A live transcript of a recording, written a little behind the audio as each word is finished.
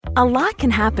A lot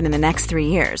can happen in the next 3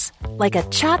 years. Like a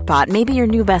chatbot may be your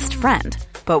new best friend.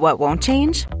 But what won't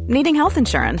change? Needing health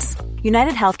insurance.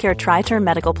 United Healthcare Tri-Term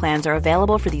Medical Plans are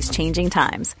available for these changing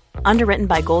times. Underwritten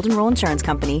by Golden Rule Insurance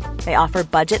Company, they offer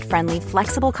budget-friendly,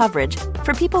 flexible coverage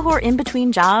for people who are in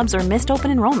between jobs or missed open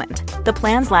enrollment. The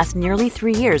plans last nearly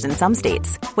 3 years in some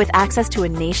states, with access to a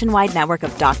nationwide network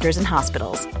of doctors and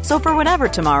hospitals. So for whatever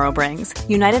tomorrow brings,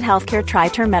 United Healthcare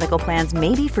Tri-Term Medical Plans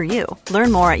may be for you.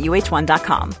 Learn more at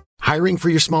uh1.com. Hiring for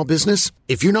your small business?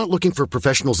 If you're not looking for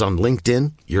professionals on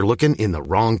LinkedIn, you're looking in the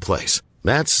wrong place.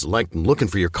 That's like looking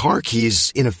for your car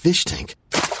keys in a fish tank.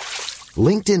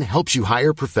 LinkedIn helps you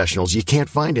hire professionals you can't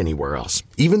find anywhere else,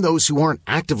 even those who aren't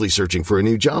actively searching for a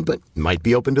new job but might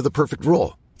be open to the perfect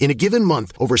role. In a given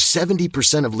month, over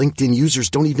 70% of LinkedIn users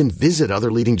don't even visit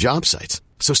other leading job sites.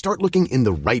 So start looking in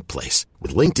the right place.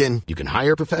 With LinkedIn, you can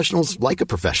hire professionals like a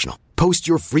professional. Post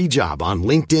your free job on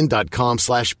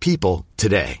linkedin.com/people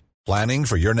today. Planning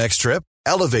for your next trip?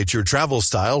 Elevate your travel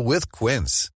style with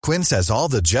Quince. Quince has all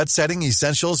the jet-setting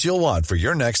essentials you'll want for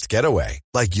your next getaway,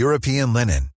 like European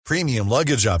linen, premium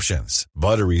luggage options,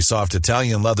 buttery soft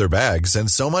Italian leather bags, and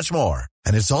so much more.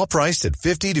 And it's all priced at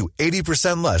 50 to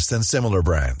 80% less than similar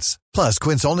brands. Plus,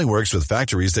 Quince only works with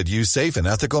factories that use safe and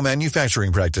ethical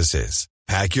manufacturing practices.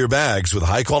 Pack your bags with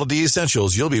high-quality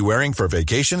essentials you'll be wearing for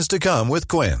vacations to come with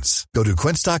Quince. Go to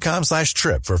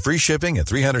quince.com/trip for free shipping and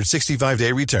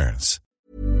 365-day returns.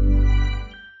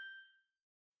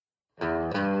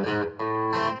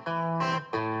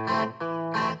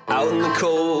 Out in the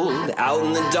cold, out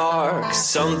in the dark,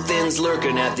 something's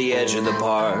lurking at the edge of the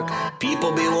park.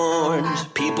 People be warned,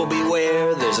 people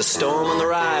beware, there's a storm on the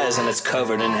rise and it's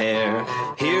covered in hair.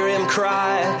 Hear him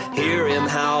cry, hear him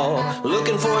howl,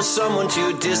 looking for someone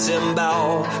to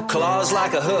disembowel. Claws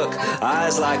like a hook,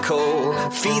 eyes like coal,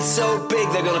 feet so big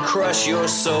they're gonna crush your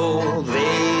soul.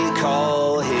 They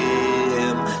call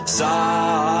him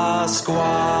Sasquatch.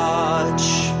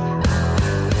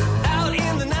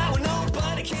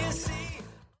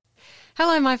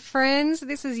 Hello, my friends.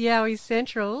 This is Yowie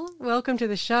Central. Welcome to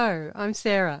the show. I'm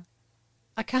Sarah.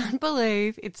 I can't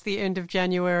believe it's the end of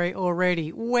January already.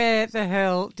 Where the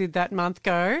hell did that month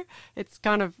go? It's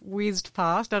kind of whizzed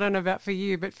past. I don't know about for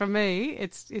you, but for me,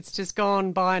 it's just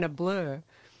gone by in a blur.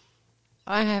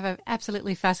 I have an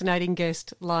absolutely fascinating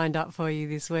guest lined up for you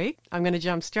this week. I'm going to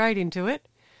jump straight into it.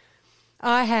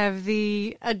 I have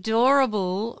the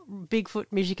adorable Bigfoot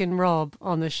Michigan Rob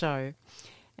on the show.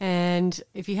 And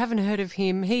if you haven't heard of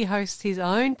him, he hosts his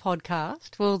own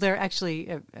podcast. Well, there are actually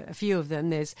a few of them.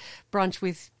 There's Brunch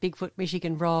with Bigfoot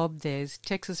Michigan Rob, there's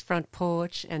Texas Front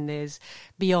Porch, and there's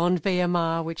Beyond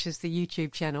BMR, which is the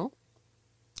YouTube channel.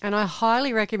 And I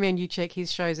highly recommend you check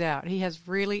his shows out. He has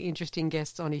really interesting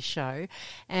guests on his show,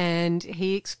 and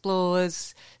he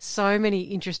explores so many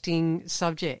interesting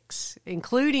subjects,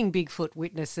 including Bigfoot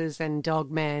witnesses and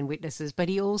Dogman witnesses, but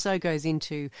he also goes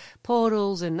into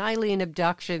portals and alien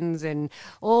abductions and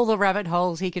all the rabbit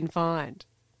holes he can find.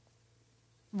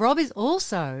 Rob is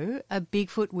also a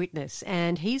Bigfoot witness,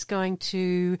 and he's going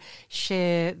to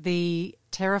share the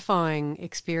terrifying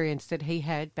experience that he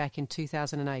had back in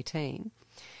 2018.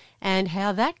 And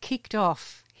how that kicked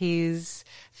off his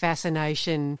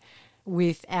fascination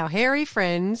with our hairy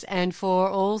friends and for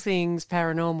all things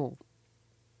paranormal.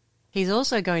 He's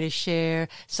also going to share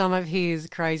some of his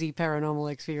crazy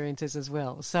paranormal experiences as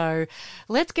well. So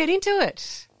let's get into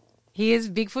it. Here's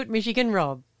Bigfoot Michigan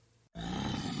Rob.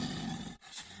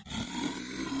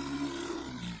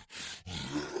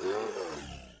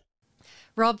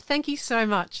 Rob, thank you so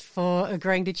much for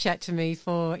agreeing to chat to me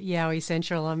for Yowie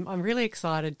Central. I'm really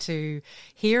excited to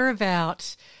hear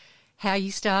about how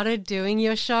you started doing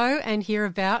your show and hear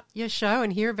about your show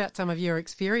and hear about some of your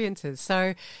experiences.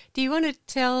 So do you want to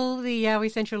tell the Yowie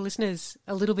Central listeners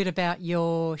a little bit about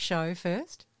your show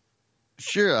first?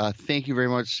 Sure. Thank you very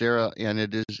much, Sarah. And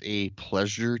it is a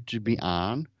pleasure to be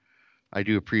on. I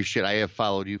do appreciate it. I have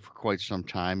followed you for quite some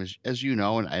time, as you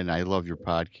know, and I love your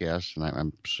podcast, and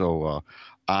I'm so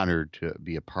honored to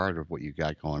be a part of what you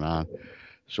got going on.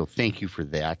 So thank you for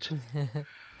that.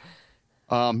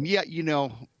 My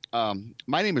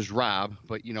name is Rob,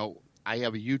 but, I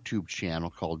have a YouTube channel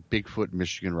called Bigfoot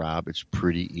Michigan Rob. It's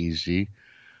pretty easy.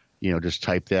 Just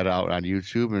type that out on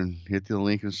YouTube and hit the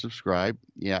link and subscribe.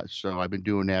 Yeah, so I've been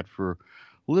doing that for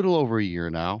a little over a year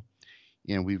now,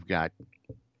 and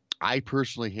I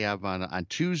personally have on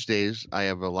Tuesdays, I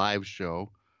have a live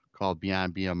show called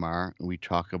Beyond BMR, and we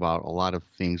talk about a lot of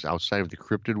things outside of the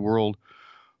cryptid world.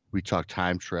 We talk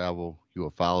time travel,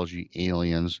 ufology,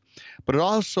 aliens, but it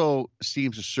also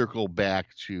seems to circle back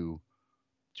to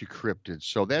to cryptids.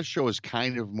 So that show is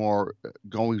kind of more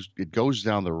it goes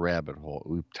down the rabbit hole.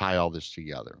 We tie all this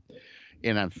together.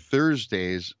 And on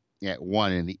Thursdays at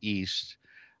 1 in the East,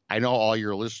 I know all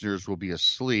your listeners will be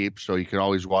asleep, so you can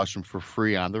always watch them for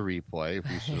free on the replay. If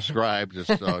you subscribe, just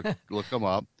look them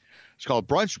up. It's called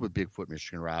Brunch with Bigfoot,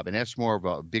 Michigan Rob, and that's more of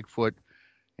a Bigfoot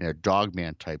and a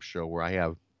Dogman type show where I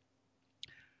have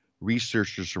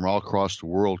researchers from all across the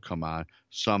world come on,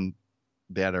 some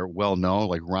that are well known,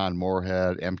 like Ron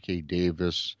Moorhead, M.K.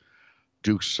 Davis,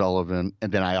 Duke Sullivan,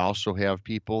 and then I also have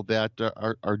people that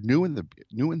are new in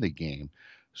the game.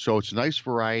 So it's a nice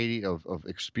variety of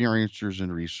experiencers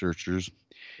and researchers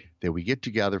that we get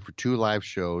together for 2 live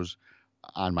shows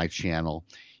on my channel.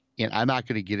 And I'm not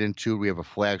going to get into it. We have a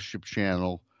flagship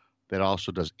channel that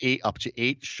also does up to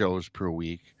 8 shows per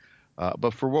week.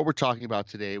 But for what we're talking about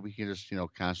today, we can just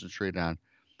concentrate on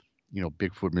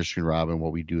Bigfoot, Michigan Rob, and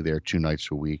what we do there 2 nights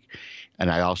a week. And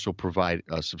I also provide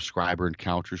subscriber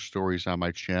encounter stories on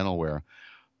my channel where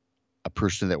a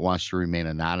person that wants to remain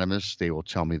anonymous, they will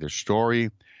tell me their story,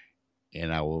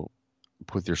 and I will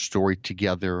put their story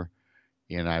together,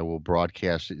 and I will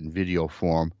broadcast it in video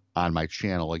form on my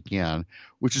channel again,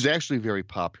 which is actually very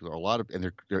popular.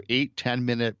 And they're 8-10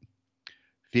 minute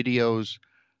videos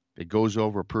that goes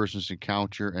over a person's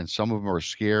encounter, and some of them are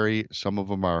scary, some of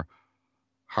them are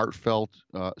heartfelt.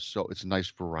 So it's a nice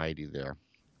variety there.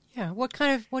 Yeah. What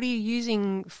are you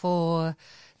using for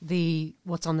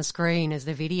what's on the screen as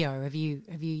the video? Have you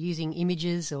using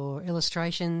images or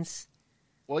illustrations?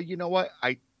 Well, you know what?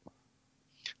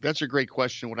 That's a great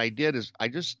question. What I did is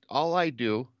all I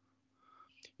do,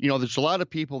 there's a lot of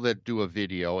people that do a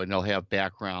video and they'll have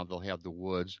background, they'll have the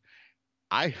woods.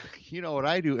 What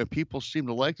I do, and people seem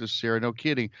to like this, Sarah, no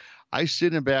kidding. I sit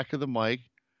in the back of the mic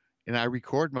and I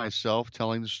record myself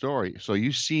telling the story. So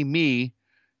you see me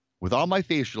with all my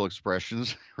facial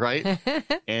expressions, right? And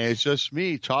it's just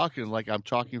me talking like I'm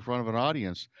talking in front of an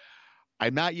audience.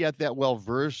 I'm not yet that well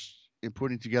versed in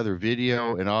putting together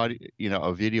video and audio,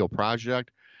 a video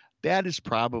project. That is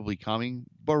probably coming,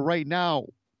 but right now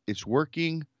it's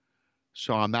working.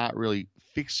 So I'm not really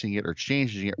fixing it or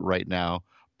changing it right now.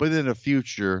 But in the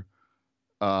future,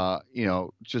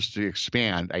 just to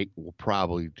expand, I will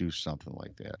probably do something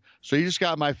like that. So you just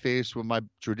got my face with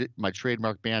my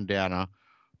trademark bandana,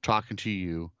 talking to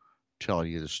you,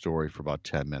 telling you the story for about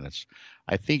 10 minutes.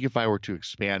 I think if I were to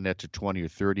expand that to 20 or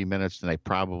 30 minutes, then I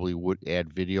probably would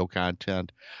add video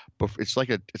content. But it's like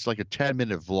a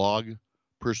 10-minute vlog,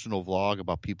 personal vlog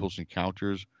about people's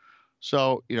encounters.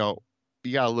 So,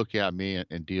 you got to look at me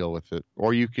and deal with it.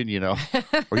 Or you can,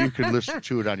 or you can listen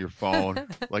to it on your phone,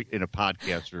 like in a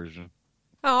podcast version.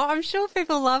 Oh, I'm sure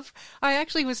people I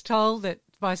actually was told that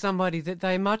by somebody that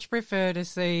they much prefer to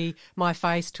see my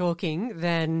face talking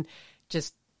than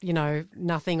just,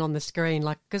 nothing on the screen.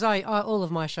 Like, because I all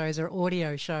of my shows are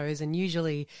audio shows, and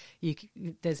usually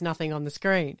there's nothing on the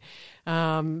screen.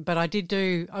 But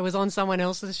I was on someone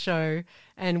else's show,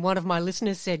 and one of my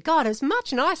listeners said, "God, it's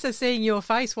much nicer seeing your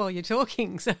face while you're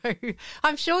talking." So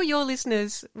I'm sure your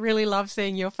listeners really love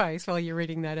seeing your face while you're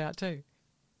reading that out too.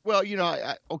 Well,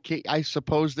 I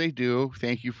suppose they do.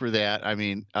 Thank you for that. I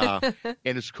mean, and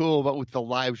it's cool, but with the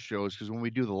live shows, because when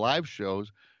we do the live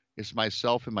shows, it's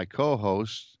myself and my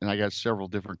co-hosts, and I got several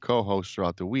different co-hosts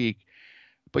throughout the week.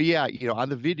 But yeah, on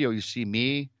the video, you see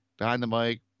me behind the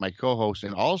mic, my co-host,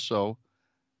 and also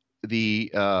the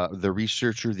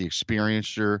researcher, the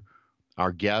experiencer,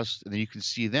 our guest, and then you can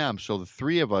see them. So the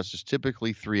 3 of us is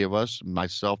typically 3 of us,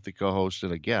 myself, the co-host,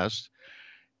 and a guest.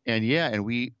 And yeah, and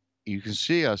you can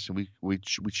see us, and we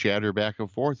chatter back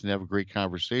and forth and have a great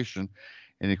conversation.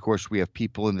 And of course, we have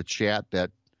people in the chat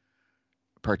that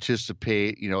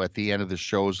participate. At the end of the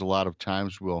shows, a lot of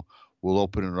times we'll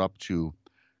open it up to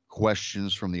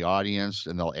questions from the audience,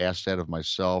 and they'll ask that of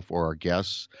myself or our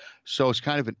guests. So it's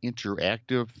kind of an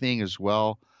interactive thing as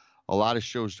well. A lot of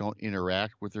shows don't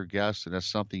interact with their guests, and that's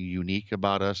something unique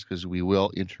about us, because we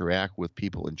will interact with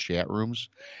people in chat rooms,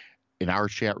 in our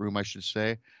chat room, I should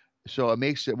say. So it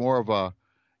makes it more of a,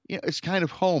 it's kind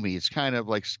of homey. It's kind of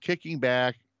like kicking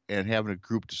back and having a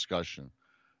group discussion.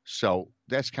 So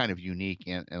that's kind of unique,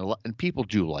 and people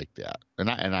do like that, and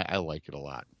I like it a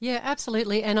lot. Yeah,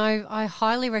 absolutely, and I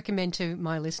highly recommend to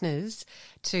my listeners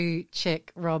to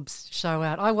check Rob's show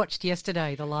out. I watched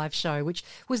yesterday the live show, which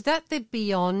was that the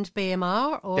Beyond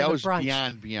BMR or that the was Brunch?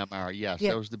 Beyond BMR. Yes,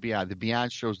 That was the Beyond. The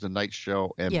Beyond show's the night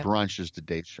show, and Brunch is the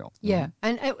date show. Yeah,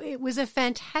 and it was a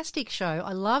fantastic show.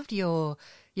 I loved your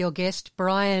guest,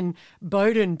 Brian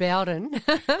Bowden.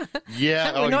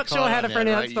 Yeah. We're not sure how to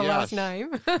pronounce right? the last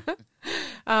name.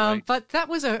 Right. But that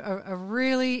was a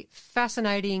really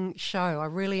fascinating show. I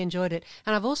really enjoyed it.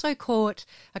 And I've also caught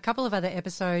a couple of other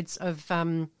episodes of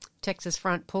Texas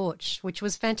Front Porch, which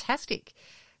was fantastic.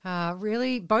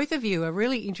 Really, both of you are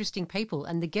really interesting people,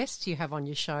 and the guests you have on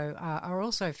your show are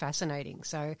also fascinating.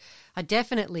 So I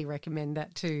definitely recommend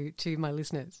that to my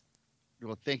listeners.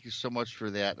 Well, thank you so much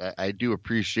for that. I do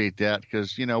appreciate that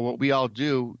because, what we all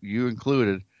do, you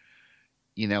included,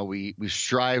 we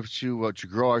strive to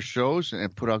grow our shows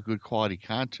and put out good quality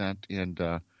content. And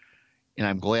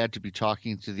I'm glad to be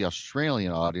talking to the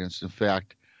Australian audience. In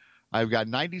fact, I've got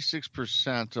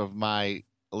 96% of my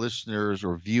listeners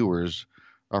or viewers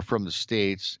are from the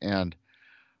States, and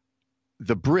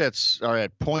the Brits are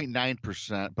at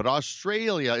 0.9%, but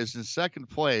Australia is in second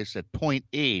place at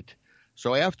 0.8%.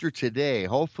 So after today,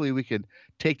 hopefully we can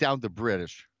take down the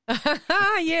British.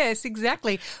 Yes,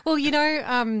 exactly. Well,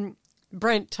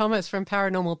 Brent Thomas from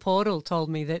Paranormal Portal told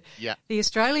me that the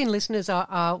Australian listeners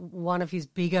are one of his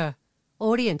bigger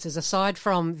audiences, aside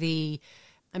from the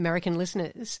American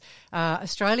listeners.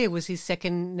 Australia was his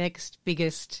second next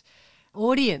biggest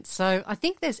audience. So I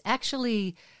think there's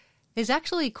actually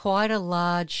quite a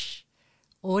large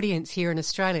audience here in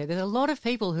Australia. There's a lot of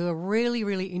people who are really,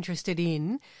 really interested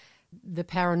in the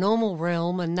paranormal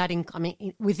realm, and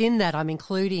within that, I'm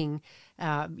including,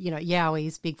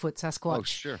 Yowies, Bigfoot, Sasquatch. Oh,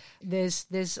 sure.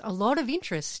 There's a lot of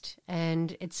interest,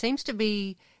 and it seems to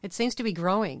be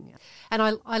growing. And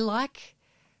I like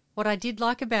what I do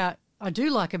like about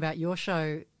your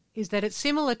show is that it's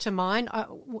similar to mine.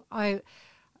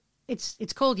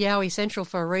 It's called Yowie Central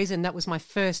for a reason. That was my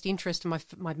first interest and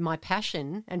my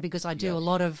passion, and because I do a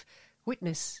lot of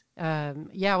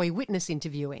Yowie witness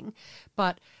interviewing,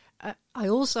 but I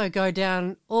also go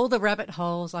down all the rabbit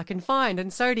holes I can find,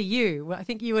 and so do you. I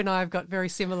think you and I have got very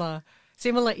similar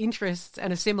interests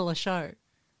and a similar show.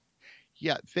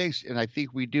 Yeah, thanks. And I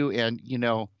think we do. And,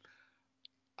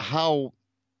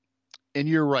 and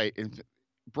you're right. And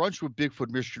Brunch with Bigfoot,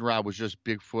 Michigan Rob was just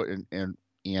Bigfoot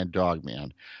and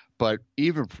Dogman. But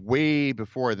even way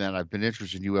before then, I've been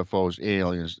interested in UFOs,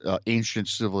 aliens, ancient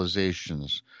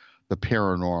civilizations, the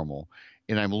paranormal.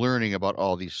 And I'm learning about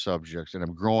all these subjects, and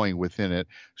I'm growing within it.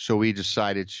 So we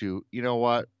decided to,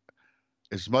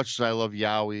 as much as I love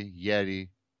Yowie, Yeti,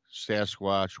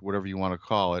 Sasquatch, whatever you want to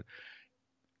call it,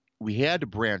 we had to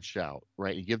branch out,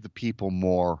 right, and give the people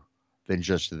more than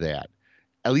just that.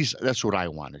 At least that's what I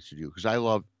wanted to do, because I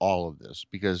love all of this.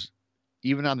 Because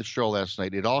even on the show last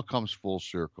night, it all comes full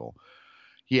circle.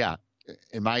 Yeah,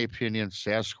 in my opinion,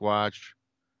 Sasquatch,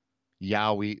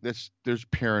 Yowie, there's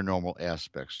paranormal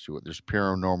aspects to it. There's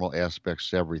paranormal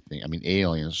aspects to everything. I mean,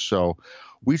 aliens. So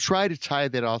we try to tie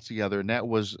that all together, and that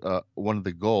was one of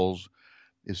the goals,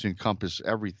 is to encompass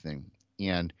everything.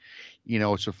 And,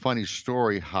 it's a funny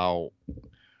story how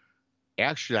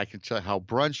actually I can tell how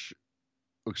how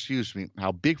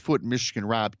Bigfoot Michigan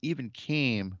Rob even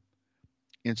came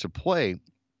into play.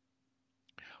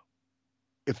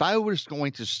 If I was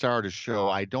going to start a show,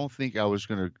 I don't think I was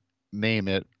going to name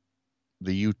it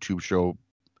the YouTube show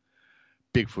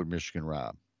Bigfoot Michigan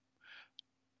Rob.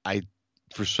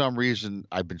 For some reason,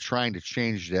 I've been trying to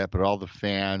change that, but all the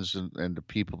fans and the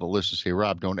people that listen say,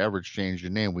 Rob, don't ever change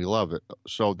your name. We love it.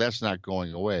 So that's not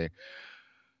going away.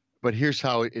 But here's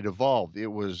how it evolved. It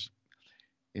was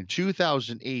in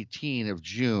 2018 of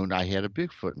June, I had a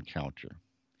Bigfoot encounter.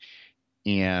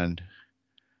 And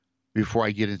before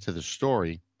I get into the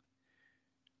story,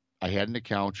 I had an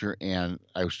encounter, and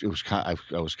I was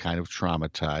kind of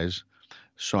traumatized.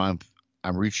 So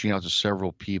I'm reaching out to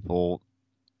several people,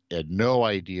 had no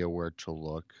idea where to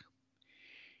look.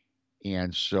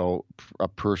 And so a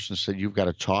person said, you've got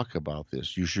to talk about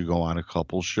this. You should go on a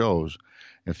couple shows.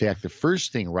 In fact, the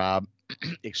first thing, Rob,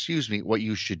 what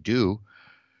you should do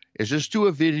is just do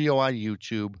a video on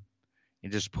YouTube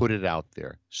and just put it out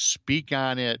there. Speak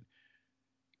on it,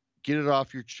 get it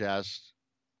off your chest,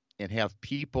 and have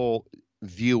people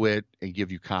view it and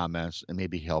give you comments and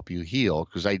maybe help you heal,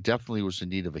 because I definitely was in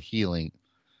need of a healing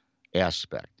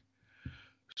aspect.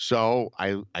 So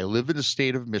I live in the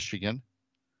state of Michigan.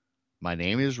 My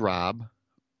name is Rob,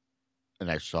 and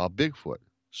I saw Bigfoot.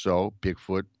 So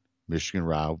Bigfoot Michigan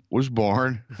Rob was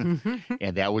born,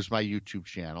 and that was my YouTube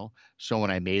channel. So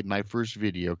when I made my first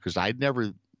video, because I'd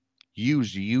never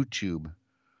used YouTube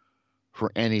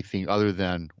for anything other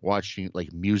than watching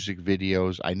like music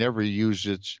videos. I never used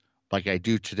it like I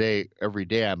do today. Every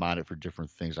day I'm on it for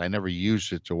different things. I never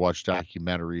used it to watch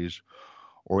documentaries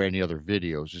or any other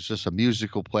videos. It's just a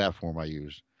musical platform I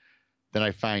use. Then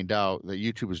I find out that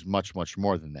YouTube is much, much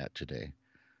more than that today.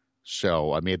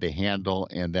 So I made the handle,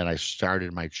 and then I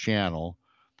started my channel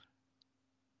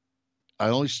I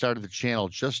only started the channel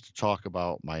just to talk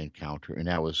about my encounter, and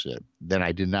that was it. Then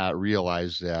I did not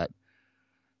realize that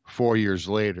 4 years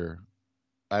later,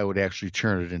 I would actually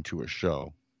turn it into a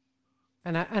show.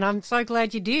 And I'm so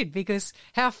glad you did, because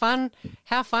how fun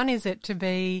is it to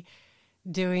be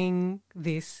doing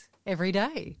this every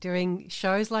day, doing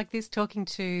shows like this, talking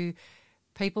to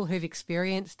people who've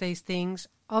experienced these things,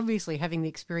 obviously having the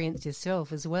experience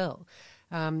yourself as well.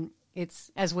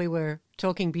 It's, as we were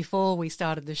talking before we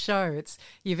started the show,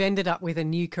 you've ended up with a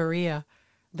new career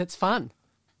that's fun.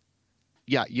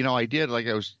 Yeah, I did. Like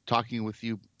I was talking with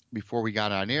you before we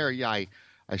got on air. Yeah,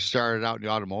 I started out in the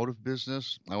automotive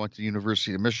business. I went to the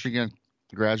University of Michigan,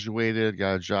 graduated,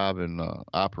 got a job in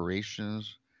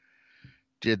operations,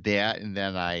 did that, and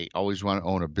then I always wanted to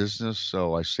own a business,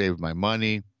 so I saved my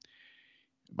money.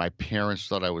 My parents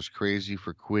thought I was crazy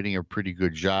for quitting a pretty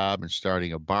good job and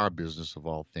starting a bar business, of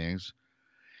all things.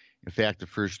 In fact, the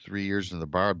first 3 years in the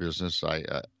bar business, I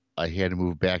had to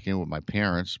move back in with my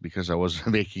parents because I wasn't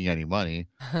making any money.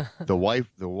 The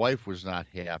wife was not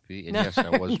happy, and yes,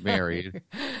 I was married.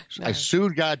 No. I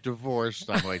soon got divorced,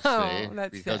 I might say,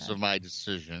 because of my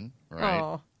decision. Right?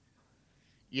 Oh.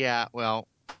 Yeah. Well,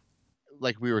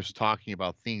 like we were talking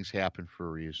about, things happen for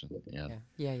a reason. And,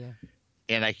 yeah.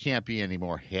 And I can't be any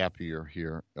more happier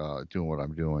here doing what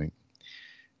I'm doing.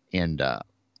 And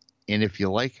if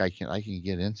you like, I can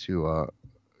get into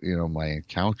my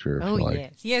encounter. Oh,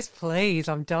 yes, please.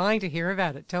 I'm dying to hear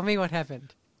about it. Tell me what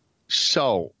happened.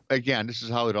 So again, this is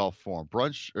how it all formed.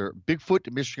 Bigfoot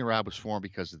the Michigan Rab was formed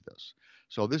because of this.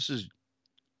 So this is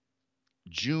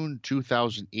June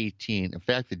 2018. In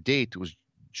fact, the date was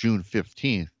June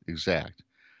 15th exact.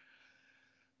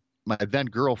 My then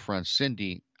girlfriend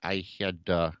Cindy, I had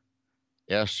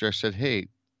asked her, I said, hey,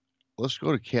 let's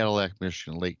go to Cadillac,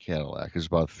 Michigan, Lake Cadillac. It's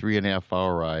about a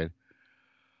 3.5-hour ride.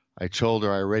 I told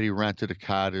her I already rented a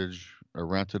cottage. I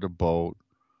rented a boat.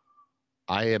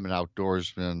 I am an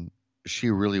outdoorsman.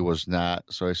 She really was not.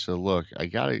 So I said, look,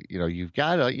 you've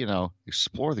got to,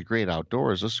 explore the great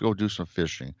outdoors. Let's go do some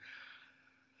fishing.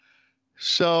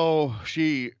 So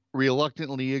she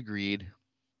reluctantly agreed,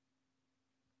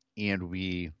 and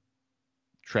we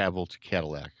traveled to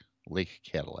Cadillac, Lake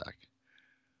Cadillac.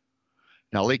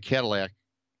 Now, Lake Cadillac,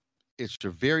 it's a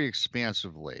very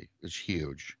expansive lake. It's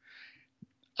huge.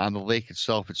 On the lake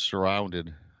itself, it's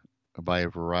surrounded by a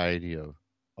variety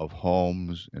of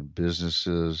homes and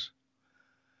businesses,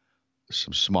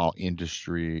 some small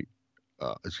industry.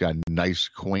 It's got a nice,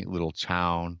 quaint little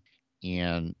town,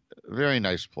 and a very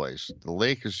nice place. The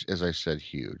lake is, as I said,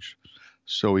 huge.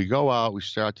 So we go out. We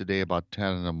start the day about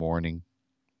 10 in the morning.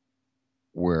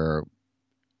 We're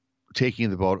taking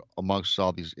the boat amongst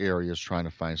all these areas trying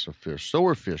to find some fish. So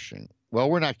we're fishing. Well,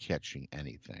 we're not catching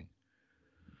anything.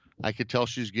 I could tell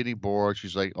she's getting bored.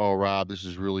 She's like, oh, Rob, this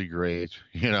is really great.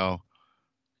 Can't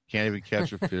even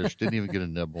catch a fish. Didn't even get a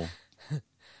nibble.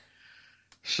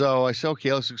 So I said,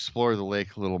 okay, let's explore the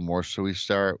lake a little more. So we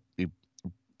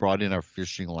brought in our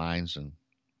fishing lines, and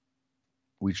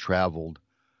we traveled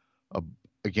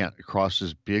again across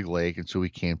this big lake until we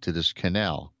came to this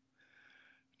canal.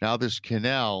 Now, this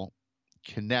canal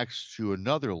connects to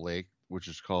another lake, which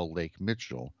is called Lake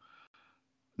Mitchell.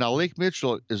 Now, Lake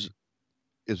Mitchell is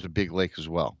a big lake as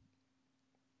well.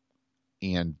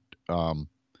 And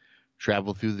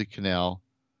traveled through the canal,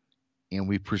 and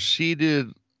we proceeded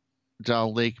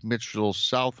down Lake Mitchell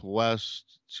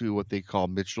southwest to what they call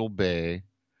Mitchell Bay.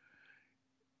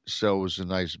 So it was a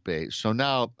nice bay. So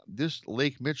now this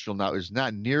Lake Mitchell now is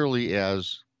not nearly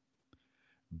as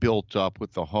built up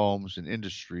with the homes and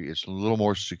industry. It's a little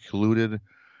more secluded.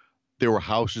 There were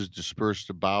houses dispersed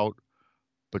about,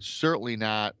 but certainly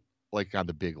not like on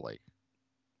the big lake.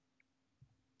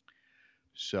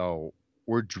 So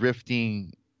we're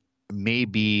drifting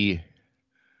maybe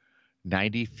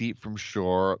 90 feet from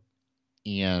shore.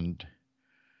 And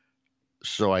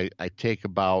so I take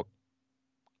about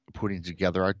putting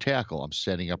together our tackle. I'm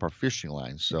setting up our fishing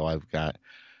lines. So I've got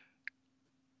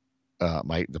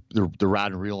the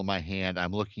rod and reel in my hand.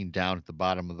 I'm looking down at the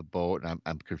bottom of the boat, and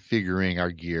I'm configuring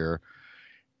our gear.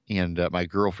 And my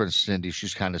girlfriend Cindy,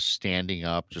 she's kind of standing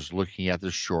up, just looking at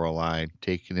the shoreline,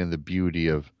 taking in the beauty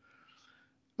of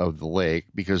the lake,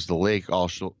 because the lake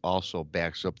also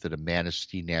backs up to the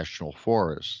Manistee National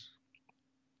Forest.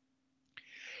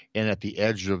 And at the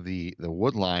edge of the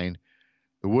wood line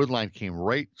came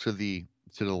right to the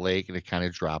lake, and it kind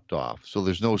of dropped off. So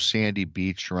there's no sandy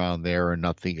beach around there or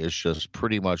nothing. It's just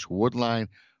pretty much wood line,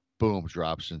 boom,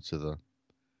 drops into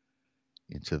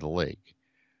the lake,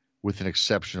 with an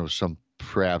exception of some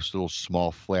perhaps little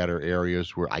small flatter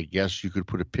areas where I guess you could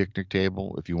put a picnic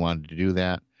table if you wanted to do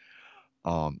that.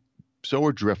 So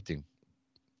we're drifting.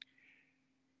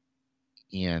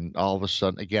 And all of a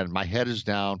sudden, again, my head is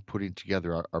down, putting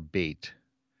together our bait.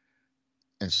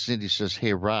 And Cindy says,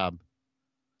 "Hey, Rob,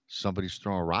 somebody's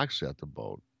throwing rocks at the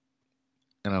boat."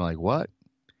 And I'm like, "What?"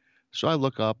 So I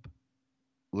look up,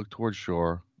 look towards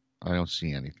shore. I don't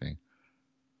see anything.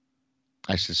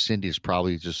 I said, "Cindy, it's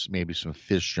probably just maybe some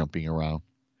fish jumping around."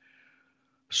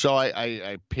 So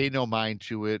I pay no mind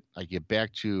to it. I get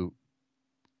back to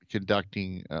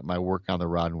conducting my work on the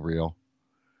rod and reel.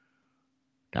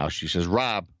 Now she says,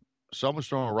 "Rob, someone's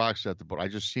throwing rocks at the boat. I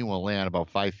just seen one land about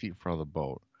 5 feet in front of the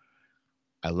boat."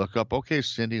 I look up. "Okay,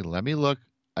 Cindy, let me look."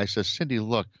 I said, "Cindy,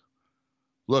 look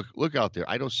out there.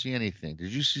 I don't see anything.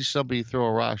 Did you see somebody throw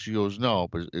a rock?" She goes, "No,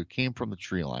 but it came from the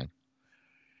tree line."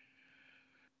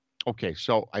 Okay,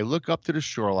 so I look up to the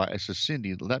shoreline. I said,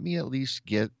 "Cindy, let me at least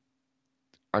get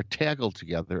our tackle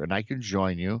together and I can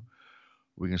join you.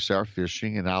 We can start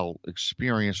fishing and I'll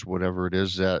experience whatever it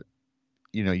is that,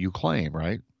 you claim,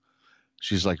 right?"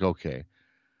 She's like, "Okay."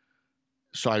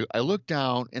 So I look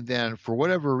down, and then for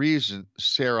whatever reason,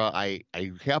 Sarah, I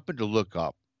happened to look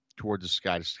up toward the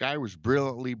sky. The sky was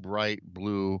brilliantly bright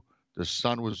blue. The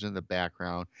sun was in the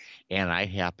background, and I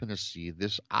happened to see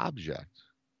this object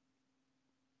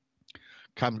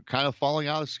kind of falling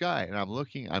out of the sky. And I'm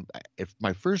looking. If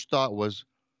my first thought was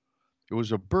it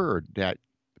was a bird that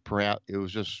perhaps it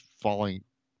was just falling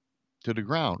to the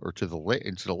ground or to the lake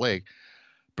into the lake,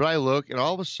 but I look, and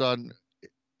all of a sudden,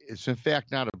 it's in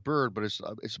fact not a bird, but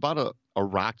it's about a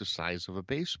rock the size of a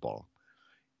baseball,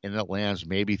 and it lands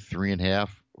maybe 3.5,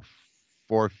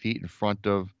 4 feet in front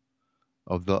of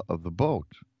the boat,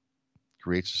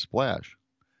 creates a splash.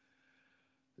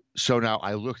 So now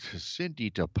I look to Cindy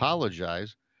to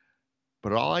apologize,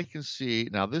 but all I can see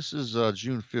now, this is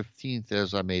June 15th,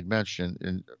 as I made mention,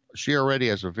 and she already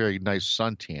has a very nice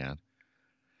suntan,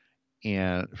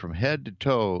 and from head to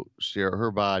toe, Sarah,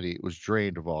 her body was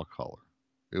drained of all color.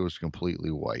 It was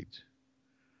completely white.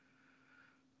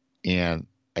 And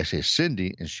I say,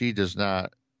 "Cindy," and she does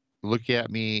not look at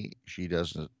me. She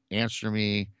doesn't answer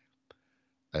me.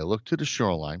 I look to the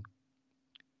shoreline,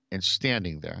 and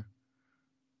standing there,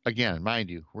 again, mind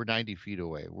you, we're 90 feet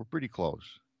away. We're pretty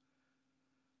close.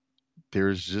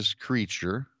 There's this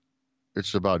creature.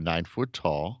 It's about 9 foot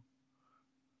tall,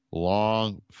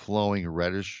 long, flowing,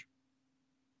 reddish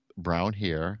brown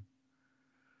hair,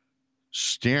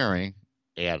 staring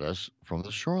at us from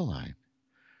the shoreline.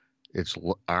 Its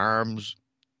arms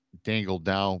dangled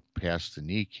down past the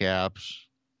kneecaps.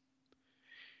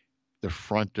 The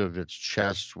front of its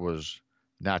chest was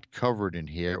not covered in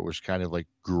hair. It was kind of like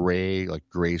gray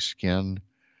skin.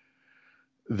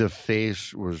 The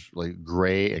face was like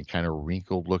gray and kind of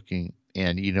wrinkled looking.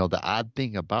 And, the odd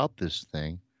thing about this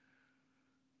thing,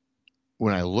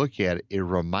 when I look at it, it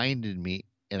reminded me,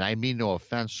 and I mean no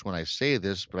offense when I say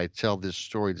this, but I tell this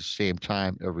story the same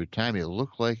time every time. It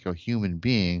looked like a human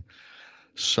being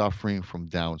suffering from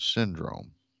Down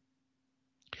syndrome.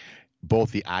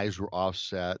 Both the eyes were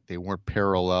offset. They weren't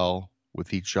parallel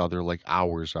with each other like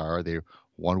ours are.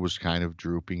 One was kind of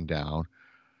drooping down.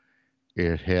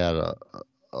 It had a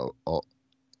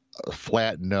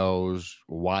flat nose,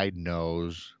 wide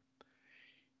nose,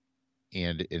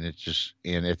 and at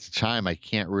the time I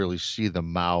can't really see the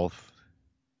mouth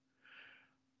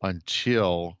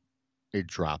until it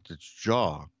dropped its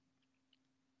jaw.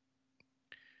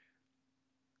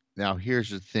 Now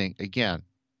here's the thing. Again,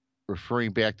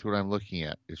 referring back to what I'm looking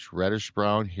at, it's reddish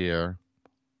brown hair,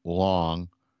 long,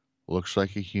 looks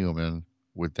like a human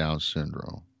with Down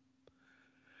syndrome.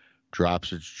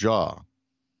 Drops its jaw.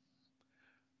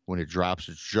 When it drops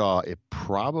its jaw, it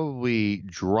probably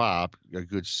dropped a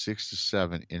good 6 to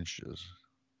 7 inches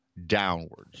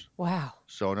downwards. Wow.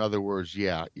 So in other words,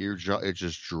 yeah, it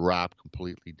just dropped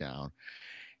completely down.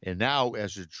 And now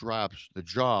as it drops the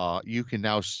jaw, you can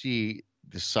now see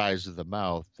the size of the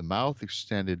mouth. The mouth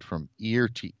extended from ear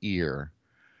to ear.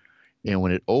 And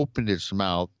when it opened its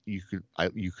mouth, you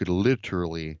could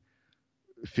literally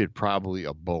fit probably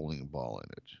a bowling ball in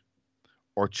it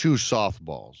or 2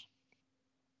 softballs.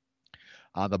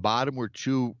 On the bottom were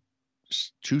two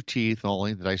teeth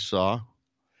only that I saw,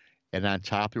 and on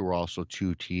top there were also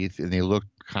 2 teeth, and they looked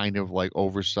kind of like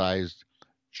oversized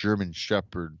German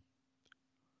Shepherd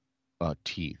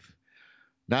teeth.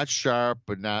 Not sharp,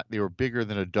 but they were bigger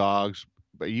than a dog's,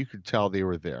 but you could tell they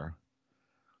were there.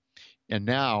 And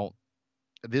now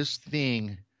this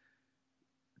thing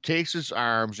takes its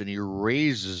arms and he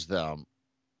raises them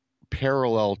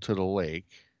parallel to the lake.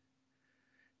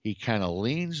 He kind of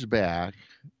leans back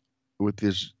with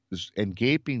this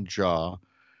gaping jaw,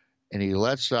 and he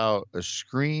lets out a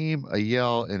scream, a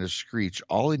yell, and a screech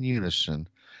all in unison.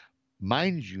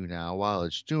 Mind you now, while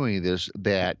it's doing this,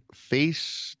 that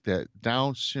face, that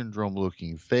Down syndrome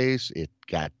looking face, it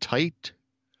got tight,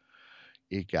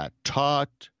 it got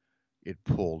taut, it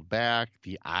pulled back,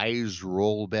 the eyes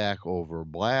roll back over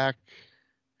black,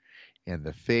 and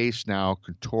the face now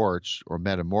contorts or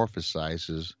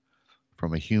metamorphosizes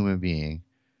from a human being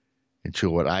into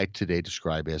what I today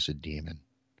describe as a demon.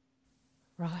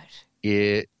 Right.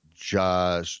 It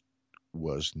just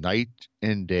was night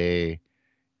and day.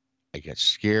 I got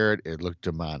scared. It looked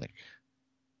demonic.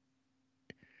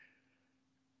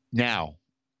 Now,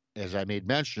 as I made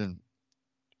mention,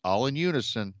 all in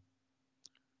unison,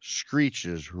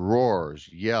 screeches, roars,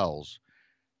 yells.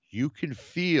 You can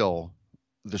feel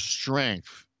the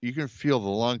strength. You can feel the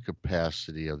lung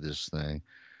capacity of this thing.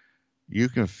 You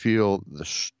can feel the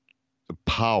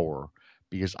power,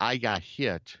 because I got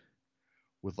hit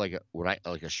with like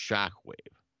a shock wave.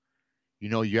 You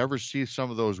know, you ever see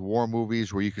some of those war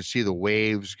movies where you can see the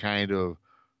waves kind of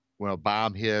when a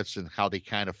bomb hits and how they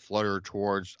kind of flutter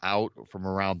towards out from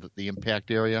around the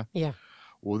impact area? Yeah.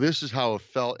 Well, this is how it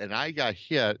felt, and I got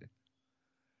hit,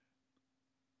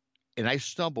 and I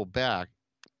stumbled back,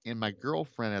 and my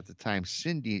girlfriend at the time,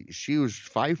 Cindy, she was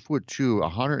 5'2",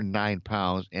 109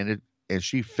 pounds, and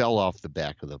she fell off the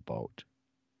back of the boat.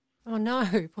 Oh no,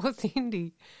 poor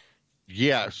Cindy.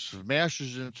 Yeah,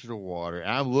 smashes into the water.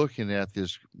 And I'm looking at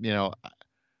this,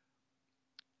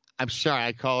 I'm sorry,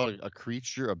 I call it a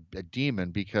creature, a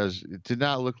demon, because it did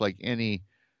not look like any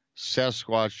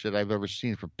Sasquatch that I've ever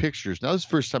seen from pictures. Now, this is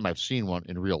the first time I've seen one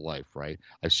in real life, right?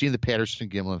 I've seen the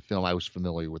Patterson-Gimlin film. I was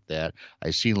familiar with that.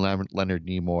 I've seen Leonard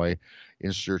Nimoy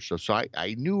in Search of. So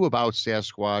I knew about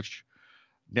Sasquatch,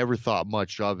 never thought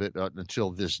much of it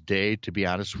until this day, to be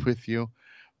honest with you.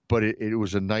 But it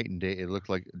was a night and day. It looked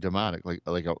like demonic, like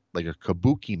a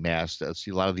kabuki mask that I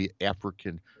see a lot of the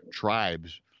African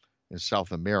tribes in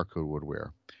South America would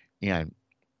wear, and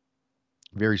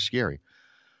very scary.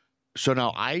 So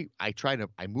now I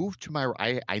moved to my,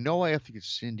 I know I have to get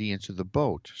Cindy into the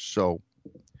boat. So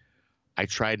I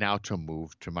try now to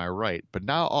move to my right, but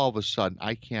now all of a sudden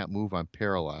I can't move. I'm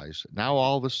paralyzed. Now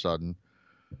all of a sudden,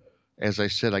 as I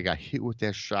said, I got hit with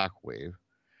that shock wave.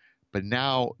 But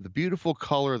now the beautiful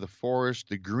color of the forest,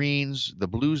 the greens, the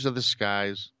blues of the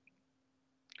skies,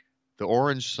 the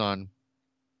orange sun,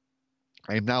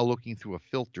 I am now looking through a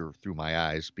filter through my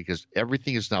eyes because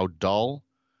everything is now dull.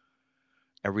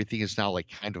 Everything is now like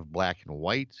kind of black and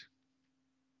white.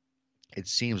 It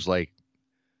seems like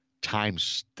time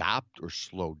stopped or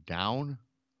slowed down,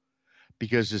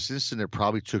 because this incident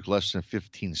probably took less than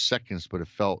 15 seconds, but it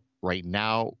felt right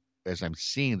now, as I'm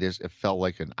seeing this, it felt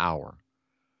like an hour.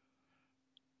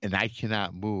 And I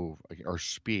cannot move or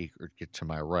speak or get to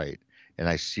my right. And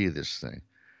I see this thing.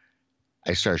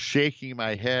 I start shaking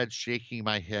my head.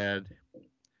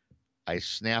 I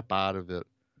snap out of it.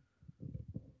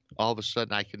 All of a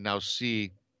sudden, I can now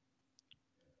see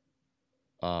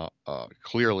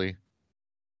clearly.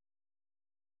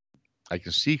 I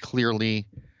can see clearly.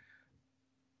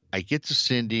 I get to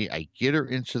Cindy. I get her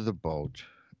into the boat,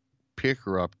 pick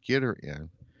her up, get her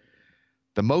in.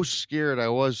 The most scared I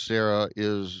was, Sarah,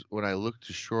 is when I looked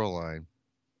to shoreline.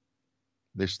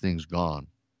 This thing's gone.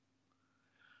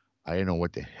 I don't know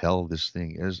what the hell this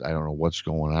thing is. I don't know what's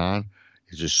going on.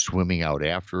 It's just swimming out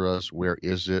after us. Where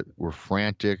is it? We're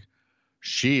frantic.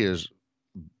 She is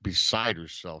beside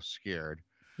herself, scared.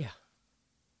 Yeah.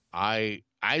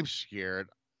 I'm scared.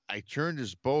 I turned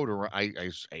this boat around. I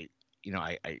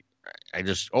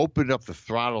just opened up the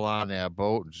throttle on that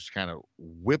boat and just kind of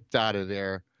whipped out of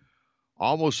there.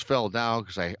 Almost fell down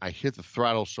because I hit the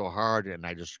throttle so hard, and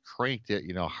I just cranked it,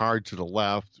 hard to the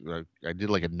left. I did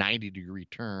like a 90-degree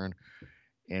turn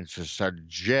and just started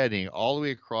jetting all the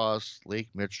way across Lake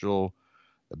Mitchell,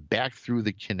 back through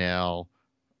the canal,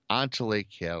 onto Lake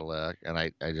Cadillac, and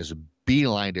I just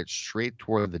beelined it straight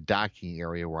toward the docking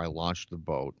area where I launched the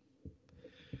boat.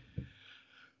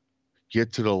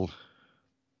 Get to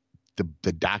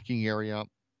the docking area,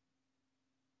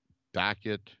 dock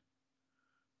it,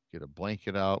 get a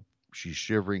blanket out. She's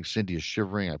shivering. Cindy is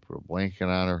shivering. I put a blanket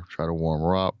on her, try to warm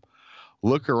her up.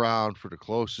 Look around for the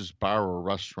closest bar or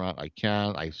restaurant I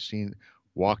can.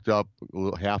 Walked up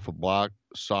half a block,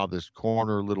 saw this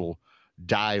corner little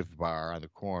dive bar on the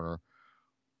corner.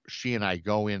 She and I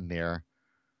go in there,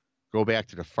 go back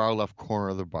to the far left corner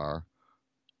of the bar.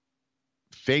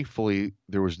 Thankfully,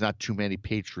 there was not too many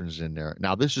patrons in there.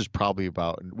 Now, this is probably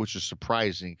which is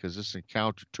surprising because this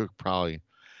encounter took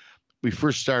we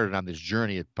first started on this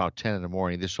journey at about 10 in the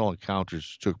morning. This whole encounter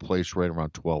took place right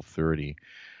around 12:30.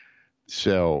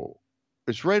 So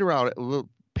it's right around a little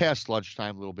past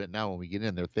lunchtime a little bit now when we get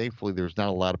in there. Thankfully, there's not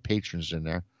a lot of patrons in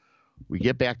there. We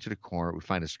get back to the corner. We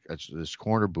find this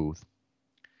corner booth.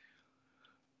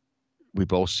 We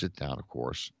both sit down, of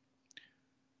course.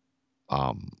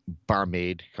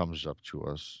 Barmaid comes up to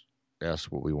us,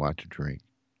 asks what we want to drink.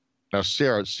 Now,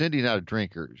 Cindy, not a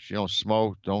drinker. She don't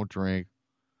smoke, don't drink.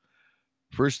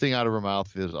 First thing out of her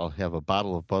mouth is, I'll have a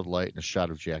bottle of Bud Light and a shot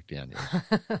of Jack Daniels.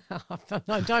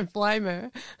 I don't blame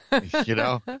her. You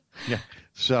know? Yeah.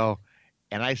 So,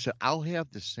 and I said, I'll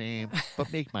have the same,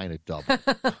 but make mine a double.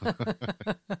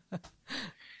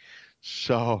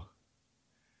 So,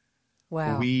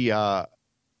 wow. We,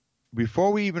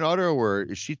 before we even utter a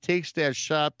word, she takes that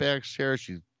shot back, Sarah.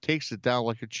 She takes it down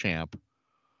like a champ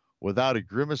without a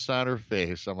grimace on her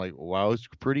face. I'm like, wow, I was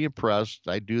pretty impressed.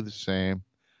 I do the same.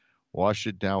 Wash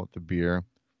it down with the beer.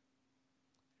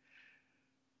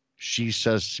 She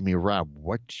says to me, Rob,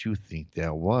 what do you think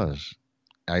that was?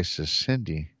 I says,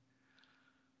 Cindy,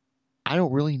 I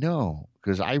don't really know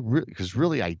because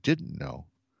really I didn't know.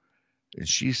 And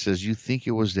she says, you think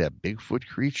it was that Bigfoot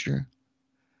creature?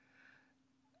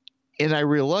 And I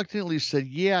reluctantly said,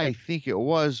 yeah, I think it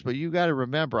was, but you got to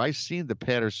remember, I seen the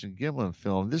Patterson-Gimlin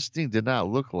film. This thing did not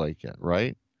look like it,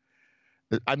 right?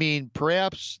 I mean,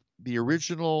 perhaps the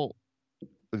original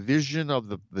vision of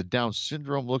the Down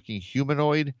syndrome looking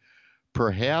humanoid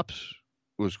perhaps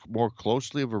was more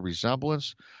closely of a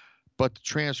resemblance, but to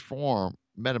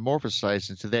metamorphosize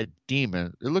into that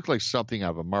demon, it looked like something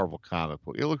out of a Marvel comic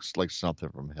book. It looks like something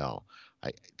from hell.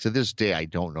 To this day, I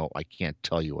don't know. I can't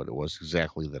tell you what it was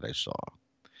exactly that I saw.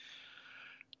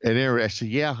 And anyway, I said,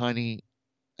 yeah, honey,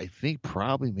 I think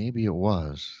probably maybe it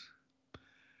was.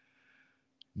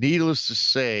 Needless to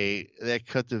say, that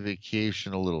cut the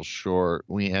vacation a little short.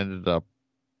 We ended up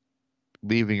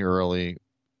leaving early.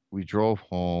 We drove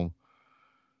home.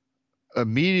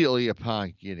 Immediately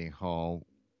upon getting home,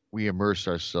 we immersed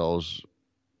ourselves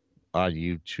on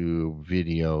YouTube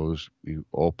videos. We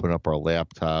open up our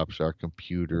laptops, our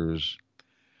computers,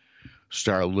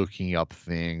 start looking up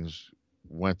things.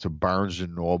 Went to Barnes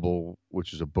and Noble,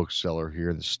 which is a bookseller here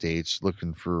in the States,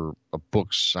 looking for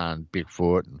books on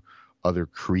Bigfoot and other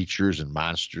creatures and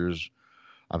monsters.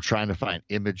 I'm trying to find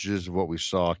images of what we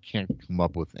saw. Can't come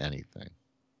up with anything.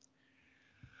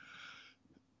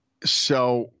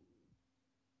 So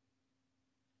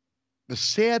the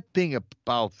sad thing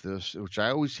about this, which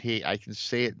I always hate, I can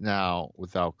say it now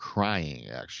without crying,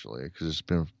 actually, because it's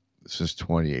been since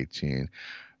 2018.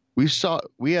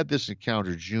 We had this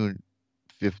encounter June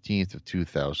 15th of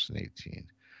 2018.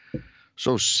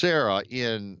 So Sarah,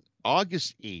 in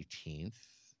August 18th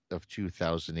of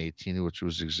 2018, which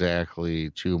was exactly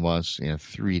 2 months and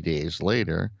 3 days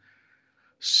later,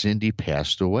 Cindy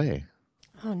passed away.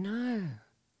 Oh, no.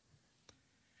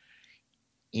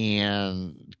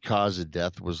 And cause of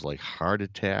death was like heart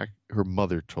attack. Her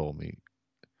mother told me.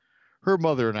 Her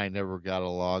mother and I never got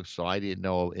along, so I didn't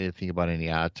know anything about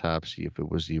any autopsy, if it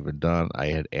was even done. I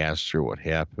had asked her what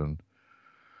happened.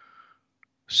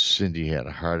 Cindy had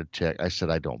a heart attack. I said,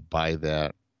 I don't buy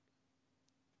that.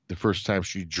 The first time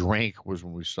she drank was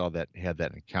when we had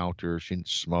that encounter. She didn't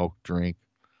smoke, drink.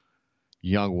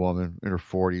 Young woman in her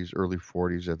 40s, early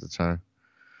 40s at the time.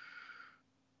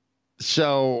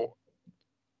 So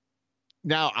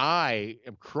now I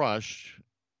am crushed.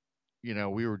 You know,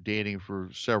 we were dating for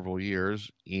several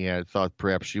years and thought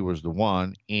perhaps she was the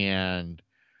one. And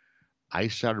I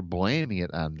started blaming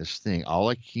it on this thing. All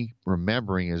I keep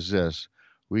remembering is this.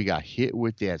 We got hit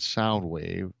with that sound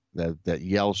wave, that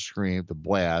yell, scream, the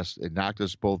blast. It knocked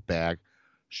us both back.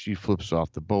 She flips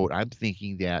off the boat. I'm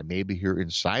thinking that maybe her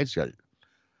insides got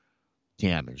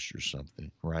damaged or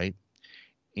something, right?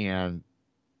 And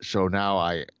so now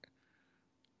I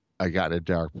got in a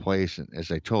dark place. And as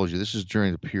I told you, this is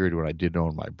during the period when I didn't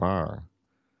own my bar.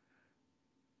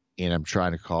 And I'm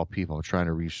trying to call people. I'm trying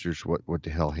to research what the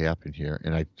hell happened here.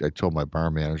 And I told my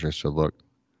bar manager, I said, look,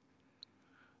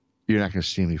 you're not going to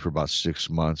see me for about 6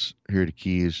 months. Here are the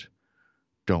keys.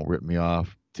 Don't rip me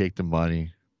off. Take the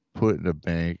money, put it in the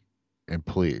bank, and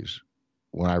please,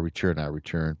 when I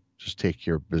return, just take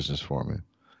care of business for me.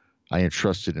 I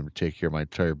entrusted him to take care of my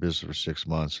entire business for 6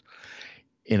 months.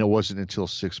 And it wasn't until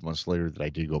 6 months later that I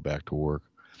did go back to work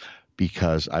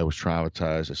because I was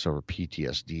traumatized. I suffered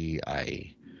PTSD.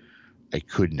 I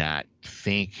could not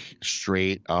think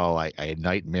straight. I had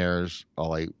nightmares.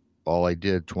 All I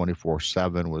did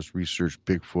 24/7 was research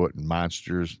Bigfoot and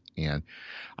monsters. And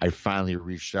I finally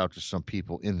reached out to some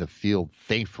people in the field,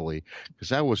 thankfully,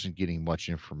 because I wasn't getting much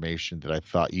information that I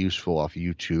thought useful off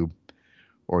YouTube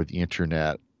or the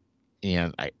internet.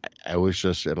 And I was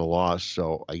just at a loss.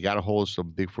 So I got a hold of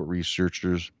some Bigfoot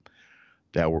researchers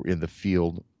that were in the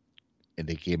field, and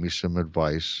they gave me some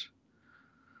advice.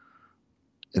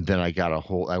 And then I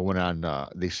went on,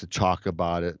 they said talk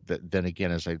about it. Then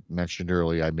again, as I mentioned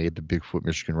earlier, I made the Bigfoot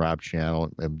Michigan Rob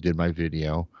channel and did my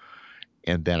video.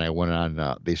 And then I went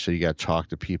on, they said you got to talk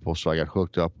to people. So I got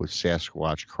hooked up with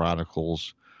Sasquatch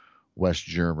Chronicles, Wes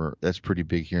Germer. That's pretty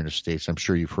big here in the States. I'm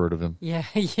sure you've heard of him. Yeah,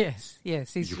 yes.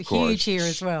 He's Of course. huge here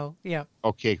as well. Yeah.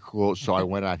 Okay, cool. So I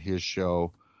went on his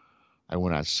show. I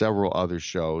went on several other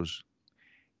shows.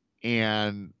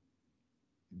 And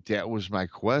that was my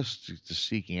quest to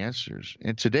seek answers.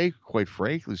 And today, quite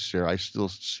frankly, Sarah, I still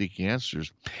seek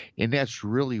answers. And that's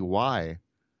really why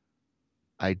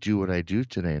I do what I do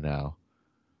today now,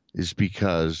 is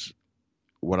because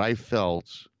what I felt,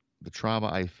 the trauma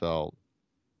I felt,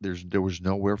 there was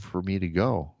nowhere for me to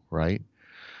go, right?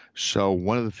 So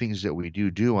one of the things that we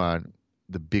do on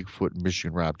the Bigfoot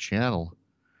Michigan Rob channel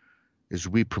is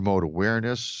we promote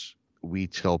awareness. I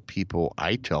tell people,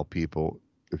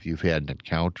 if you've had an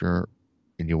encounter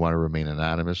and you want to remain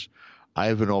anonymous, I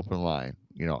have an open line.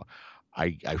 You know,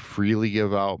 I freely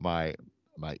give out my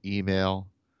email.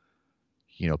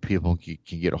 You know, people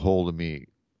can get a hold of me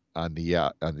on the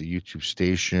YouTube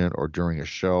station or during a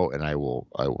show, and I will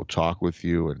talk with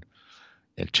you and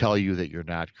tell you that you're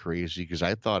not crazy, because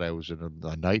I thought I was in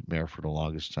a nightmare for the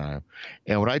longest time.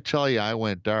 And when I tell you I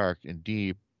went dark and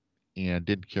deep and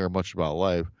didn't care much about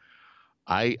life,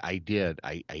 I did.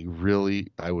 I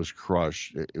was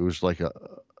crushed. It was like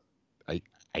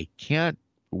I can't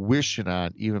wish it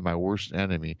on even my worst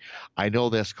enemy. I know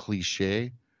that's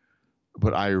cliche,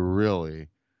 but I really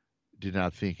did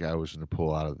not think I was going to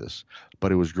pull out of this.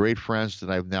 But it was great friends that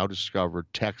I've now discovered,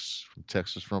 Tex from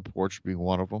Texas Front Porch being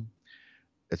one of them.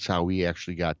 That's how we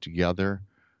actually got together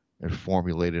and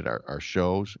formulated our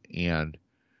shows. And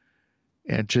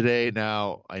today,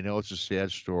 now, I know it's a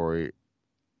sad story.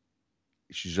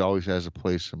 She's always has a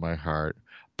place in my heart,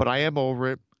 but I am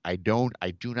over it. I do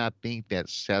not think that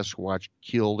Sasquatch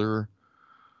killed her,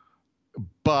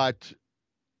 but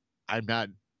I'm not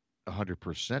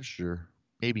 100% sure,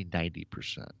 maybe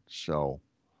 90%. So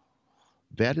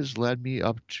that has led me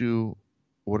up to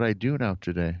what I do now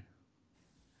today.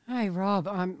 Hey, Rob,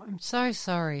 I'm so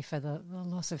sorry for the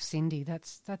loss of Cindy.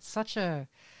 That's such a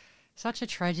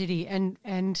tragedy,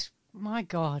 and my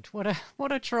God, what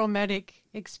a traumatic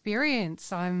experience.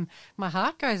 My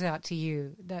heart goes out to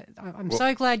you. I'm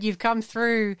so glad you've come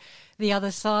through the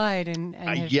other side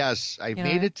and yes, I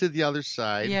made it to the other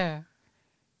side. Yeah.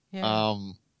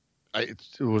 It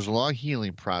was a long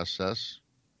healing process.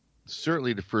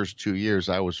 Certainly the first 2 years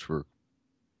I was going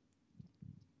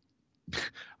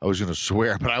to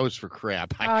swear, but I was for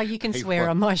crap. You can swear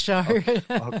on my show. Okay,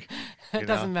 it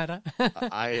doesn't matter.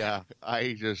 I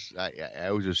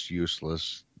was just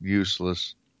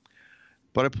useless.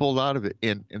 But I pulled out of it.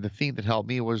 And the thing that helped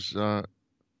me was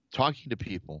talking to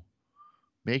people,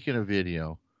 making a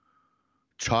video,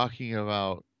 talking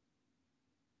about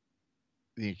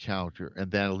the encounter, and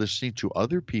then listening to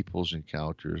other people's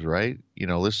encounters, right? You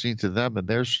know, listening to them and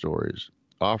their stories,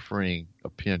 offering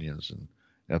opinions and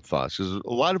thoughts. Because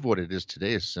a lot of what it is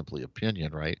today is simply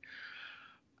opinion, right?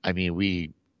 I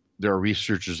mean, there are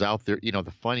researchers out there, you know,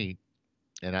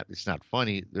 it's not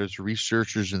funny, there's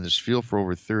researchers in this field for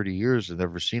over 30 years that have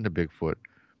never seen a Bigfoot.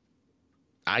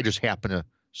 I just happen to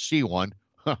see one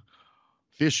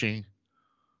fishing,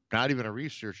 not even a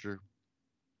researcher.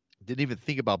 Didn't even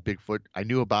think about Bigfoot. I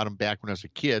knew about him back when I was a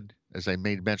kid, as I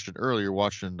mentioned earlier,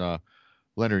 watching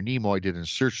Leonard Nimoy did In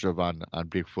Search of on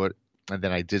Bigfoot. And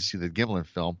then I did see the Gimlin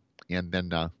film, and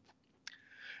then,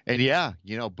 and yeah,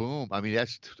 you know, boom. I mean,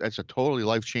 that's a totally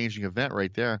life-changing event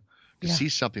right there to see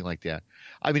something like that.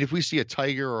 I mean, if we see a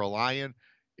tiger or a lion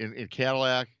in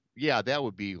Cadillac, yeah, that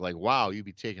would be like, wow, you'd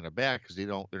be taken aback because they're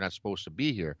not supposed to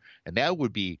be here, and that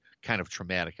would be kind of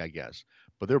traumatic, I guess.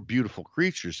 But they're beautiful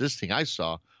creatures. This thing I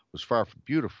saw was far from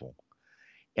beautiful,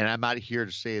 and I'm not here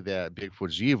to say that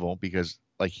Bigfoot's evil, because,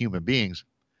 like human beings,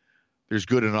 there's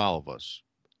good in all of us.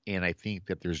 And I think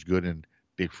that there's good in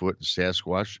Bigfoot and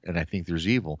Sasquatch, and I think there's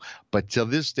evil. But till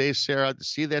this day, Sarah, to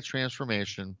see that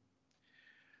transformation,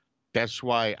 that's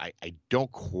why I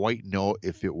don't quite know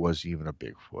if it was even a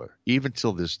Bigfoot, even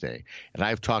till this day. And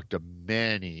I've talked to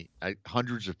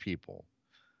hundreds of people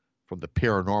from the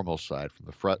paranormal side, from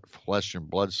the flesh and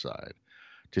blood side,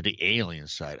 to the alien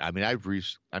side. I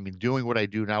mean, doing what I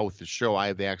do now with the show, I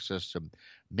have access to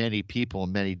many people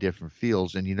in many different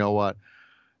fields. And you know what?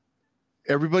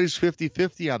 Everybody's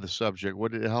 50-50 on the subject,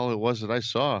 what the hell it was that I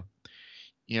saw.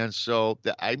 And so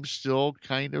I'm still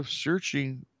kind of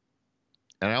searching,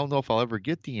 and I don't know if I'll ever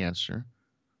get the answer.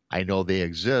 I know they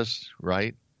exist,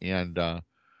 right? And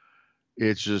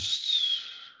it's just,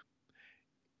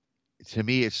 to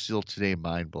me, it's still today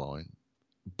mind-blowing.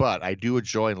 but I do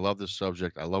enjoy and love the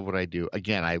subject. I love what I do.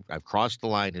 Again, I've crossed the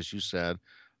line, as you said,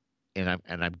 and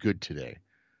I'm good today.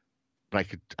 But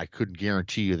I couldn't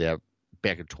guarantee you that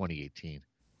back in 2018.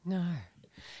 No.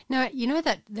 No, you know,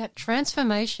 that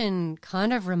transformation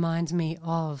kind of reminds me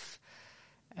of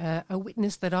a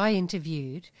witness that I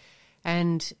interviewed,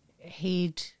 and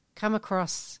he'd come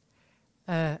across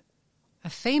a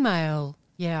female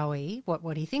Yowie,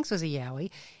 what he thinks was a Yowie,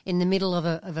 in the middle of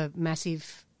a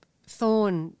massive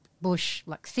thorn bush,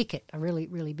 like thicket, a really,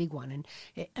 really big one. And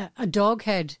a dog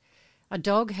had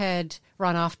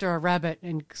run after a rabbit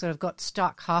and sort of got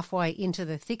stuck halfway into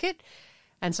the thicket.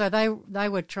 And so they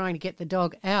were trying to get the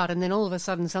dog out, and then all of a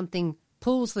sudden something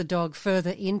pulls the dog further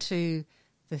into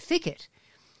the thicket.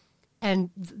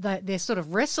 And they're sort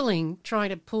of wrestling, trying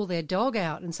to pull their dog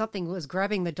out, and something was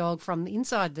grabbing the dog from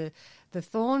inside the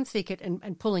thorn thicket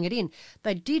and pulling it in.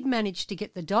 They did manage to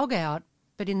get the dog out,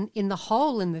 but in the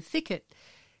hole in the thicket,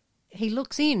 he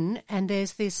looks in and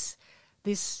there's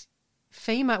this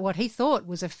female, what he thought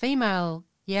was a female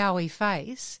Yowie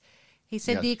face. He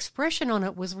said Yes. the expression on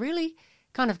it was really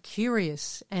kind of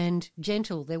curious and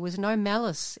gentle. There was no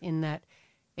malice in that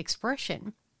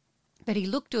expression. But he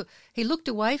looked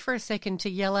away for a second to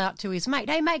yell out to his mate,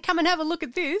 "Hey, mate, come and have a look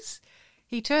at this."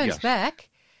 He turns Yes. back,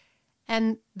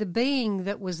 and the being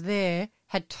that was there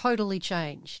had totally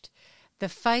changed. The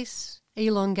face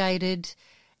elongated,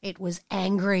 it was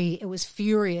angry, it was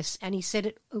furious, and he said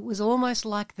it was almost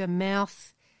like the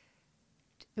mouth,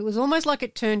 it was almost like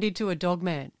it turned into a dog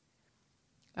man.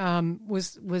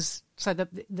 Was so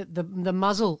the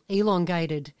muzzle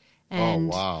elongated,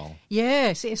 and Oh, wow.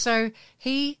 yes, so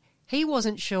he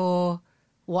wasn't sure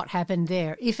what happened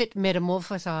there, if it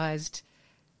metamorphosized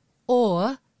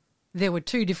or there were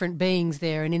two different beings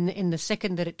there, and in the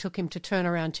second that it took him to turn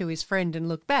around to his friend and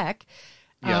look back,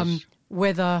 Yes.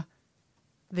 whether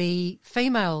the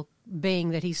female being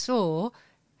that he saw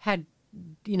had,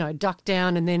 ducked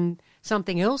down and then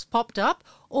something else popped up,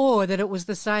 or that it was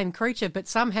the same creature but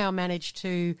somehow managed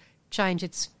to change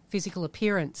its physical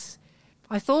appearance.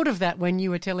 I thought of that when you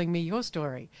were telling me your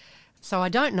story. So I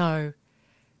don't know.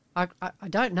 I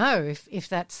don't know if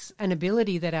that's an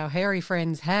ability that our hairy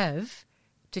friends have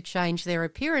to change their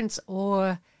appearance,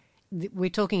 or we're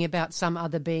talking about some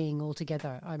other being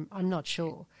altogether. I'm not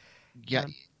sure. Yeah,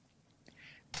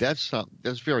 that's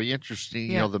very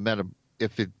interesting. Yeah.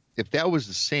 If that was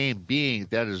the same being,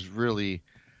 that is really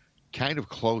kind of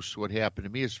close to what happened to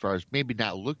me, as far as maybe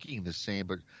not looking the same,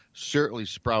 but certainly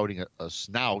sprouting a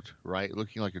snout, right,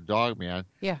 looking like a dog man,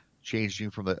 Yeah.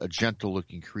 changing from a gentle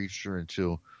looking creature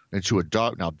into a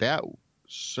dog. Now that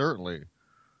certainly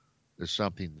is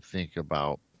something to think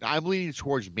about. I'm leaning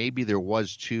towards maybe there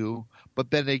was two,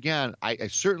 but then again, I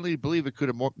certainly believe it could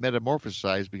have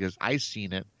metamorphosized, because I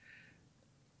seen it.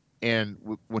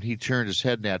 And when he turned his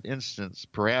head in that instance,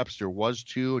 perhaps there was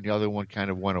two, and the other one kind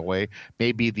of went away.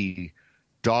 Maybe the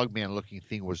dogman looking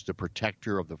thing was the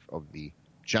protector of the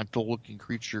gentle looking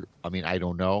creature. I mean, I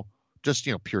don't know. Just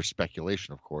pure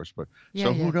speculation, of course. But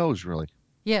Yeah, who knows, really?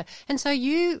 Yeah, and so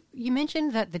you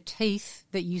mentioned that the teeth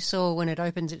that you saw when it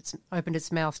opened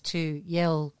its mouth to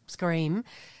yell, scream,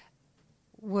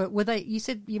 were they?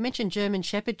 You mentioned German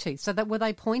Shepherd teeth. So were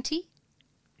they pointy?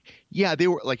 Yeah, they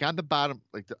were like on the bottom,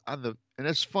 and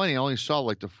it's funny. I only saw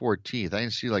like the four teeth. I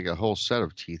didn't see like a whole set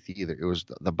of teeth either. It was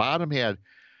the bottom had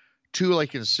two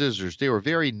like in scissors. They were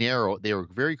very narrow. They were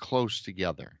very close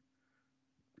together,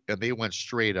 and they went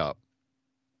straight up.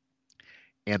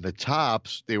 And the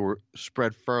tops, they were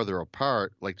spread farther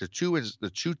apart. Like the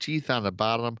two teeth on the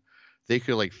bottom, they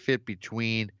could like fit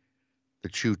between the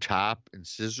two top and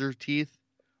scissor teeth.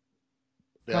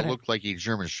 That looked like a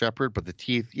German Shepherd, but the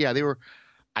teeth, yeah, they were.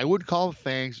 I wouldn't call them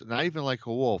fangs, not even like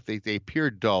a wolf. They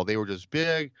appeared dull. They were just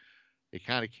big. They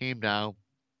kind of came down.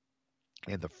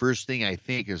 And the first thing I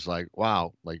think is like,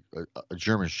 wow, like a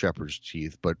German Shepherd's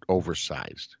teeth, but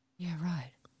oversized. Yeah,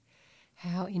 right.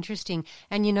 How interesting.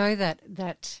 And you know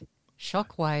that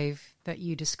shockwave that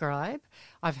you describe,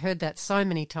 I've heard that so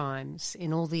many times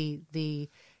in all the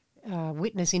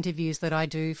witness interviews that I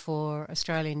do for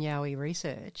Australian Yowie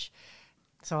research.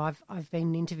 So I've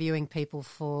been interviewing people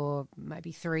for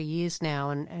maybe 3 years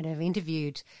now, and have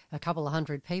interviewed a couple of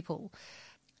hundred people.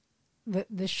 The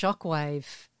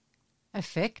shockwave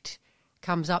effect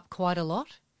comes up quite a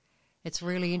lot. It's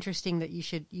really interesting that you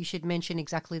should mention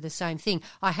exactly the same thing.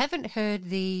 I haven't heard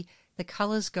the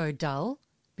colours go dull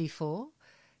before.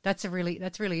 That's really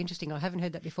interesting. I haven't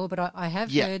heard that before, but I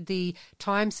have heard the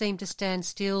time seemed to stand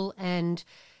still, and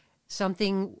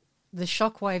the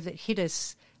shockwave that hit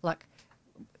us, like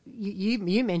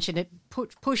you mentioned it,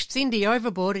 pushed Cindy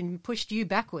overboard and pushed you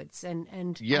backwards.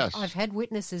 And Yes. I've had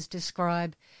witnesses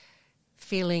describe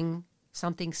feeling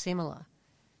something similar.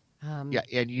 Yeah,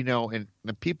 and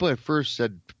and people at first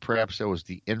said perhaps that was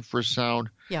the infrasound.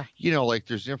 Yeah. Like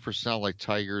there's infrasound like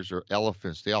tigers or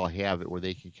elephants. They all have it where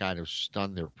they can kind of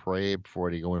stun their prey before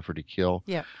they go in for the kill.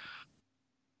 Yeah.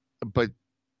 But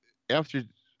after,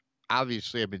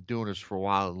 obviously, I've been doing this for a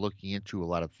while and looking into a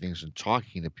lot of things and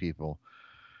talking to people.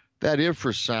 That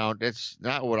infrasound, that's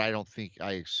not what I don't think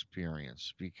I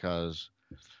experienced, because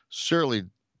certainly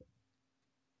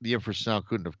the infrasound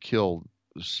couldn't have killed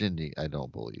Cindy, I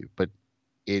don't believe. But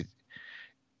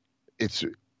it's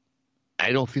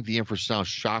I don't think the infrasound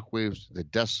shockwaves, the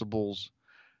decibels,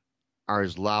 are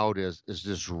as loud as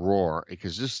this roar,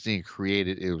 because this thing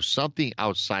it was something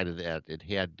outside of that. It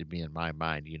had to be, in my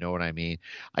mind. You know what I mean?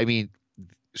 I mean,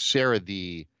 Sarah,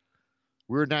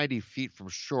 we're 90 feet from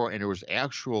shore, and there was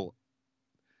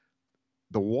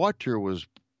the water was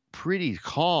pretty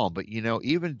calm, but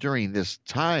even during this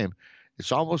time,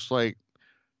 it's almost like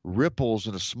ripples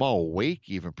in a small wake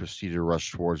even proceeded to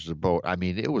rush towards the boat. I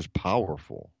mean, it was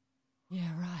powerful. Yeah,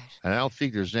 right. And I don't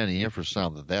think there's any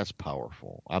infrasound that's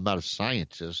powerful. I'm not a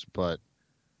scientist, but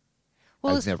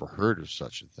I've never heard of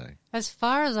such a thing. As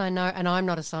far as I know, and I'm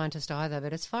not a scientist either,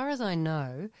 but as far as I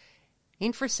know,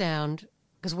 infrasound,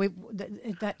 because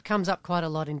that comes up quite a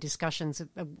lot in discussions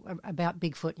about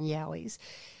Bigfoot and Yowies.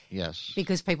 Yes.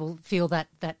 Because people feel that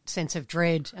sense of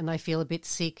dread, and they feel a bit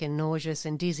sick and nauseous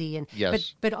and dizzy. And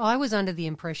yes. But I was under the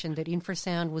impression that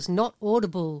infrasound was not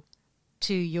audible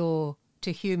to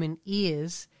human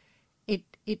ears.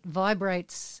 It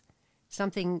vibrates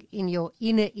something in your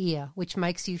inner ear, which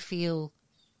makes you feel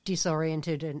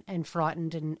disoriented and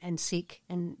frightened and sick.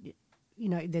 And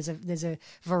there's a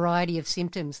variety of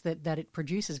symptoms that it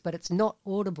produces, but it's not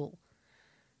audible.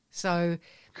 So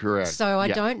correct. So I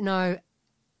don't know.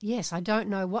 Yes, I don't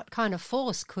know what kind of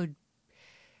force could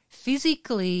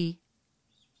physically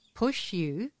push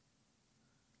you.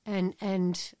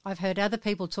 And I've heard other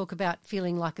people talk about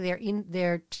feeling like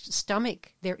their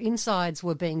stomach, their insides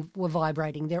were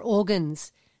vibrating, their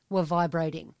organs were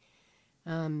vibrating.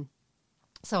 So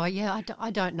I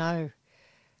don't know.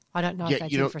 I don't know if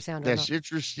that's infrasound or not. That's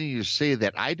interesting you say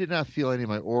that. I did not feel any of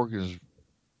my organs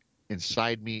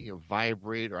inside me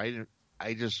vibrate, or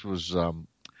I just was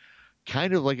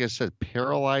kind of, like I said,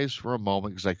 paralyzed for a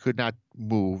moment because I could not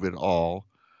move at all.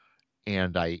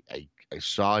 And I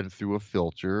saw it through a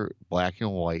filter, black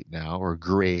and white now, or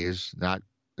grays. Not,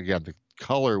 again, the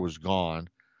color was gone.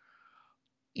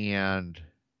 And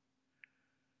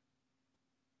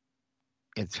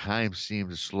time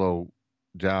seemed to slow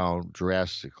down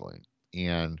drastically.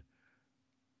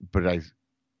 But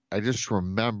I just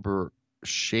remember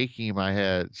shaking my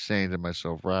head, saying to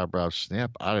myself, Rob,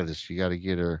 snap out of this. You got to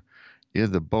get her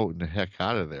in the boat and the heck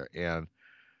out of there. And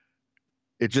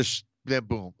it just, then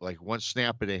boom, like one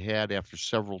snap of the head after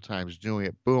several times doing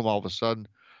it, boom, all of a sudden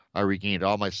I regained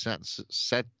all my senses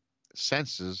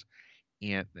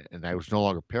and I was no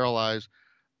longer paralyzed.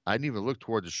 I didn't even look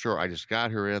toward the shore. I just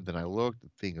got her in, then I looked, the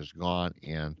thing is gone.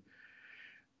 And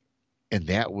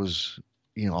that was,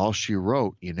 all she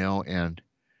wrote, and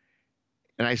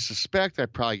I suspect I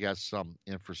probably got some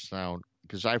infrasound,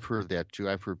 because I've heard that too.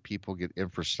 I've heard people get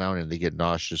infrasound and they get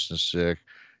nauseous and sick,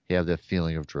 have that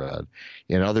feeling of dread.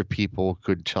 And other people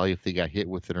couldn't tell you if they got hit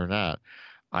with it or not.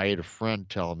 I had a friend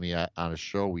telling me on a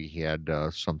show we had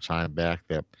some time back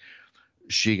that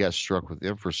she got struck with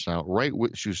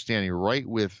infrasound. She was standing right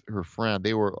with her friend.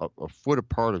 They were a foot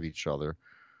apart of each other.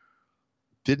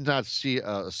 Did not see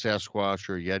a Sasquatch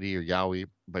or a Yeti or Yowie,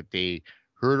 but they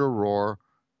heard a roar.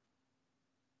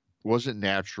 Wasn't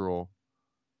natural.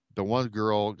 The one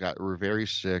girl were very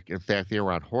sick. In fact, they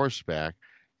were on horseback,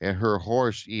 and her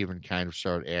horse even kind of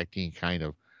started acting kind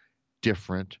of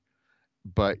different.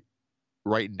 But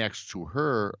right next to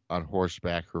her on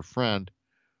horseback, her friend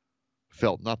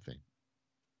felt nothing.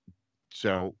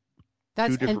 So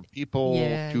two different people,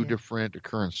 two different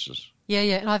occurrences. Yeah,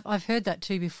 and I've heard that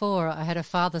too before. I had a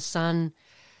father-son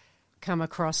come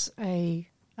across a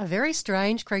very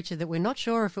strange creature that we're not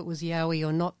sure if it was Yowie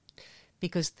or not,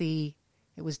 because it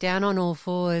was down on all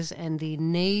fours and the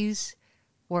knees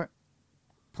were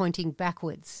pointing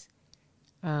backwards,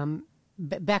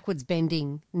 backwards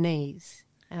bending knees.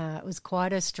 It was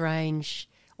quite a strange,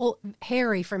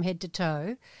 hairy from head to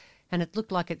toe, and it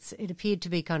looked like it appeared to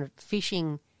be kind of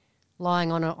fishing,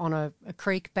 lying on a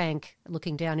creek bank,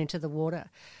 looking down into the water.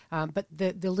 But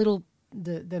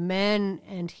the man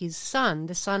and his son,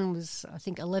 the son was I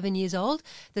think 11 years old.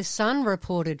 The son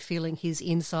reported feeling his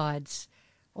insides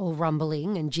all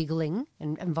rumbling and jiggling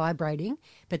and vibrating,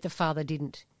 but the father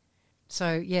didn't.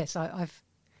 So, yes,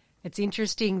 it's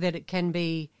interesting that it can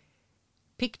be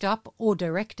picked up or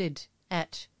directed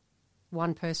at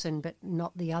one person but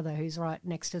not the other who's right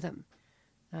next to them.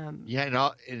 And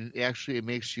actually it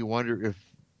makes you wonder if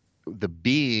the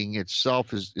being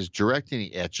itself is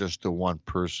directing at just the one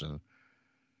person,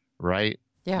 right?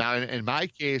 Yeah. Now, in my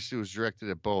case, it was directed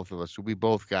at both of us. So we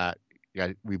both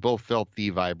we both felt the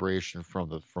vibration from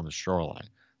the shoreline,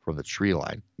 from the tree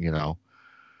line, you know.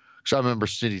 So I remember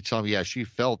Cindy telling me, she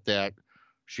felt that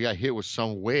she got hit with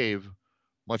some wave,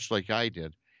 much like I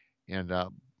did, and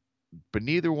but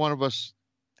neither one of us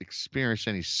experienced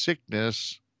any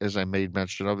sickness, as I made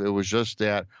mention of. It was just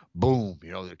that boom,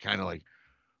 you know, they're kind of like,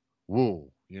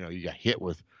 whoa, you know, you got hit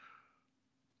with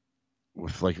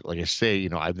like I say, you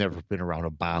know, I've never been around a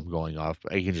bomb going off.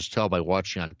 I can just tell by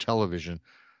watching on television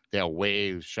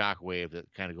that shock wave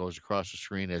that kind of goes across the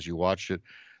screen as you watch it.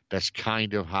 That's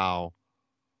kind of how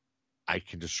I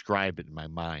can describe it in my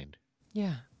mind.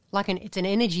 Yeah, like it's an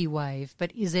energy wave,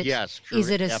 but is it? Yes, is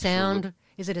it a absolutely. sound?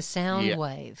 Is it a sound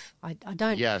wave? I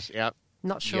don't. Yes,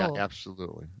 not sure. Yeah,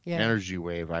 absolutely. Yeah. Energy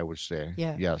wave, I would say.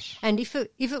 Yeah. Yes. And if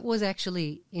it was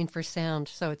actually infrasound,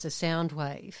 so it's a sound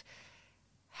wave,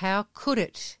 how could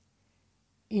it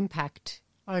impact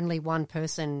only one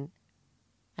person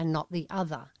and not the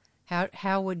other?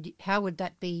 How would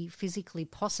that be physically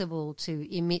possible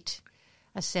to emit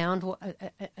a sound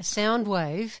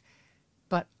wave,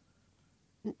 but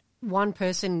one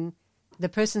person, the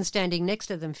person standing next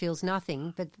to them feels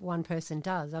nothing, but one person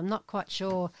does? I'm not quite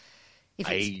sure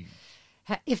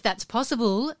if that's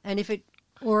possible, and if it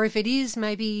is,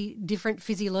 maybe different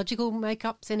physiological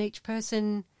makeups in each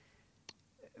person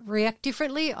react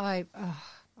differently. I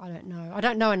don't know. I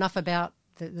don't know enough about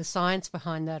the science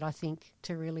behind that, I think,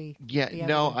 to really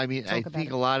I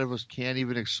think a lot of us can't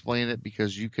even explain it,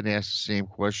 because you can ask the same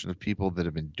question of people that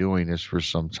have been doing this for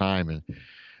some time and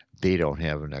they don't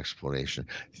have an explanation.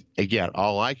 Again,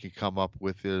 all I can come up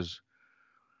with is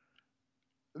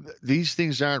these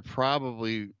things aren't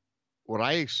probably what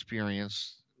I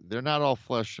experienced. They're not all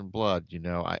flesh and blood, you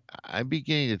know. I'm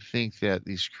beginning to think that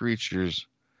these creatures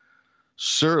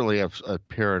certainly have a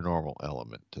paranormal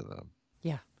element to them.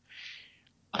 Yeah.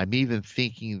 I'm even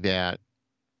thinking that,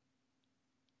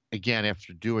 again,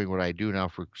 after doing what I do now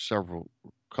for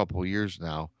couple of years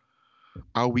now,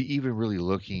 are we even really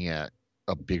looking at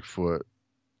a Bigfoot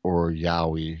or a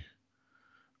Yowie,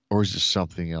 or is it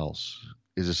something else?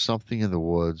 Is it something in the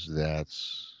woods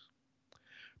that's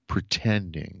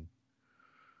pretending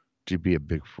to be a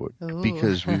Bigfoot? Ooh.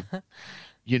 Because we,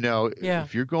 you know, yeah.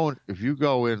 if you go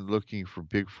in looking for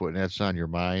Bigfoot and that's on your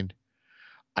mind,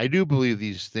 I do believe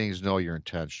these things know your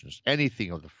intentions.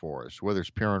 Anything of the forest, whether it's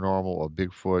paranormal or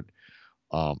Bigfoot,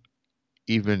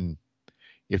 even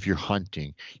if you're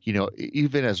hunting, you know,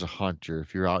 even as a hunter,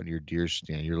 if you're out in your deer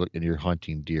stand, you're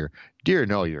hunting deer. Deer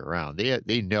know you're around.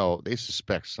 They know, they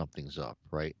suspect something's up,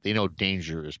 right? They know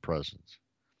danger is present.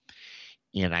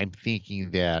 And I'm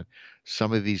thinking that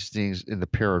some of these things in the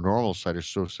paranormal side are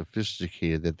so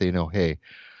sophisticated that they know, hey,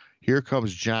 here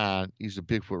comes John. He's a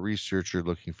Bigfoot researcher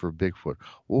looking for Bigfoot.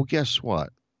 Well, guess what?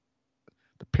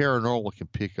 The paranormal can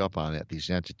pick up on that.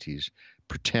 These entities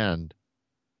pretend,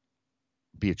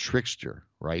 be a trickster,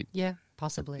 right? Yeah,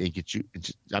 possibly. They get you.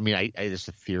 I mean, it's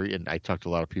a theory, and I talked to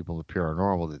a lot of people in the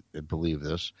paranormal that believe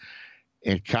this,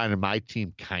 and kind of my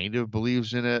team kind of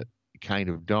believes in it, kind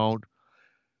of don't.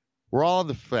 We're all on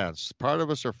the fence. Part of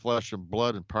us are flesh and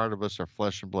blood, and part of us are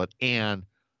flesh and blood and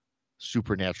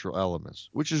supernatural elements,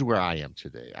 which is where I am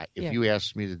today. If you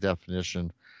ask me the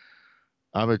definition,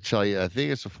 I'm going to tell you, I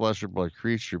think it's a flesh and blood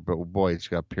creature, but boy, it's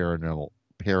got paranormal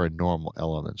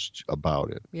elements about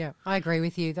it. Yeah, I agree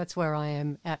with you. That's where I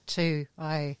am at too.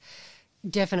 I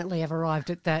definitely have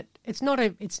arrived at that. It's not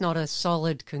a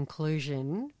solid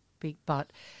conclusion,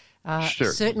 but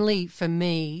certainly for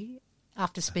me,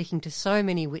 after speaking to so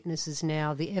many witnesses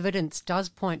now, the evidence does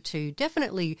point to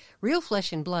definitely real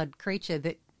flesh and blood creature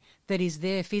that is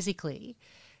there physically,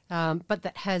 but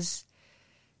that has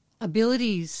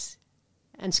abilities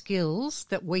and skills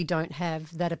that we don't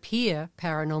have that appear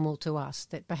paranormal to us,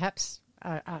 that perhaps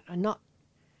are not.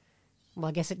 Well,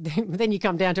 I guess then you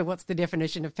come down to what's the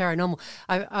definition of paranormal.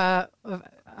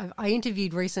 I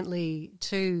interviewed recently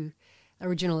two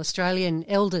original Australian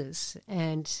elders,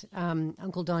 and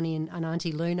Uncle Donnie and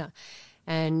Auntie Luna,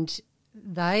 and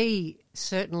they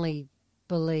certainly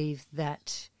believe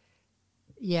that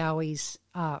Yowies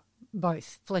are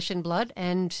both flesh and blood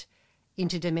and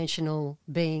interdimensional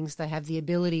beings. They have the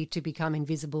ability to become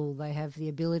invisible. They have the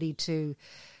ability to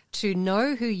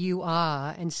know who you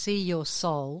are and see your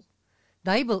soul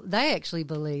they actually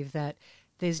believe that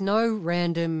there's no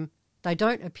random, they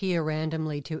don't appear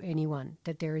randomly to anyone,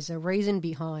 that there is a reason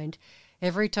behind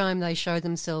every time they show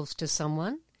themselves to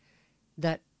someone,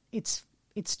 that it's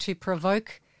to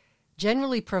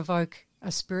generally provoke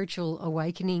a spiritual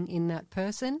awakening in that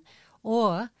person,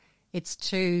 or it's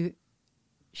to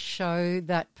show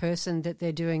that person that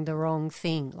they're doing the wrong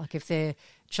thing, like if they're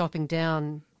chopping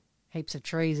down heaps of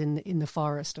trees in the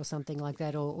forest or something like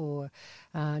that, or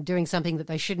doing something that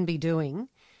they shouldn't be doing,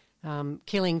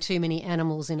 killing too many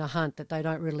animals in a hunt that they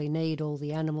don't really need all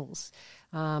the animals,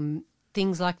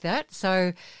 things like that.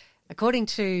 So according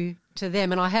to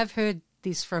them, and I have heard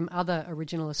this from other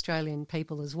original Australian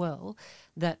people as well,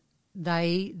 that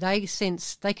they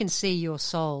can see your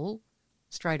soul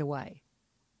straight away.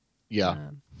 Yeah.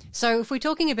 So if we're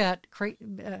talking about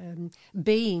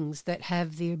beings that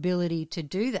have the ability to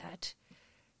do that,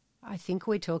 I think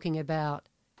we're talking about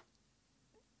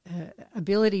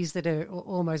abilities that are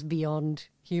almost beyond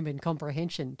human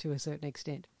comprehension to a certain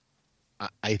extent.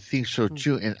 I think so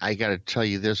too. And I got to tell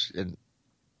you this, and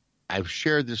I've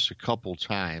shared this a couple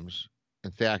times.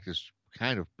 In fact, it's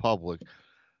kind of public,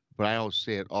 but I don't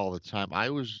say it all the time.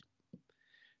 I was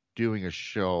doing a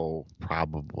show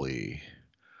probably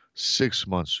 6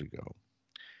 months ago,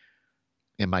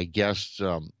 and my guest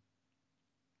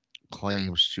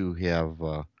claims to have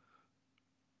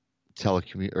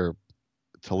telepathy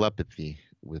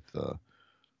with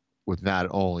not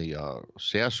only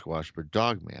Sasquatch but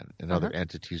Dogman and other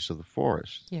entities of the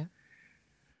forest. Yeah.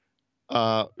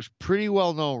 Pretty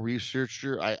well known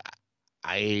researcher.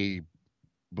 I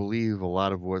believe a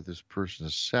lot of what this person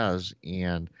says,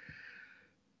 and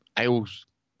I will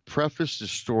preface the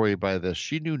story by this.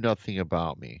 She knew nothing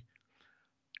about me.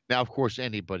 Now, of course,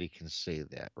 anybody can say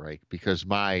that, right? Because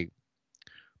my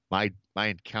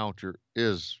encounter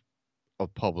is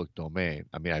of public domain.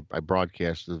 I mean, I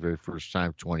broadcast it the very first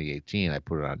time, 2018. I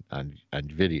put it on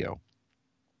video.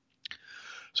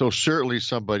 So certainly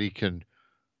somebody can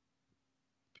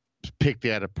pick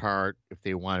that apart if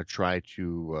they want to try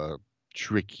to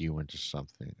trick you into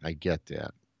something. I get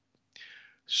that.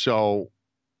 So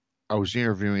I was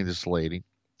interviewing this lady,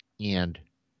 and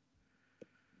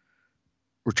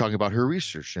we're talking about her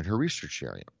research in her research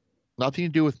area. Nothing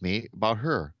to do with me, about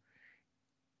her.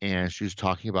 And she was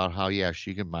talking about how, yeah,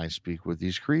 she can mind speak with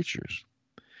these creatures.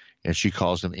 And she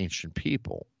calls them ancient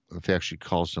people. In fact, she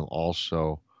calls them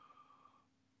also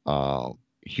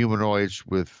humanoids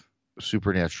with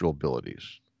supernatural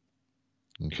abilities.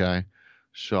 Okay?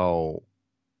 So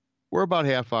we're about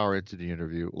half hour into the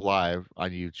interview, live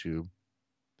on YouTube.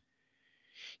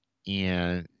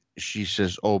 And she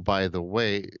says, oh, by the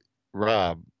way,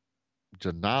 Rob,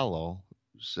 Denalo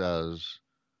says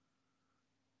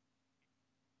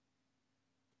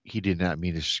he did not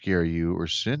mean to scare you or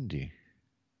Cindy.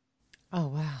 Oh,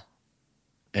 wow.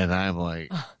 And I'm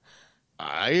like,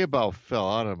 I about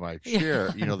fell out of my chair.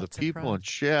 Yeah, you know, the people in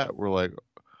chat were like,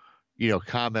 you know,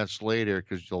 comments later,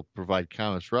 because you'll provide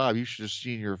comments. Rob, you should have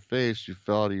seen your face. You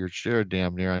fell out of your chair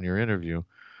damn near on your interview.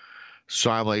 So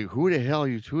I'm like, who the hell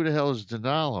is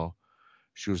Denalo?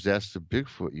 She was, that's the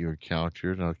Bigfoot you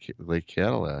encountered on Lake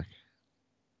Cadillac.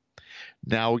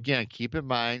 Now, again, keep in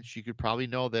mind, she could probably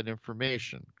know that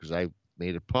information because I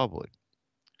made it public.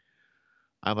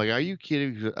 I'm like, are you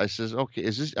kidding? I says, okay,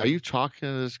 are you talking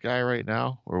to this guy right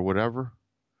now or whatever?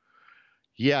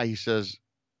 Yeah, he says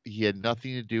he had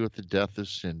nothing to do with the death of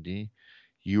Cindy.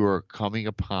 You are coming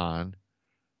upon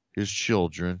his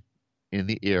children in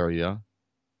the area,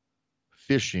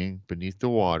 fishing beneath the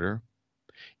water,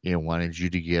 and wanted you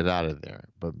to get out of there,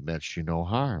 but meant you no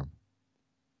harm.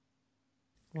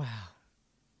 Wow.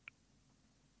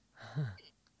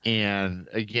 And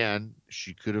again,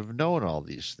 she could have known all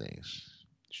these things.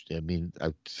 I mean,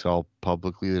 I tell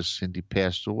publicly that Cindy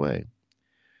passed away.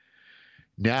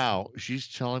 Now she's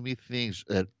telling me things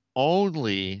that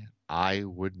only I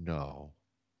would know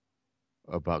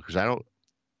about, because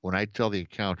when I tell the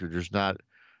encounter,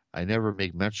 I never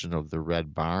make mention of the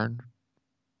red barn.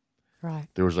 Right.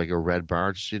 There was like a red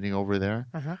barn sitting over there.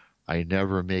 Uh-huh. I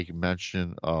never make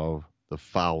mention of the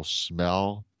foul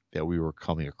smell that we were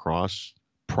coming across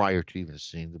prior to even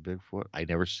seeing the Bigfoot. I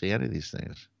never say any of these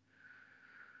things.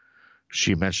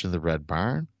 She mentioned the red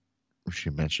barn. She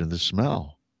mentioned the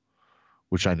smell,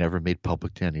 which I never made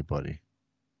public to anybody.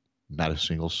 Not a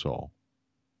single soul.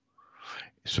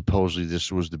 Supposedly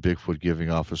this was the Bigfoot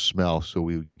giving off a smell so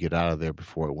we would get out of there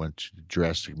before it went to the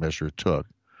drastic measure it took.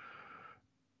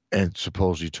 And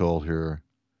supposedly told her,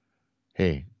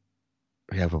 hey,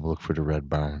 have him look for the red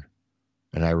barn.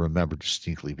 And I remember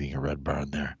distinctly being a red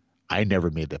barn there. I never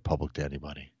made that public to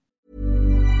anybody.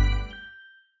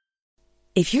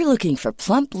 If you're looking for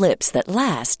plump lips that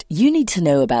last, you need to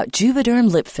know about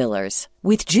Juvederm lip fillers.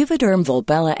 With Juvederm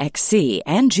Volbella XC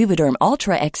and Juvederm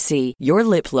Ultra XC, your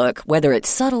lip look, whether it's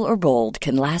subtle or bold,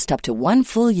 can last up to 1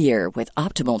 full year with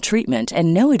optimal treatment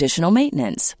and no additional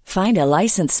maintenance. Find a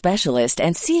licensed specialist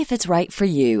and see if it's right for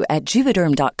you at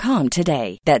Juvederm.com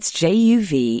today. That's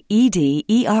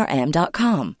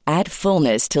JUVEDERM.com. Add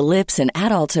fullness to lips in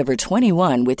adults over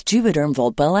 21 with Juvederm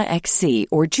Volbella XC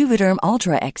or Juvederm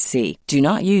Ultra XC. Do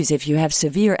not use if you have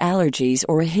severe allergies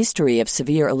or a history of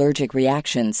severe allergic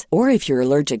reactions, or if you're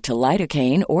allergic to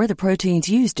lidocaine or the proteins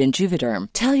used in Juvederm.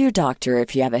 Tell your doctor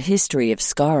if you have a history of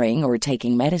scarring or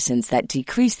taking medicines that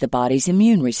decrease the body's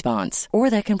immune response or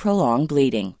that can prolong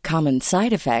bleeding. Common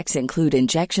side effects include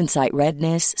injection site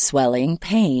redness, swelling,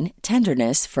 pain,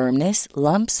 tenderness, firmness,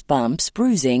 lumps, bumps,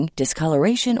 bruising,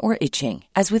 discoloration, or itching.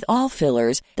 As with all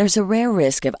fillers, there's a rare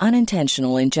risk of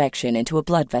unintentional injection into a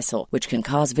blood vessel, which can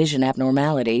cause vision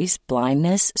abnormalities,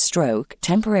 blindness, stroke,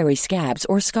 temporary scabs,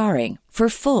 or scarring. For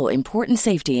full, important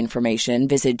safety information,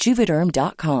 visit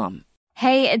Juvederm.com.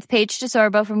 Hey, it's Paige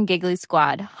DeSorbo from Giggly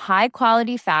Squad. High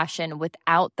quality fashion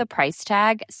without the price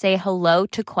tag. Say hello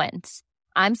to Quince.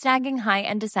 I'm snagging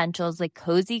high-end essentials like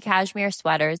cozy cashmere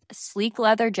sweaters, sleek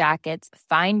leather jackets,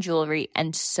 fine jewelry,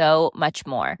 and so much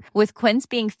more. With Quince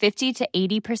being 50 to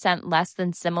 80% less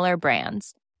than similar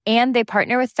brands. And they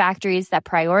partner with factories that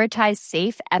prioritize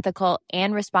safe, ethical,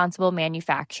 and responsible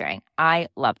manufacturing. I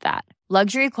love that.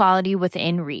 Luxury quality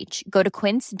within reach. Go to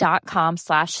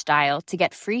quince.com/style to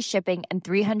get free shipping and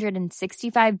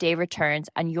 365-day returns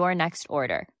on your next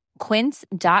order.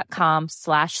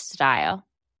 Quince.com/style.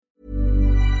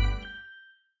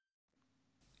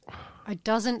 It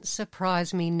doesn't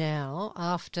surprise me now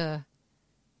after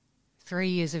 3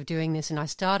 years of doing this, and I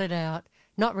started out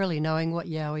not really knowing what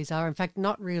Yowies are. In fact,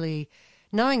 not really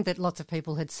knowing that lots of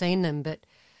people had seen them, but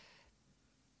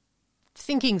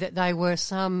thinking that they were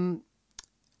some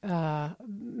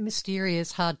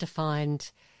mysterious,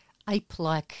 hard-to-find,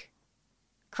 ape-like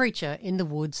creature in the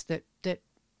woods that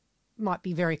might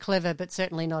be very clever, but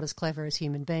certainly not as clever as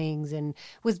human beings, and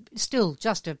was still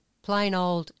just a plain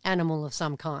old animal of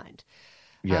some kind.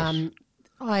 Yes.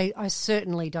 I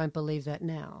certainly don't believe that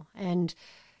now. And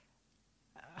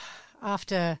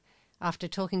after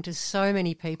talking to so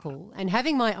many people and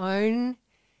having my own,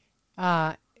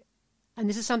 and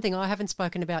this is something I haven't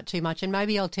spoken about too much, and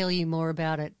maybe I'll tell you more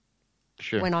about it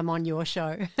when I'm on your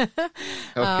show.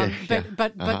 Okay.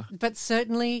 But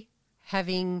certainly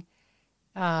having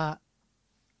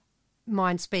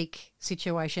mind speak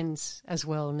situations as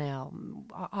well now.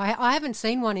 I haven't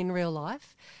seen one in real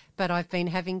life, but I've been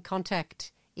having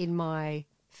contact in my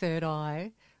third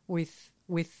eye with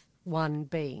one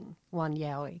being, one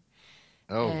Yowie.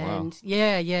 Oh, and wow.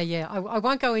 Yeah. I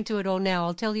won't go into it all now.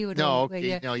 I'll tell you it all. Okay.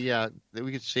 Yeah. No, yeah.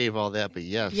 We could save all that, but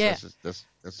yes, Yeah. that's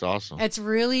awesome. It's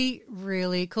really,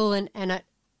 really cool. And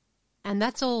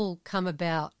that's all come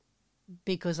about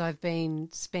because I've been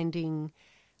spending,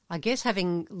 I guess,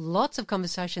 having lots of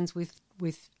conversations with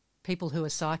people who are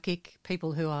psychic,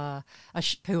 people who are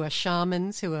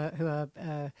shamans, who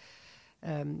are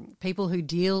people who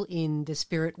deal in the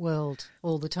spirit world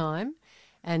all the time.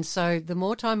 And so the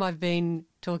more time I've been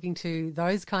talking to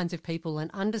those kinds of people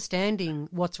and understanding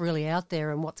what's really out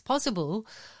there and what's possible,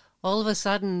 all of a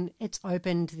sudden it's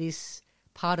opened this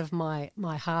part of my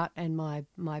heart and my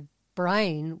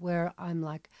brain where I'm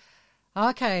like,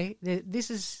 okay,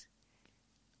 this is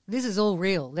all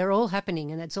real. They're all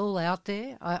happening and it's all out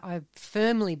there. I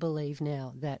firmly believe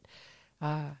now that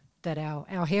our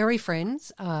hairy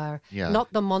friends are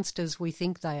not the monsters we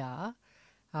think they are.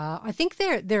 I think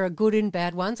there are good and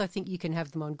bad ones. I think you can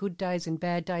have them on good days and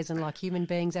bad days, and like human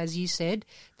beings, as you said,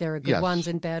 there are good ones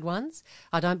and bad ones.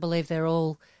 I don't believe they're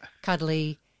all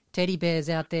cuddly teddy bears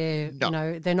out there. No. You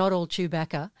know, they're not all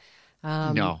Chewbacca.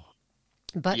 No.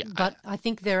 But I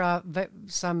think there are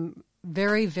some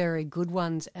very, very good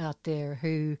ones out there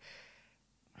who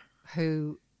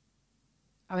I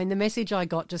mean, the message I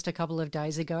got just a couple of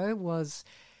days ago was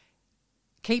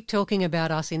keep talking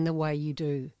about us in the way you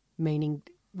do, meaning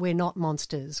we're not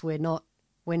monsters. We're not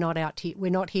out here.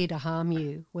 We're not here to harm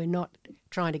you. We're not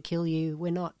trying to kill you.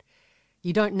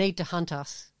 You don't need to hunt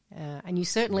us. And you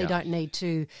certainly don't need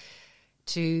to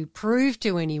prove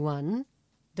to anyone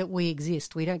that we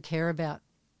exist. We don't care about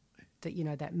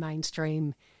that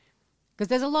mainstream, because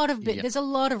there's a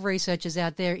lot of researchers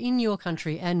out there in your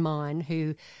country and mine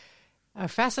who are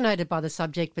fascinated by the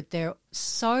subject, but they're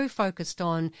so focused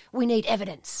on, we need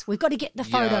evidence. We've got to get the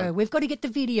photo. We've got to get the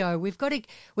video. We've got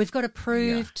to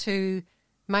prove to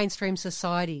mainstream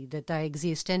society that they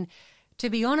exist. And to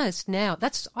be honest, now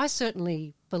I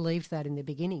certainly believed that in the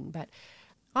beginning, but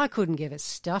I couldn't give a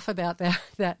stuff about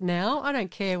that now. I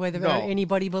don't care whether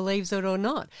anybody believes it or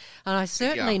not. And I'm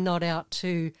certainly not out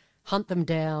to hunt them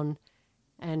down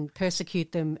and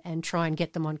persecute them and try and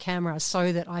get them on camera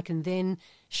so that I can then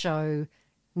show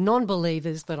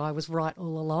non-believers that I was right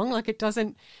all along. Like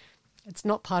it's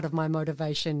not part of my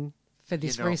motivation for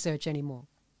this research anymore.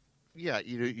 Yeah,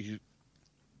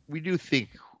 we do think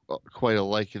quite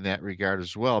alike in that regard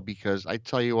as well, because I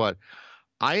tell you what,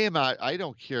 I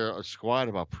don't care a squat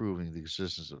about proving the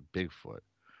existence of Bigfoot.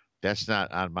 That's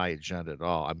not on my agenda at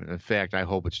all. I mean, in fact, I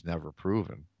hope it's never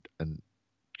proven, and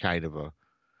kind of a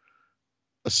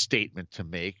statement to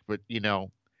make. But,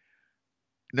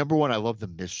 number one, I love the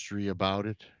mystery about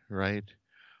it, right?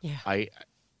 Yeah.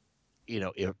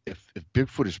 If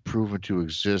Bigfoot is proven to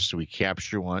exist and we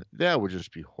capture one, that would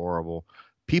just be horrible.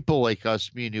 People like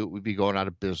us, me and you, we'd be going out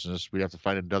of business. We'd have to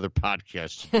find another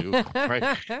podcast to do, right?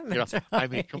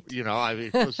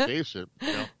 Let's face it,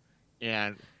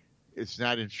 and it's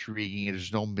not intriguing.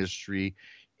 There's no mystery.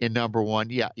 And number one,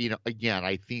 again,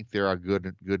 I think there are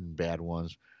good and bad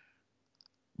ones.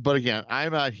 But again,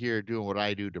 I'm out here doing what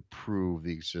I do to prove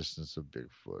the existence of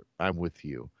Bigfoot. I'm with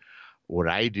you. What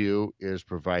I do is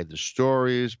provide the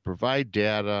stories, provide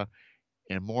data,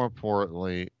 and more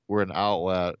importantly, we're an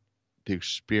outlet to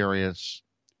experience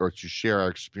or to share our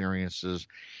experiences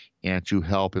and to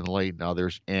help enlighten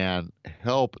others and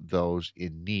help those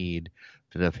in need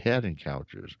that have had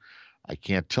encounters. I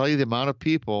can't tell you the amount of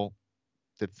people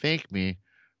that thank me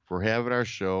for having our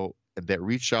show and that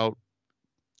reach out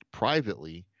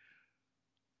privately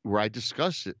where I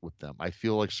discuss it with them. I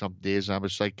feel like some days I'm a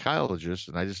psychologist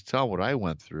and I just tell them what I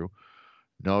went through.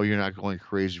 No, you're not going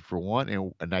crazy for one.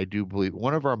 And I do believe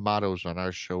one of our mottos on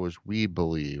our show is we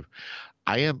believe.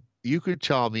 You could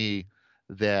tell me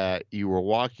that you were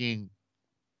walking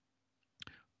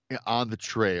on the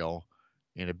trail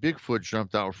and a Bigfoot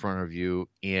jumped out in front of you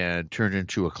and turned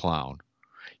into a clown.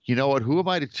 You know what? Who am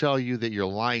I to tell you that you're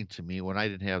lying to me when I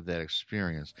didn't have that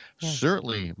experience? Yeah.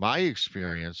 Certainly my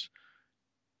experience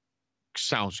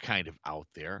sounds kind of out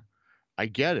there. I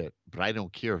get it, but I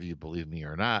don't care if you believe me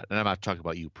or not. And I'm not talking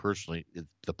about you personally, it's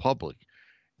the public.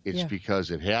 It's because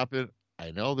it happened.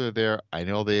 I know they're there. I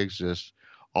know they exist.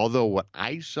 Although what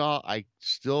I saw, I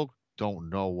still don't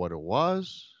know what it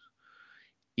was.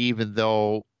 Even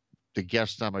though the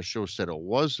guest on my show said it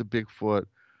was a Bigfoot,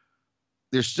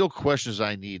 there's still questions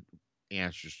I need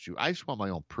answers to. I just want my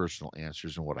own personal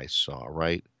answers in what I saw,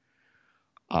 right?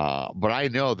 But I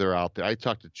know they're out there. I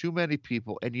talked to too many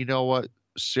people, and you know what,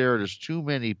 Sarah, there's too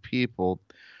many people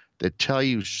that tell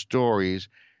you stories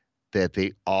that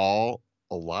a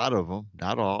lot of them,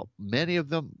 not all, many of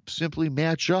them simply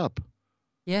match up.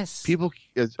 Yes. People,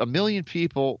 1 million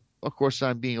people, of course,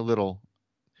 I'm being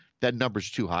that number's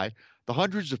too high. The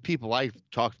hundreds of people I've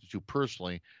talked to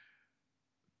personally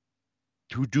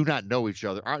who do not know each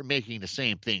other aren't making the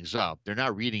same things up. They're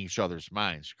not reading each other's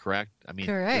minds, correct? I mean,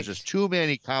 There's just too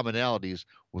many commonalities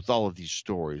with all of these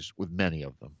stories, with many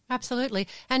of them. Absolutely.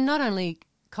 And not only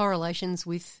correlations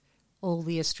with all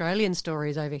the Australian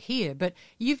stories over here, but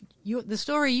the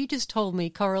story you just told me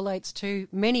correlates to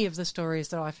many of the stories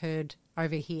that I've heard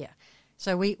over here.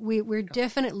 So we're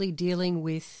definitely dealing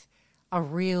with a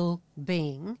real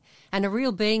being, and a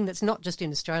real being that's not just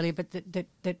in Australia, but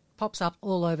that pops up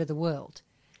all over the world.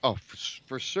 Oh,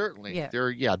 for certainly. Yeah.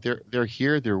 They're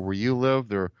here. They're where you live.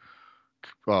 They're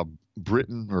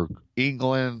Britain or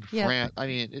England, France. I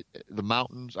mean, the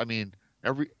mountains. I mean,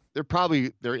 they're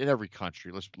in every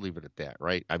country. Let's leave it at that,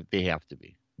 right? They have to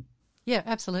be. Yeah,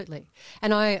 absolutely.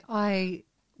 And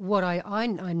what I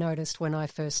noticed when I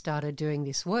first started doing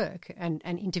this work and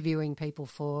interviewing people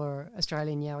for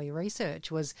Australian Yowie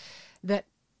research was that,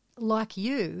 like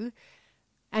you,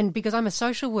 and because I'm a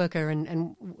social worker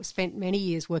and spent many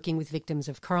years working with victims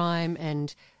of crime,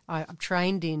 and I'm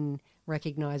trained in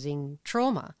recognising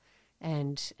trauma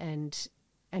and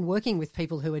working with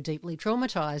people who are deeply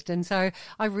traumatised. And so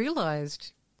I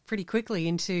realised pretty quickly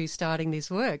into starting this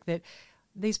work that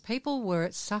these people were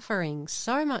suffering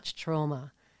so much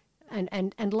trauma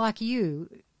and like you,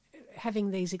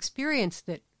 having these experiences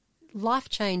that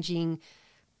life-changing,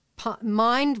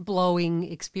 mind-blowing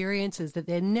experiences that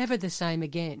they're never the same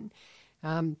again.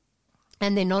 And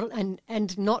they're not,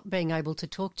 and not being able to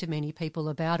talk to many people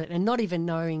about it, and not even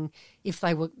knowing if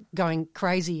they were going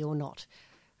crazy or not.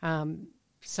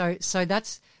 So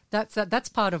that's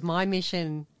part of my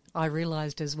mission. I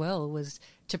realised as well was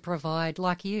to provide,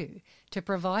 like you,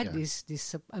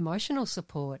 this emotional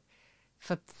support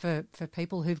for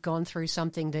people who've gone through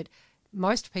something that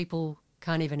most people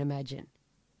can't even imagine.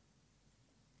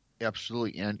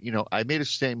 Absolutely. And, I made a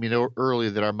statement earlier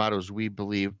that our motto is "We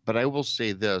Believe," but I will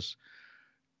say this.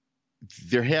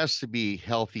 There has to be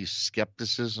healthy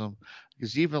skepticism,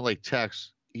 because even like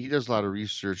Tex, he does a lot of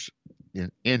research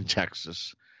in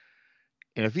Texas.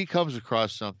 And if he comes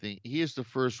across something, he is the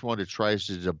first one that tries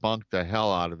to debunk the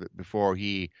hell out of it before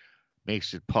he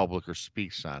makes it public or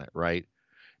speaks on it, right?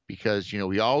 Because,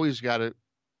 we always got to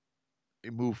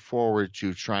move forward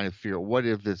to trying to figure out, what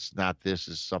if it's not this,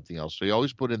 is something else. So you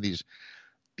always put in these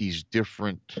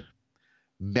different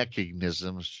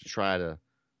mechanisms to try to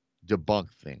debunk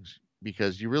things,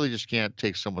 because you really just can't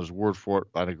take someone's word for it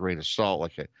on a grain of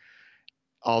salt.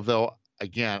 Although,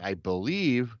 again, I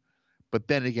believe, but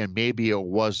then again, maybe it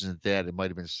wasn't that. It might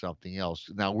have been something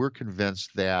else. Now, we're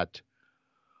convinced that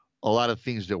a lot of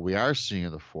things that we are seeing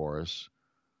in the forest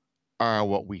are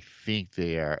what we think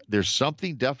they are. There's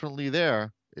something definitely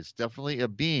there. It's definitely a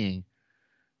being,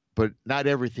 but not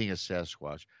everything is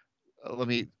Sasquatch. Let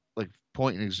me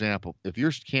point an example. If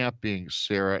you're camping,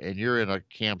 Sarah, and you're in a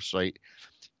campsite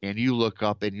and you look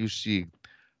up and you see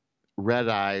red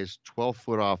eyes 12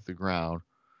 foot off the ground,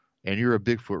 and you're a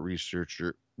Bigfoot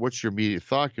researcher, what's your immediate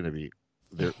thought going to be?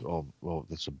 Oh, well,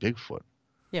 that's a Bigfoot.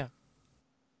 Yeah.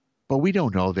 But we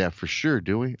don't know that for sure,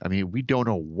 do we? I mean, we don't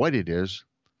know what it is.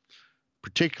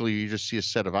 Particularly, you just see a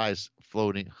set of eyes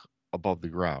floating above the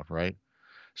ground, right?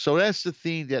 So that's the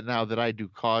thing that now that I do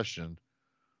caution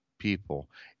people.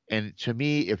 And to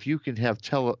me, if you can have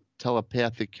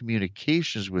telepathic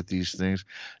communications with these things,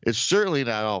 it's certainly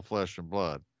not all flesh and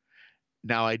blood.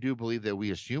 Now, I do believe that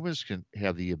we as humans can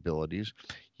have the abilities.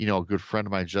 A good friend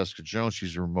of mine, Jessica Jones,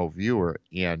 she's a remote viewer,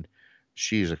 and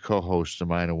she's a co-host of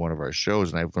mine on one of our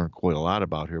shows, and I've learned quite a lot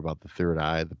about her, about the third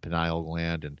eye, the pineal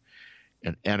gland, and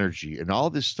energy. And all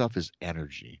this stuff is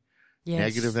energy. Yes.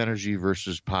 Negative energy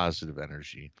versus positive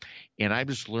energy. And I'm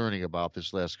just learning about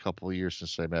this last couple of years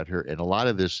since I met her. And a lot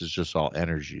of this is just all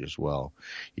energy as well.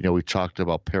 We talked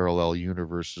about parallel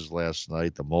universes last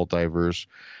night, the multiverse.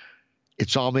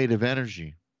 It's all made of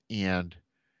energy. And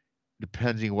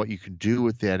depending what you can do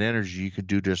with that energy, you can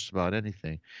do just about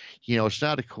anything. It's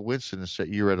not a coincidence that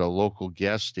you're at a local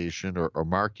gas station or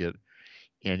market,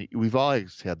 and we've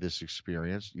always had this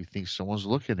experience. You think someone's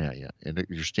looking at you, and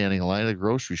you're standing in line at a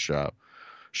grocery shop.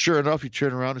 Sure enough, you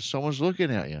turn around and someone's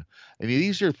looking at you. I mean,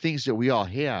 these are things that we all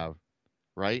have,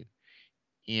 right?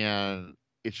 And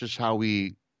it's just how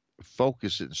we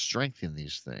focus it and strengthen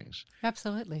these things.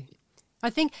 Absolutely.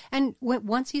 I think, and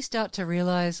once you start to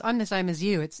realize, I'm the same as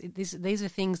you. These are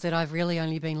things that I've really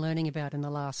only been learning about in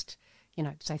the last,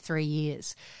 say 3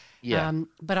 years. Yeah.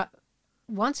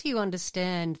 Once you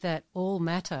understand that all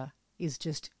matter is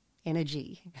just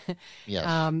energy, yes,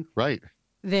 right.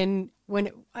 Then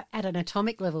at an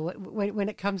atomic level, when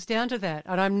it comes down to that,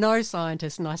 and I'm no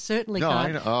scientist, and I certainly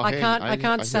can't. I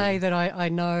can't say that I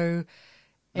know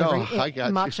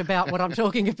much about what I'm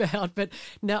talking about, but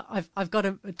now I've got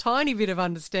a tiny bit of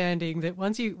understanding that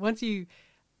once you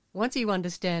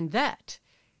understand that,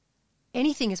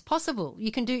 anything is possible.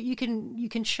 You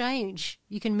can change,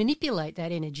 you can manipulate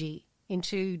that energy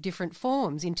into different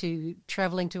forms, into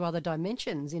traveling to other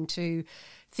dimensions, into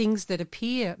things that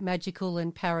appear magical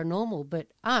and paranormal but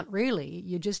aren't really.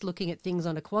 You're just looking at things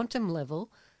on a quantum level,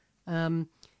 and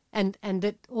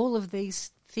that all of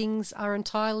these things are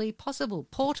entirely possible.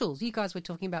 Portals. You guys were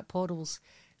talking about portals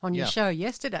on your show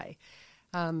yesterday.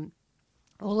 All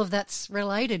of that's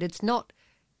related. It's not.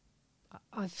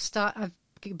 I've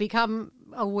become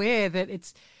aware that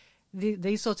it's.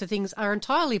 These sorts of things are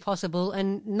entirely possible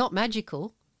and not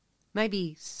magical,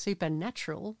 maybe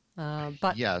supernatural,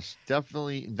 but... Yes,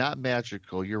 definitely not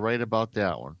magical. You're right about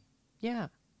that one. Yeah.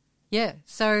 Yeah.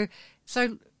 So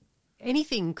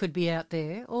anything could be out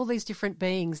there, all these different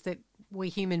beings that we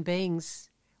human beings,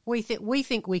 we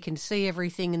think we can see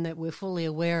everything and that we're fully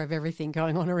aware of everything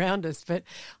going on around us, but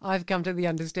I've come to the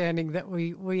understanding that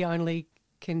we only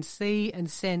can see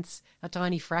and sense a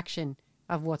tiny fraction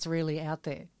of what's really out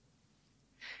there.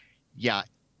 Yeah,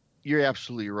 you're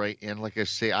absolutely right. And like I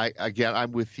say,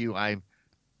 I'm with you. I'm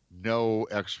no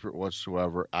expert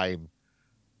whatsoever.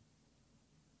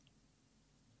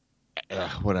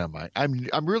 What am I?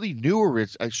 I'm really newer.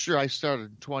 I started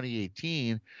in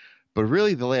 2018, but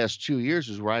really the last 2 years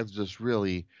is where I've just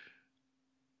really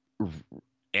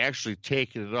actually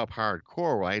taken it up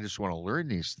hardcore, where I just want to learn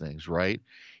these things, right?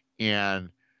 And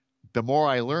the more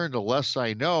I learn, the less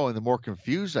I know, and the more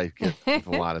confused I get with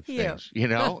a lot of things,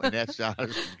 and that's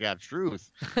honest to God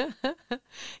truth.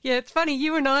 Yeah, it's funny.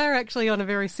 You and I are actually on a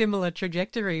very similar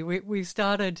trajectory. We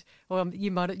started, well,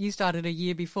 you started a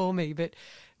year before me, but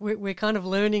we're kind of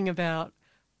learning about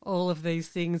all of these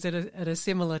things at a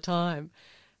similar time.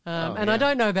 And I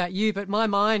don't know about you, but my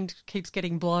mind keeps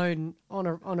getting blown on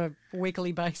a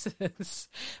weekly basis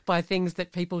by things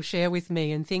that people share with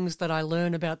me and things that I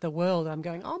learn about the world. I'm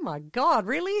going, oh my God,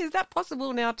 really? Is that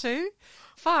possible now too?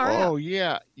 Far out. Oh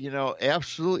yeah,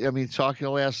 absolutely. I mean, talking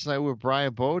last night with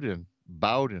Brian Bowden,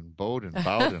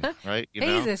 right?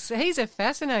 He's a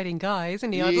fascinating guy,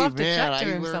 isn't he? I'd love to chat to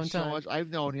him sometime. So much. I've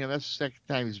known him. That's the second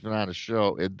time he's been on a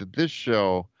show. And this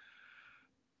show,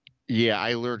 yeah,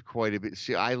 I learned quite a bit.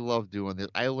 See, I love doing this.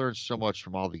 I learned so much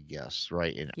from all the guests,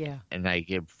 right? And I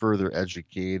get further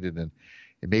educated, and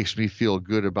it makes me feel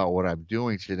good about what I'm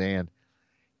doing today, and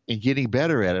getting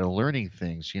better at it and learning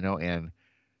things, and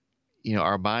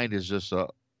our mind is just a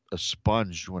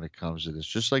sponge when it comes to this,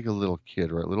 just like a little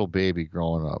kid or a little baby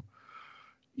growing up.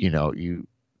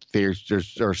 They're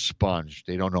a sponge.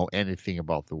 They don't know anything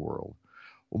about the world.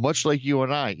 Well, much like you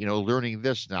and I, learning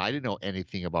this now, I didn't know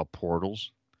anything about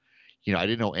portals. I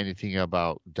didn't know anything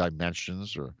about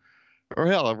dimensions or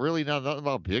hell, really nothing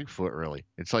about Bigfoot. Really,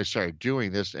 it's like I started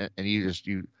doing this, and you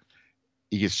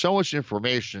get so much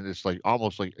information. It's like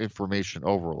almost like information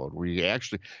overload, where you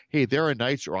actually, hey, there are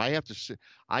nights where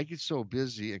I get so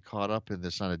busy and caught up in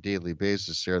this on a daily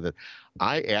basis, Sarah, that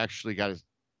I actually got to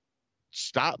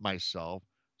stop myself,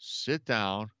 sit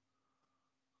down,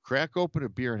 crack open a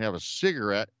beer, and have a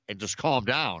cigarette, and just calm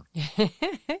down.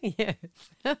 Yes.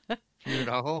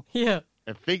 Yeah.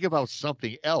 And think about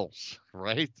something else,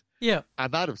 right? Yeah.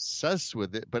 I'm not obsessed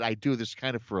with it, but I do this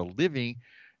kind of for a living.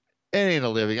 It ain't a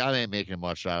living. I ain't making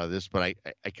much out of this, but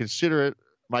I consider it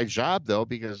my job, though,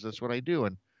 because that's what I do,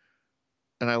 and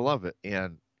I love it.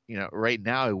 And right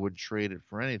now I wouldn't trade it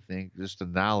for anything, just the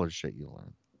knowledge that you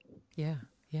learn. Yeah,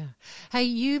 yeah. Hey,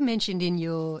 you mentioned in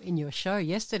your show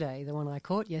yesterday, the one I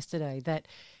caught yesterday, that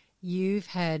you've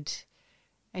had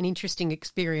an interesting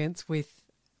experience with.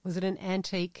 Was it an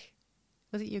antique?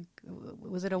 Was it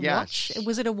a watch?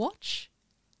 Was it a watch?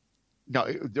 No,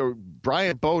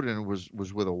 Brian Bowden was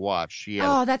with a watch.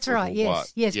 That's right.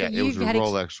 Yes. Yeah, but it was a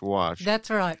Rolex watch. That's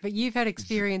right. But you've had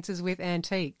experiences with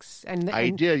antiques and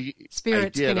did.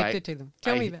 Spirits connected to them.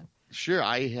 Tell me about it. Sure.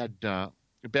 I had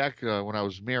back when I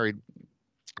was married,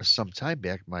 some time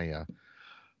back. My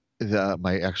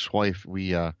ex-wife,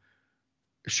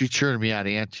 she turned me on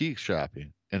antique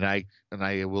shopping. And I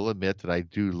will admit that I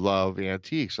do love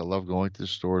antiques. I love going to the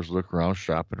stores, look around,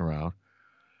 shopping around.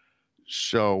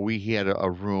 So we had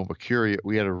a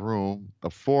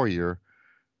foyer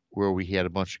where we had a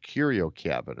bunch of curio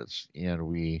cabinets, and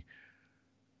we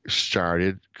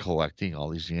started collecting all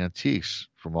these antiques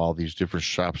from all these different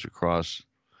shops across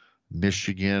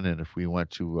Michigan. And if we went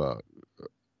to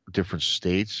different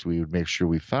states, we would make sure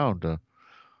we found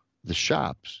the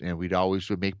shops, and we'd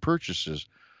make purchases.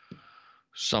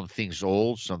 Some things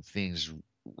old, some things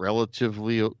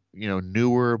relatively,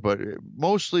 newer, but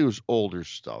mostly it was older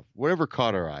stuff. Whatever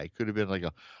caught our eye. Could have been like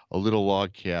a little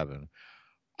log cabin.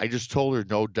 I just told her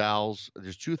no dolls.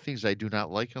 There's two things I do not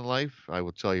like in life. I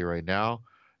will tell you right now: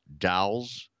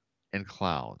 dolls and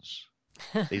clowns.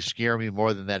 They scare me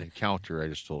more than that encounter I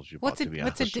just told you about.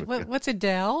 What's a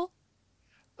doll?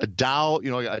 A doll,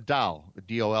 a doll, a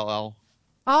DOLL.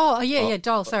 Oh, yeah,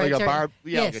 doll. Sorry, like a barb.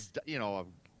 Yeah, yes. Like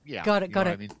yeah. Got it.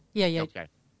 I mean? Yeah. Okay.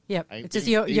 Yeah. It's just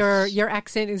your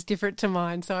accent is different to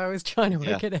mine, so I was trying to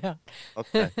work it out.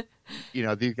 Okay.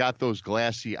 They've got those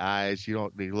glassy eyes.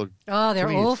 They look. Oh,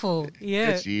 they're awful.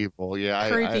 It's evil. Yeah,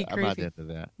 creepy. I'm not into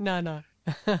that. No.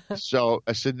 So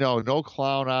I said no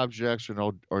clown objects or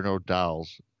no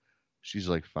dolls. She's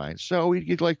like, fine. So we'd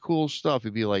get like cool stuff.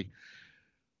 It'd be like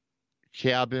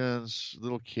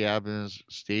little cabins,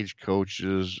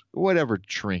 stagecoaches, whatever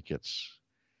trinkets.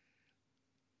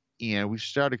 And we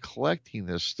started collecting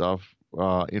this stuff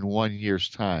in 1 year's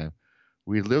time.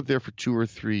 We lived there for 2 or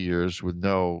 3 years with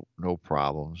no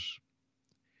problems.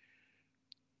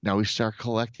 Now we start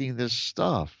collecting this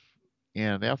stuff,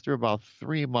 and after about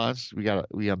 3 months,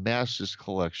 we amassed this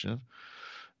collection.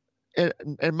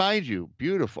 And mind you,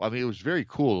 beautiful. I mean, it was very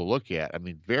cool to look at. I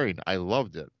mean, I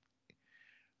loved it.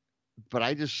 But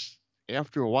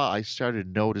after a while, I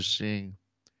started noticing.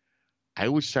 I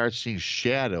would start seeing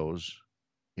shadows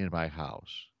in my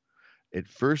house. At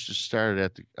first, it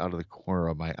started out of the corner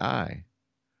of my eye,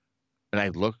 and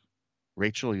I'd look.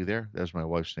 Rachel, are you there? That's my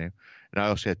wife's name. And I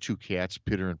also had 2 cats,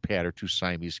 Pitter and Patter, 2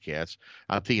 Siamese cats.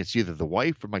 I'm thinking it's either the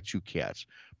wife or my 2 cats,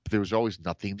 but there was always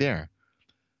nothing there.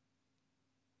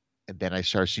 And then I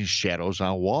started seeing shadows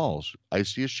on walls. I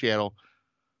see a shadow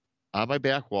on my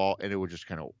back wall, and it would just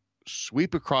kind of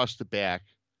sweep across the back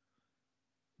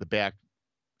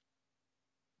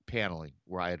paneling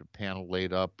where I had a panel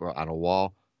laid up on a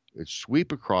wall. It'd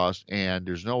sweep across, and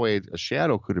there's no way a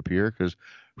shadow could appear because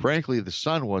frankly, the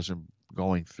sun wasn't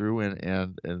going through,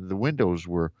 and the windows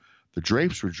were, the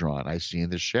drapes were drawn. I see in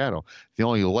the shadow. The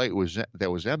only light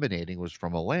that was emanating was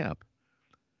from a lamp.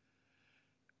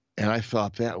 And I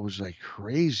thought that was like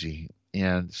crazy.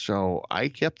 And so I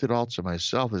kept it all to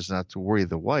myself as not to worry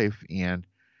the wife. And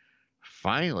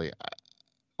finally,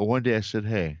 one day I said,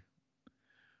 hey,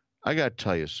 I got to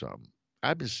tell you something.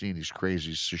 I've been seeing these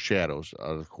crazy shadows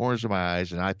out of the corners of my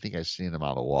eyes, and I think I've seen them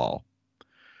on the wall.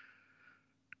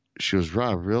 She goes,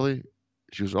 Rob, really?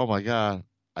 She goes, oh my God,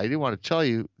 I didn't want to tell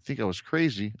you. Think I was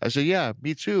crazy. I said, yeah,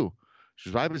 me too. She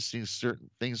goes, I've been seeing certain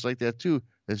things like that too.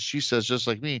 And she says, just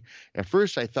like me, at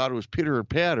first I thought it was Pitter and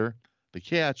Patter, the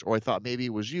cats, or I thought maybe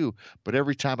it was you. But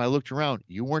every time I looked around,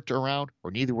 you weren't around,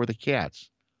 or neither were the cats.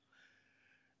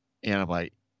 And I'm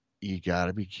like, you got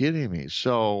to be kidding me.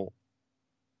 So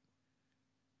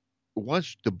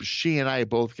once she and I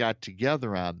both got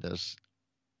together on this,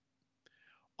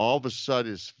 all of a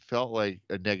sudden it felt like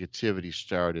a negativity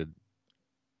started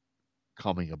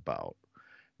coming about.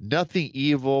 Nothing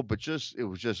evil, but it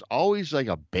was just always like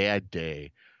a bad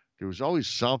day. There was always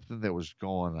something that was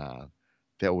going on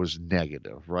that was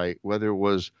negative, right? Whether it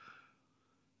was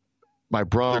my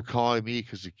brother calling me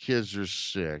because the kids are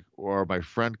sick, or my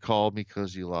friend called me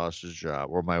because he lost his job,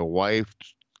 or my wife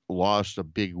lost a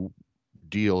big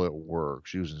deal at work.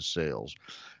 She was in sales.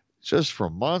 Just for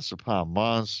months upon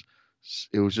months,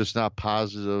 it was just not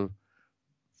positive.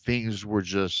 Things were it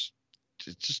just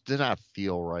did not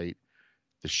feel right.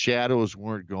 The shadows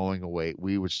weren't going away.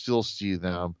 We would still see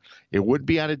them. It wouldn't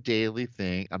be on a daily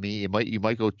thing. I mean, you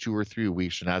might go 2 or 3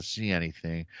 weeks and not see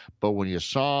anything. But when you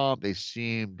saw them, they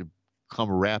seemed to come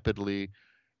rapidly,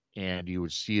 and you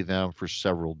would see them for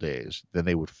several days. Then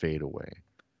they would fade away.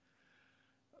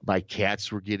 My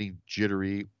cats were getting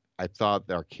jittery. I thought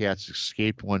our cats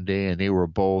escaped one day, and they were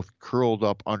both curled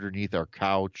up underneath our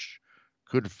couch.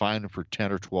 Couldn't find them for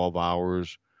 10 or 12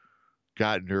 hours.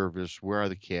 Got nervous. Where are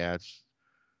the cats?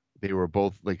 They were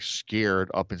both like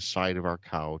scared up inside of our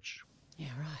couch. Yeah,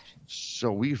 right.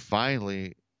 So I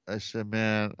said,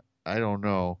 man, I don't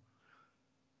know.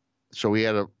 So we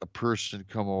had a person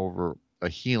come over, a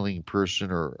healing person,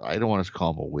 or I don't want to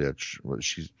call him a witch.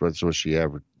 That's what she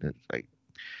ever, like,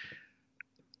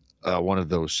 one of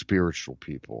those spiritual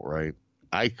people, right?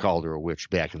 I called her a witch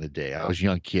back in the day. I was a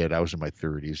young kid. I was in my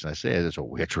 30s, and I said, hey, there's a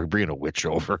witch. We're bringing a witch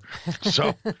over.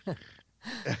 So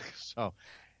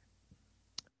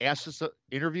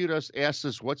interviewed us, asked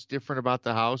us what's different about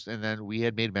the house, and then we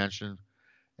had made mention,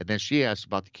 and then she asked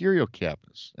about the curio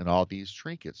cabinets and all these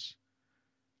trinkets.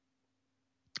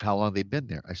 How long they've been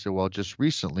there? I said, well, just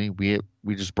recently we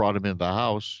just brought them into the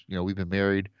house. You know, we've been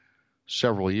married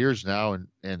several years now,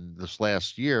 and this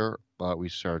last year we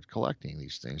started collecting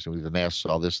these things, and we've amassed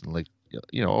all this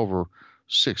in over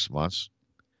 6 months.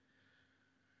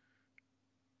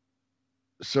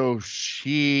 So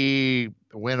she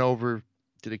went over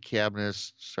to the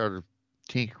cabinets, started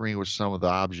tinkering with some of the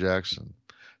objects, and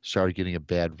started getting a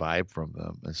bad vibe from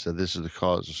them, and said, this is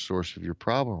the source of your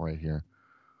problem right here.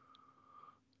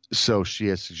 So she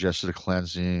had suggested a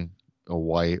cleansing, a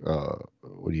white,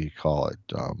 what do you call it,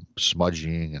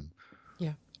 smudging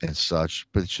and such.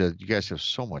 But she said, you guys have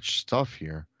so much stuff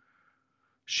here.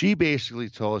 She basically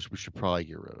told us we should probably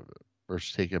get rid of it or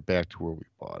take it back to where we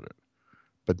bought it.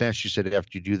 But then she said,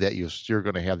 after you do that, you're still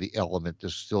going to have the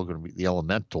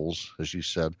elementals, as she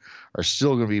said, are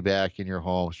still going to be back in your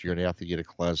home. So you're going to have to get it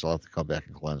cleansed. I'll have to come back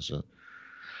and cleanse it.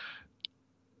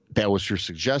 That was her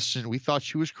suggestion. We thought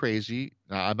she was crazy.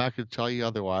 Now, I'm not going to tell you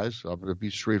otherwise. I'm going to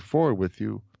be straightforward with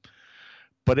you.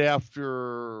 But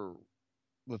after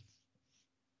a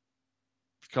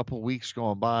couple of weeks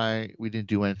going by, we didn't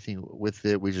do anything with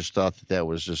it. We just thought that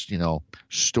was just,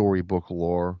 storybook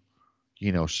lore,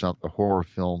 some horror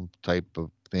film type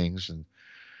of things. And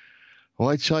well,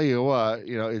 I tell you what,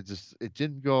 it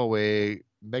didn't go away.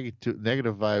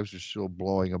 Negative vibes are still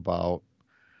blowing about.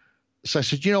 So I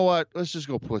said, you know what? Let's just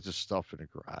go put this stuff in the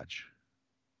garage.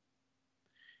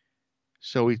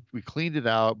 So we cleaned it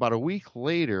out. About a week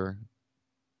later,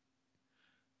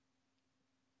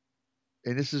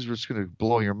 and this is what's going to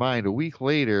blow your mind. A week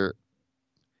later,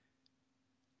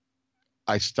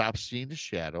 I stopped seeing the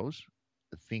shadows.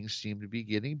 Things seemed to be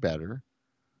getting better.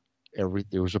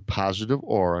 There was a positive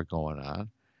aura going on,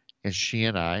 and she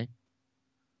and I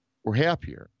were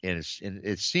happier. And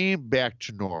it seemed back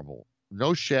to normal.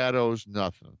 No shadows,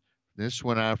 nothing. This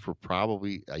went on for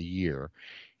probably a year.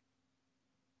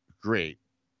 Great.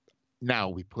 Now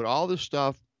we put all this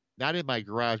stuff, not in my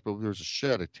garage, but there's a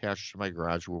shed attached to my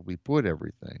garage where we put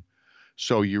everything.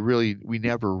 So we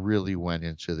never really went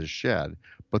into the shed,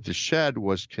 but the shed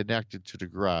was connected to the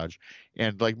garage.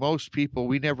 And like most people,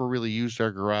 we never really used our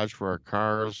garage for our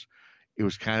cars. It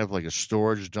was kind of like a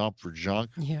storage dump for junk.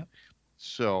 Yeah.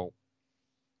 So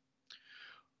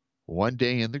one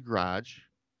day in the garage,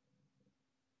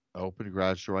 I open the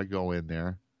garage door, I go in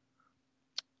there,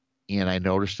 and I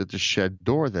noticed that the shed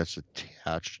door that's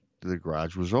attached to the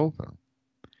garage was open.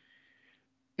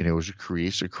 And it was a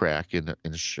crease, a crack in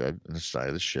the shed, in the side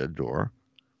of the shed door.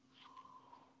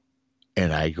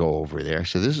 And I go over there.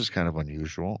 So this is kind of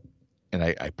unusual. And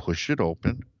I push it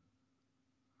open.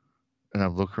 And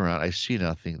I'm looking around. I see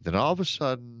nothing. Then all of a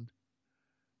sudden,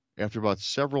 after about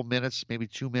several minutes, maybe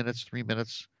 2 minutes, 3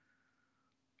 minutes,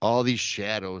 all these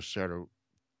shadows started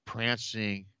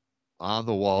prancing on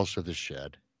the walls of the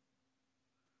shed,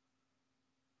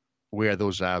 where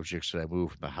those objects that I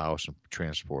moved from the house and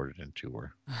transported into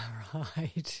were.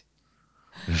 Right.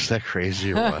 Is that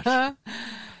crazy or what?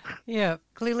 Yeah.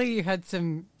 Clearly, you had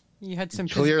some.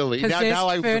 Clearly, now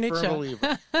I'm furniture. a firm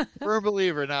believer. Firm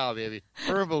believer now, baby.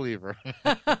 Firm believer.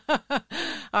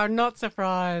 I'm not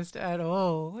surprised at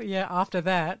all. Yeah, after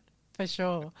that, for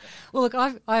sure. Well, look,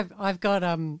 I've got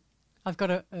a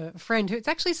friend who, it's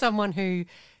actually someone who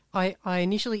I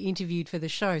initially interviewed for the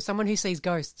show, someone who sees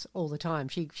ghosts all the time.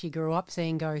 She grew up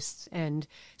seeing ghosts and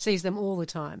sees them all the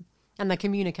time, and they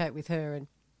communicate with her,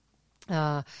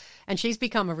 and she's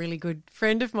become a really good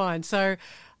friend of mine. So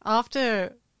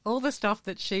after all the stuff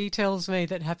that she tells me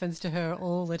that happens to her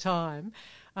all the time,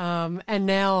 and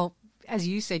now, as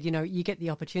you said, you get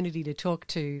the opportunity to talk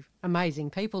to amazing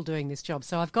people doing this job.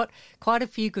 So I've got quite a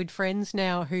few good friends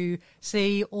now who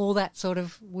see all that sort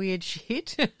of weird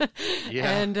shit.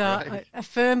 Yeah, and right. a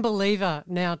firm believer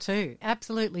now too,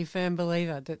 absolutely firm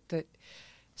believer that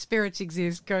spirits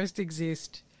exist, ghosts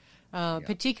exist,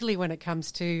 particularly when it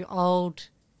comes to old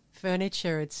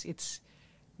furniture. It's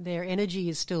their energy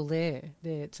is still there.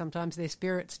 Sometimes their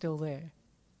spirit's still there.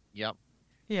 Yep.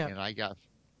 Yeah. And I got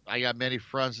many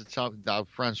friends that tell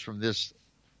friends from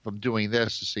doing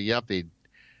this to say, yep, they,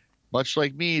 much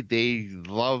like me, they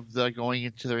love going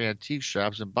into their antique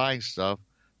shops and buying stuff.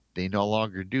 They no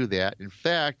longer do that. In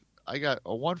fact, I got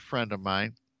one friend of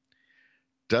mine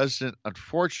doesn't,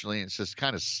 unfortunately, it says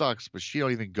kind of sucks, but she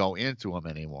don't even go into them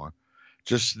anymore.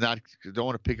 Don't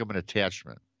want to pick up an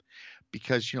attachment.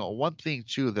 Because, one thing,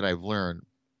 too, that I've learned,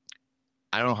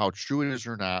 I don't know how true it is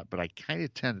or not, but I kind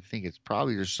of tend to think it's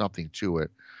probably there's something to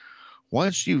it.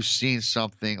 Once you've seen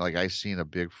something, like I seen a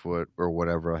Bigfoot or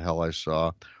whatever the hell I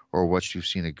saw, or once you've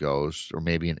seen a ghost or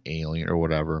maybe an alien or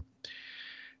whatever,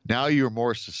 now you're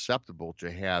more susceptible to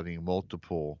having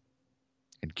multiple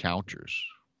encounters.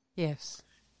 Yes.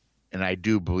 And I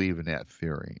do believe in that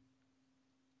theory.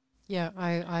 Yeah,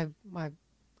 I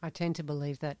tend to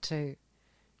believe that too.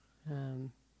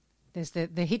 There's the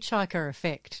hitchhiker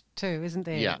effect too, isn't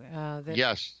there? Yeah.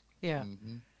 Yes. Yeah.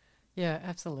 Mm-hmm. Yeah,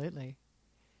 absolutely.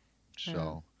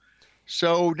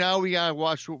 So now we gotta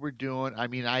watch what we're doing. I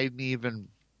mean,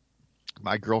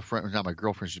 my girlfriend, not my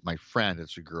girlfriend, she's my friend.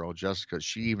 It's a girl, Jessica.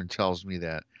 She even tells me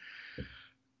that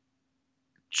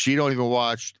she don't even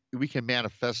watch. We can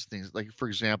manifest things. Like, for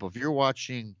example, if you're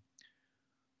watching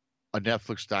a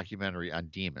Netflix documentary on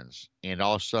demons, and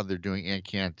all of a sudden they're doing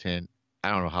I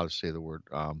don't know how to say the word,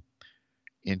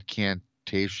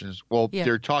 incantations. Well, yeah.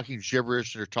 They're talking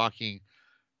gibberish. They're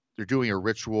doing a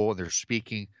ritual, and they're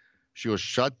speaking. She goes,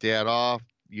 shut that off.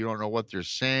 You don't know what they're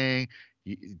saying.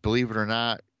 Believe it or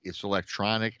not, it's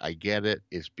electronic. I get it.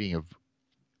 It's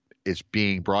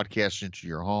being broadcast into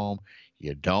your home.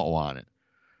 You don't want it.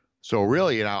 So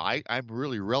really, I'm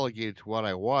really relegated to what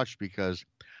I watch because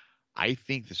I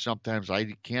think that sometimes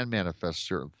I can manifest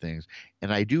certain things.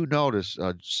 And I do notice,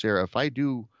 Sarah,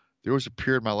 there was a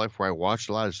period in my life where I watched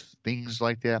a lot of things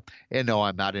like that. And no,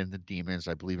 I'm not into demons.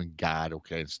 I believe in God,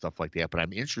 okay, and stuff like that. But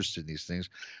I'm interested in these things.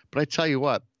 But I tell you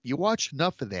what, you watch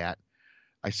enough of that,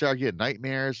 I start getting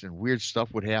nightmares and weird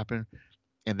stuff would happen.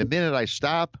 And the minute I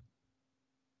stop,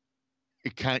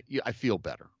 I feel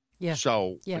better. Yeah.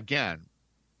 So, yeah. Again,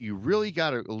 you really got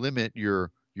to limit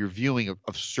your viewing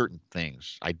of certain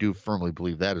things. I do firmly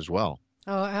believe that as well.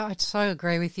 Oh, I so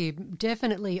agree with you.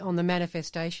 Definitely on the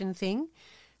manifestation thing.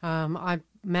 I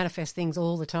manifest things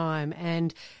all the time,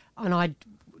 and I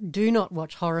do not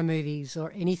watch horror movies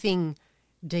or anything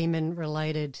demon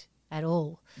related at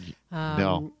all.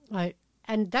 No.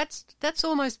 And that's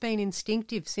almost been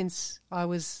instinctive since I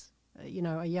was,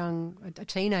 a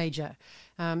teenager.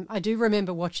 I do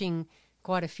remember watching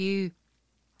quite a few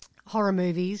horror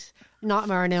movies,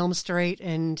 Nightmare on Elm Street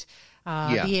and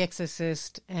The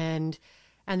Exorcist, and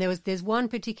And there's one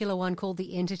particular one called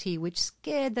The Entity, which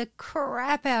scared the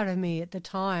crap out of me at the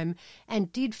time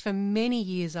and did for many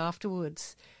years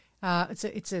afterwards.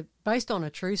 It's based on a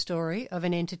true story of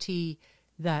an entity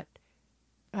that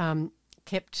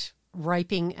kept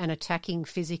raping and attacking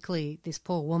physically this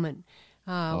poor woman.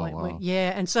 Wow.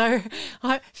 Yeah, and so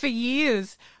for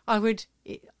years I would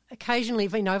occasionally,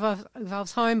 if I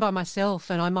was home by myself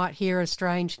and I might hear a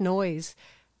strange noise,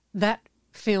 that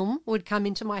film would come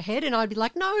into my head and I'd be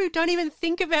like, no, don't even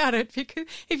think about it, because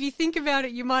if you think about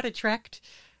it, you might attract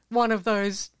one of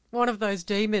those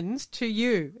demons to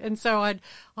you. And so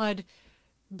I'd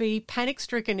be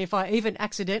panic-stricken if I even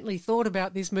accidentally thought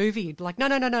about this movie. Like, no,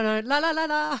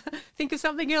 la, think of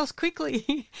something else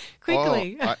quickly.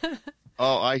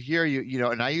 I hear you. You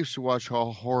know, and I used to watch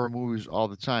horror movies all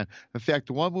the time. In fact,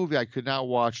 the one movie I could not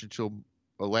watch until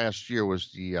last year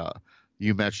was the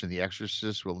you mentioned The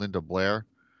Exorcist with Linda Blair.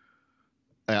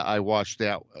 I watched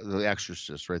that, The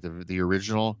Exorcist, right? The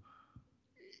original.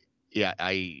 Yeah,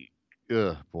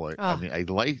 boy. I mean, I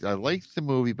liked the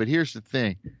movie, but here's the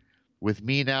thing. With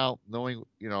me now, knowing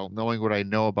what I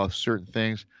know about certain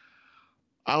things,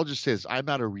 I'll just say this: I'm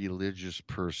not a religious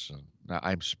person. Now,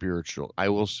 I'm spiritual. I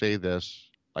will say this: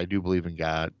 I do believe in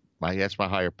God. That's my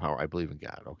higher power. I believe in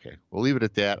God. Okay, we'll leave it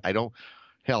at that. I'll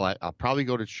probably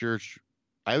go to church.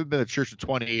 I haven't been to church in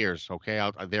 20 years.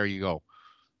 Okay, there you go.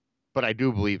 But I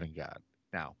do believe in God.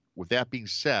 Now, with that being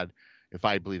said, if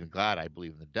I believe in God, I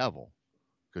believe in the devil,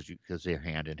 because they're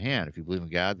hand in hand. If you believe in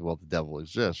God, well, the devil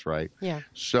exists, right? Yeah.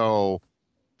 So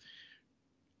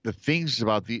the things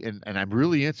about and I'm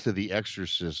really into the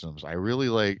exorcisms. I really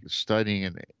like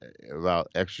studying about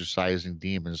exorcising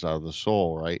demons out of the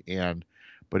soul, right?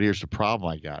 But here's the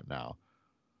problem I got now.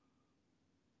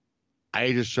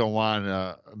 I just don't want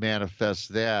to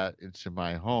manifest that into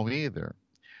my home either.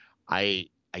 I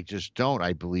just don't.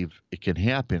 I believe it can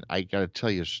happen. I got to tell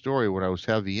you a story. When I was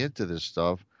heavy into this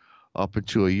stuff, up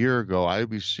until a year ago, I would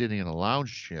be sitting in a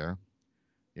lounge chair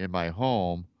in my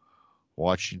home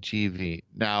watching TV.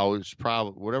 Now, it's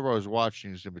probably whatever I was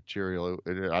watching is immaterial.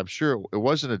 I'm sure it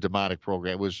wasn't a demonic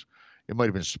program. It might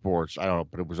have been sports. I don't know,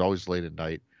 but it was always late at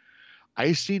night.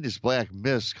 I seen this black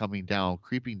mist creeping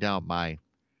down my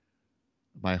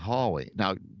hallway.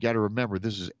 Now, you got to remember,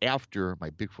 this is after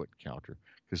my Bigfoot encounter,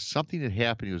 because something that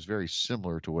happened was very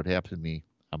similar to what happened to me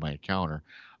on my encounter.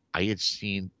 I had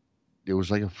seen, it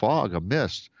was like a fog, a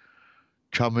mist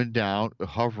coming down,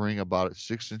 hovering about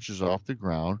 6 inches off the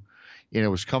ground, and it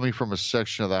was coming from a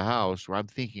section of the house where I'm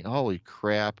thinking, holy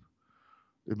crap,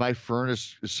 my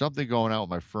furnace, is something going on with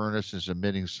my furnace, is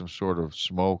emitting some sort of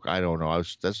smoke. I don't know.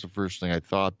 That's the first thing I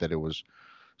thought, that it was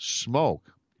smoke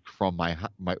from my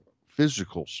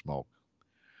physical smoke.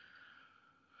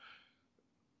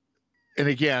 And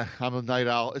again, I'm a night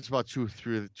owl. It's about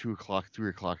 3 o'clock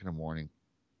in the morning.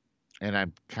 And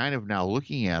I'm kind of now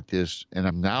looking at this, and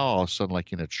I'm now all of a sudden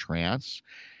like in a trance.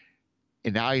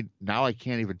 And now I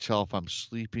can't even tell if I'm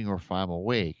sleeping or if I'm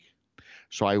awake.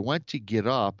 So I went to get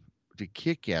up to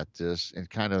kick at this and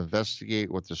kind of investigate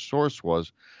what the source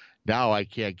was. Now I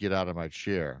can't get out of my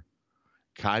chair.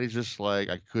 Kind of just like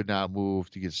I could not move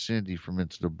to get Cindy from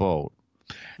into the boat.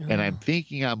 And I'm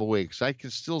thinking I'm awake because I can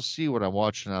still see what I'm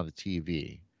watching on the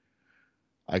TV.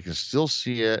 I can still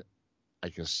see it. I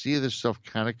can see this stuff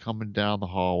kind of coming down the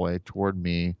hallway toward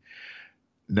me.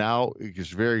 Now it gets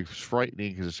very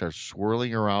frightening because it starts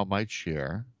swirling around my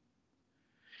chair.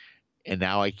 And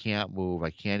now I can't move.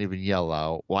 I can't even yell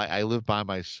out. Well, I live by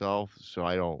myself,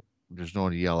 so there's no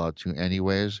one to yell out to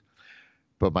anyways.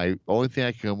 But my only thing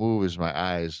I can move is my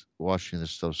eyes watching this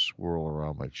stuff swirl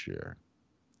around my chair.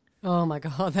 Oh my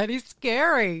God, that is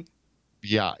scary.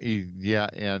 Yeah,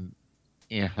 and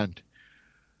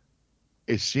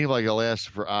it seemed like it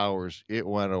lasted for hours. It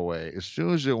went away. As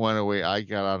soon as it went away, I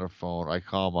got on the phone. I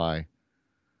called my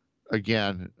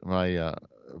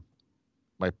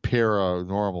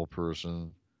paranormal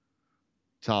person,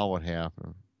 tell him what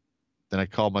happened. Then I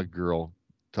called my girl,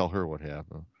 tell her what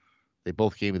happened. They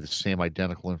both gave me the same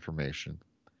identical information.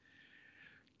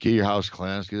 Get your house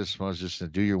cleansed, get a smudge,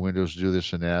 just do your windows, do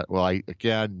this and that. Well,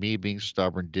 me being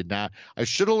stubborn, did not. I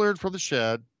should have learned from the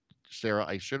shed, Sarah.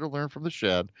 I should have learned from the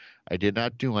shed. I did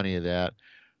not do any of that.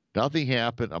 Nothing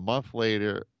happened. A month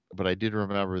later, but I did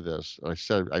remember this. I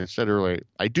said earlier,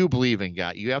 I do believe in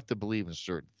God. You have to believe in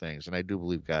certain things, and I do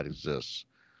believe God exists.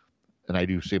 And I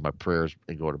do say my prayers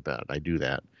and go to bed. I do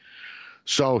that.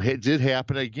 So it did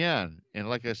happen again. And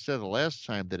like I said, the last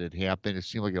time that it happened, it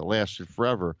seemed like it lasted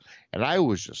forever. And I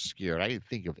was just scared. I didn't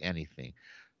think of anything.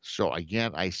 So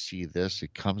again, I see this.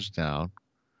 It comes down,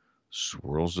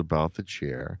 swirls about the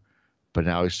chair. But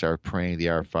now I started praying the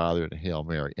Our Father and the Hail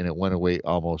Mary, and it went away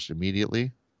almost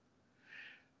immediately.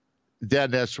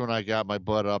 Then that's when I got my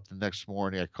butt up the next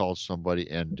morning. I called somebody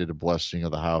and did a blessing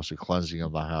of the house, a cleansing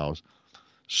of the house,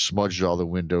 smudged all the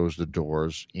windows, the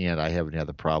doors, and I haven't had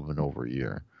the problem in over a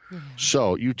year. Yeah.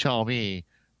 So you tell me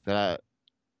that,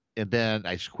 and then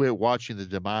I quit watching the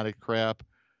demonic crap,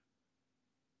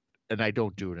 and I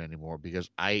don't do it anymore because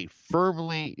I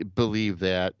firmly believe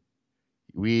that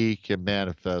we can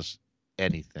manifest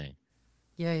anything.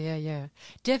 Yeah.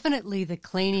 Definitely the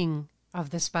cleaning of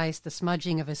the space, the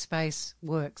smudging of a space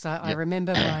works. I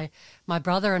remember my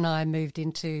brother and I moved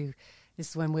into, this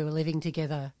is when we were living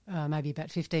together, maybe about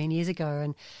 15 years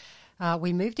ago, and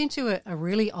we moved into a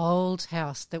really old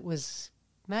house that was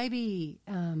maybe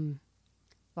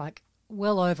like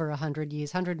well over 100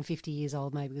 years, 150 years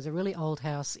old maybe. It was a really old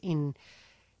house in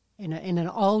an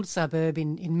old suburb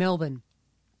in Melbourne,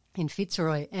 in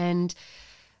Fitzroy, and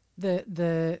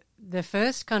the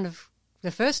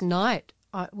first night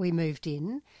we moved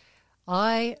in,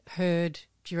 I heard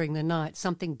during the night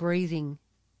something breathing,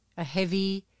 a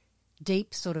heavy,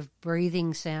 deep sort of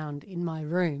breathing sound in my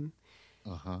room.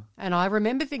 And I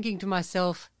remember thinking to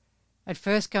myself at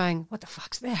first going, what the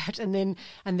fuck's that? And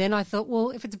then I thought, well,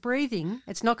 if it's breathing,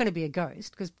 it's not going to be a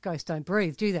ghost because ghosts don't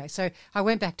breathe, do they? So I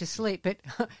went back to sleep. But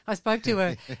I spoke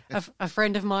to a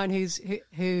friend of mine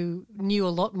who knew a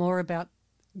lot more about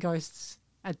ghosts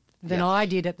than I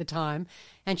did at the time.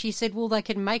 And she said, well, they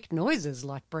can make noises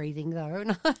like breathing, though.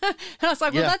 And I was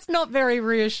like, well, that's not very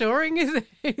reassuring, is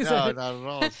it? No, not at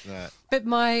all. It's not. But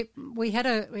we had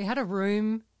a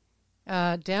room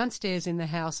downstairs in the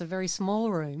house, a very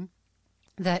small room,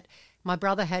 that my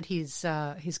brother had his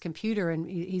computer, and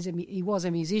he was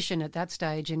a musician at that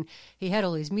stage, and he had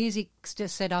all his music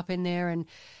just set up in there. And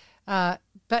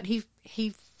but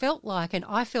he felt like, and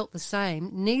I felt the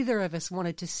same, neither of us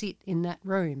wanted to sit in that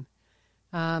room.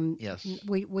 Yes.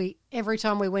 We every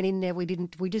time we went in there, we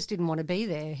just didn't want to be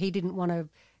there. He didn't want to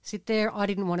sit there. I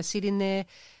didn't want to sit in there.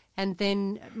 And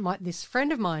then this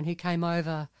friend of mine who came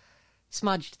over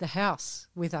smudged the house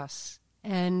with us,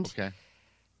 and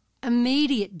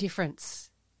immediate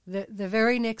difference. The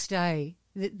very next day,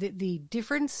 the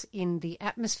difference in the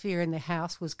atmosphere in the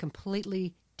house was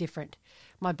completely different.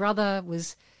 My brother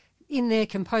was in there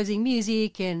composing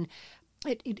music, and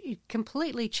it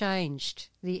completely changed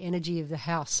the energy of the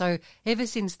house. So ever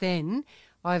since then,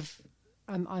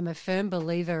 I'm a firm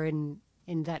believer in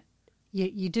that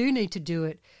you do need to do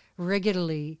it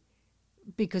regularly,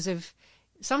 because of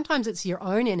sometimes it's your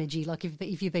own energy. Like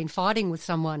if you've been fighting with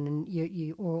someone and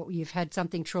you've had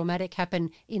something traumatic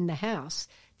happen in the house,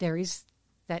 there is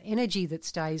that energy that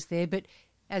stays there. But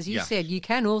as you said, you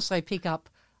can also pick up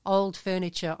old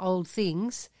furniture, old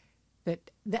things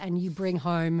and you bring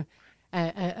home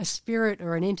a spirit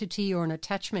or an entity or an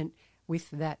attachment with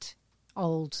that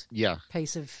old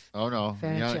piece of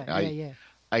furniture.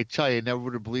 I tell you, I never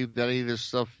would have believed any of this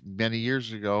stuff many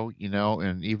years ago,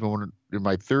 and even when in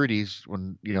my 30s,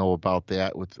 when, about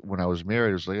that when I was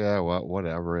married, it was like, well,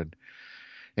 whatever. And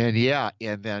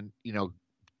then,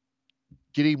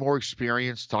 getting more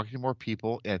experience, talking to more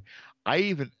people. And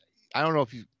I don't know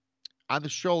if on the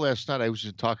show last night, I was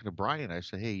just talking to Brian. I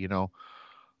said, hey,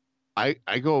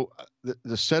 I go,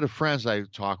 the set of friends I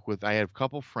talk with, I have a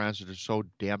couple friends that are so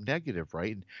damn negative,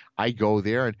 right? And I go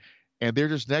there and they're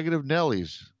just negative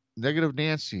Nellies, negative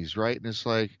Nancy's, right? And it's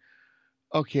like,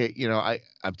 okay,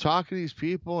 I'm talking to these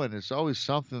people and it's always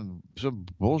some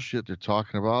bullshit they're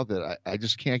talking about that I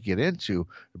just can't get into.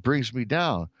 It brings me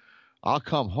down. I'll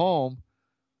come home,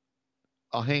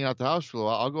 I'll hang out the house for a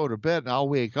while, I'll go to bed, and I'll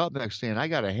wake up next day and I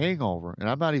got a hangover and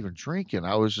I'm not even drinking.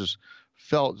 I was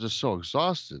felt so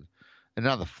exhausted. And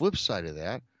on the flip side of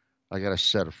that, I got a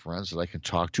set of friends that I can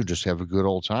talk to, just have a good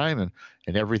old time,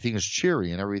 and everything is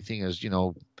cheery and everything is,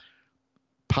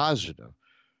 positive.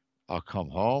 I'll come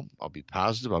home, I'll be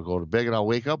positive, I'll go to bed, and I'll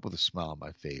wake up with a smile on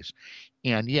my face.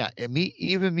 And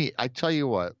even me, I tell you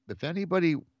what, if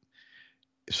anybody,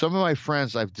 some of my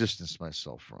friends I've distanced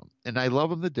myself from, and I love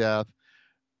them to death,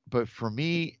 but for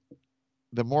me,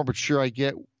 the more mature I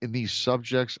get in these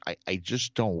subjects, I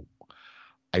just don't,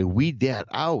 I weed that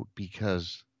out,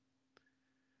 because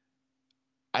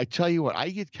I tell you what, I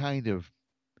get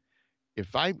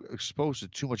if I'm exposed to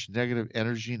too much negative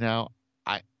energy now,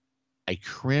 I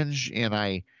cringe, and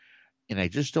I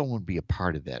just don't want to be a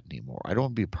part of that anymore. I don't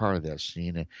want to be a part of that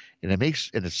scene, and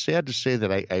it's sad to say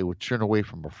that I would turn away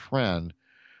from a friend,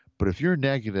 but if you're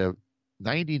negative,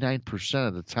 99%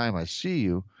 of the time I see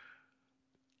you,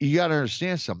 you got to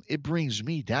understand something. It brings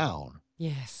me down.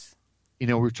 Yes.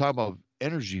 We're talking about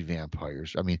energy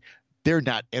vampires. I mean, they're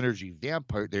not energy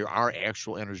vampires. There are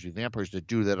actual energy vampires that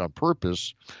do that on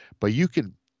purpose, but you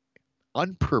can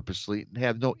unpurposely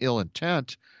have no ill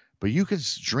intent, but you can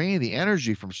drain the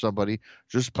energy from somebody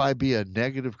just by being a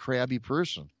negative, crabby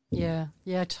person. Yeah,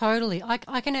 totally. I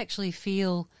can actually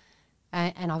feel,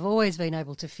 and I've always been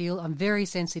able to feel, I'm very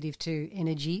sensitive to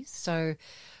energies, so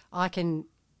I can,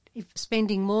 if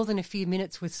spending more than a few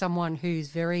minutes with someone who's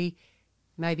very,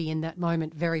 maybe in that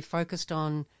moment, very focused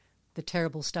on the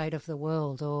terrible state of the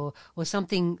world or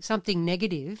something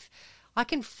negative, I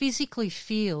can physically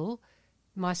feel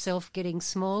myself getting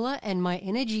smaller and my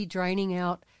energy draining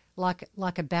out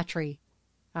like a battery.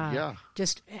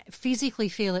 Just physically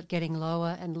feel it getting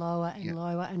lower and lower and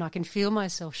lower, and I can feel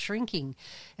myself shrinking.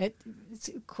 It's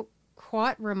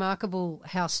quite remarkable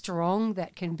how strong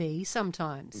that can be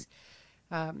sometimes.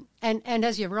 And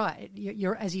as you're right,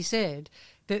 you're as you said,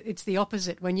 that it's the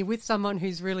opposite. When you're with someone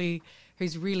who's really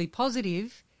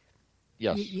positive,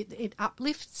 yes, it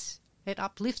uplifts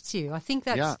you. I think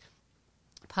that's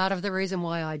part of the reason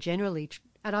why I generally.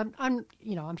 And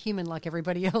I'm human like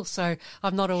everybody else, so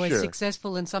I'm not always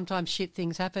successful, and sometimes shit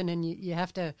things happen, and you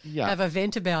have to have a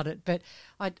vent about it. But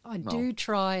I do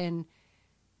try and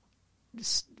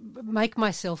make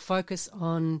myself focus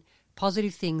on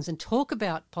positive things and talk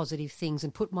about positive things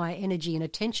and put my energy and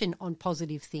attention on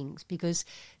positive things, because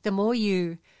the more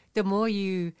you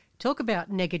talk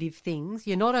about negative things,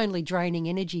 you're not only draining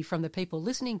energy from the people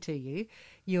listening to you,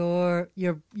 you're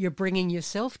bringing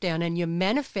yourself down, and you're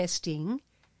manifesting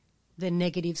the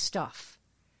negative stuff,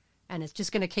 and it's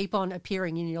just going to keep on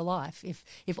appearing in your life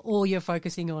if all you're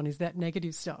focusing on is that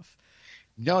negative stuff.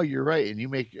 No, you're right,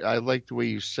 and I like the way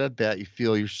you said that. You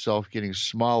feel yourself getting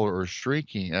smaller or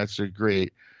shrinking. That's a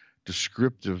great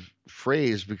descriptive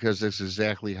phrase, because that's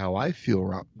exactly how I feel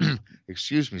around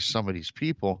excuse me, some of these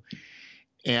people.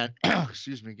 And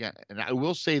excuse me again, and I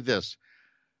will say this: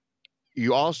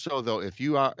 you also, though, if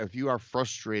you are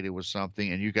frustrated with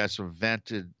something and you got some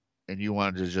vented and you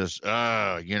wanted to just,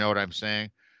 you know what I'm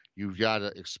saying? You've got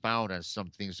to expound on some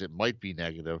things that might be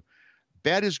negative.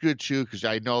 Bad is good too, because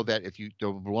I know that the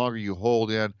longer you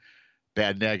hold in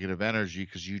bad negative energy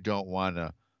because you don't want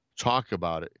to talk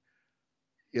about it,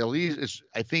 at least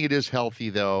I think it is healthy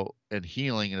though, and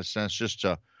healing in a sense, just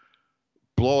to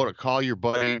blow it, call your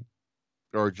buddy,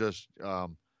 or just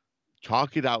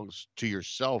talk it out to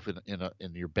yourself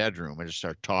in your bedroom, and just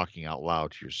start talking out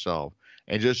loud to yourself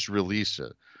and just release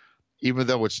it. Even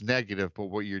though it's negative, but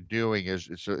what you're doing is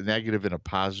it's a negative in a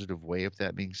positive way, if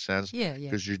that makes sense. Yeah.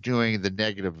 Because you're doing the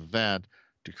negative event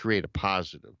to create a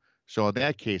positive. So in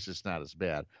that case, it's not as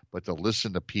bad. But to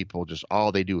listen to people, just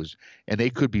all they do is, and they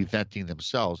could be venting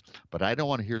themselves, but I don't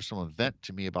want to hear someone vent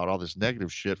to me about all this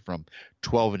negative shit from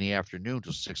 12 in the afternoon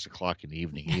till 6 o'clock in the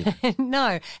evening either.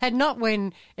 No, and not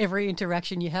when every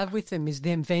interaction you have with them is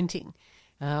them venting.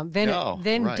 Then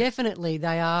right. Definitely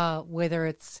they are, whether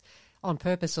it's on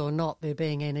purpose or not, they're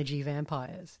being energy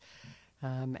vampires,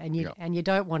 and you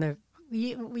don't want to.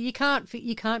 You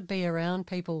can't be around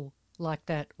people like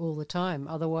that all the time.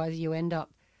 Otherwise, you end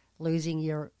up losing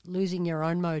your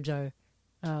own mojo.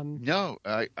 No,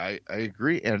 I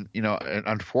agree, and and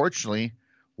unfortunately,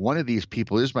 one of these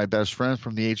people is my best friend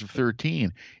from the age of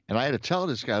 13, and I had to tell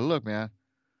this guy, look, man,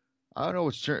 I don't know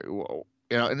what's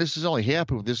and this has only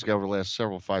happened with this guy over the last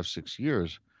 5-6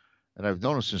 years. And I've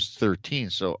known him since 13,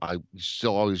 so he's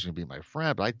still always going to be my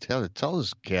friend. But I tell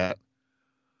this cat,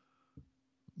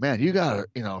 man, you gotta,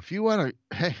 if you want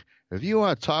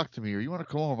to talk to me or you want to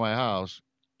come over to my house,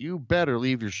 you better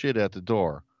leave your shit at the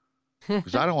door,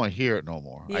 because I don't want to hear it no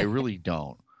more. Yeah. I really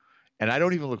don't, and I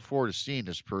don't even look forward to seeing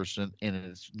this person. And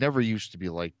it's never used to be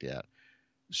like that.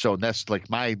 So that's like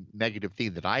my negative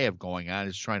thing that I have going on,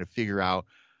 is trying to figure out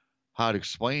how to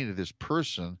explain to this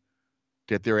person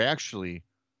that they're actually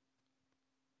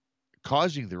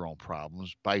causing their own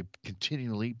problems by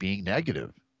continually being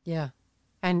negative. Yeah,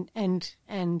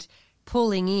 and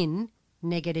pulling in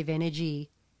negative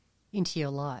energy into your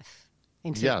life.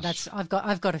 Yes. I've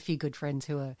got a few good friends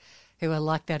who are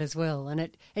like that as well,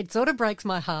 and it sort of breaks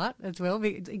my heart as well.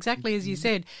 Exactly as you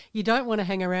said, you don't want to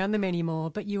hang around them anymore,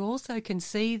 but you also can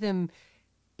see them,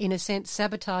 in a sense,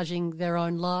 sabotaging their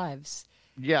own lives.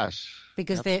 Yes,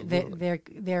 because they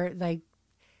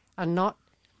are not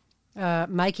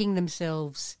making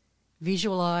themselves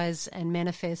visualize and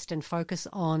manifest and focus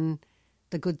on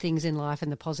the good things in life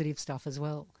and the positive stuff as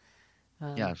well.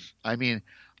 Yes. I mean,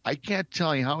 I can't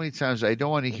tell you how many times I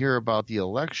don't want to hear about the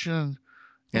election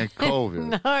and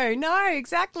COVID. No,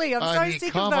 exactly. I'm so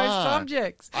sick of those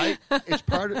subjects.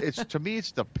 It's to me,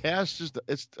 it's the past.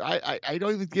 I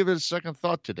don't even give it a second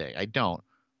thought today. I don't.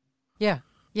 Yeah.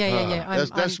 Yeah.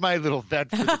 That's my little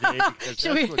vent for the day. Because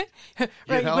that's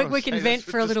what, right, we can vent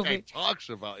for a little bit. Talks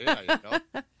about, yeah.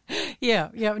 Yeah.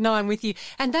 No, I'm with you,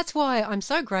 and that's why I'm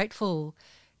so grateful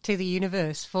to the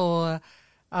universe for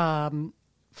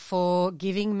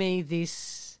giving me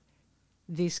this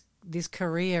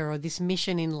career or this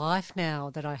mission in life now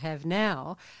that I have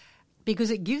now, because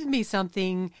it gives me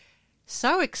something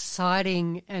so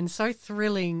exciting and so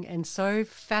thrilling and so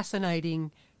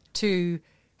fascinating to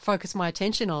focus my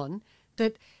attention on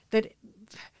that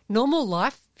normal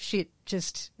life shit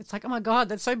just, it's like, oh my God,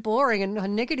 that's so boring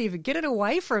and negative. Get it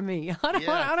away from me. I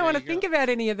don't want to think about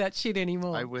any of that shit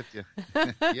anymore. I'm with you.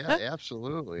 Yeah,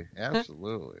 absolutely.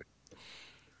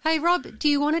 Hey, Rob, do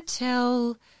you want to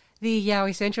tell the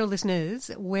Yowie Central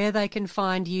listeners where they can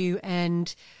find you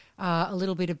and a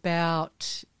little bit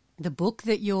about the book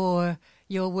that you're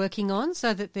working on,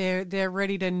 so that they're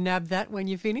ready to nab that when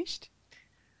you're finished?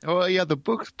 Oh, yeah, the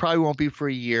book probably won't be for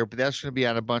a year, but that's going to be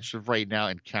on a bunch of right now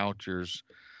encounters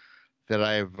that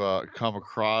I've come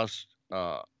across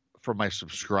from my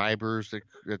subscribers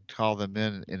that call them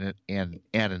in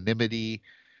anonymity.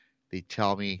 They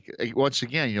tell me, once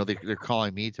again, they're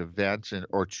calling me to vent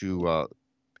or to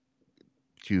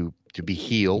be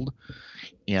healed,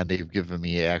 and they've given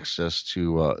me access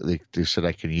to. They said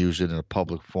I can use it in a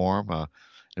public forum.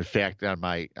 In fact, on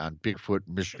Bigfoot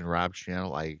Michigan Rob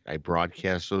channel, I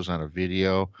broadcast those on a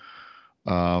video.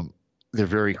 They're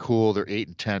very cool. They're 8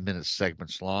 and 10 minute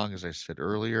segments long, as I said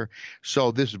earlier.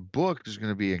 So this book is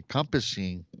going to be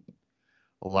encompassing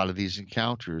a lot of these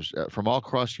encounters from all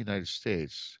across the United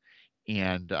States.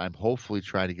 And I'm hopefully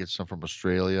trying to get some from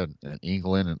Australia and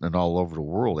England and all over the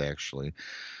world, actually.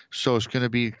 So it's going to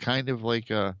be kind of like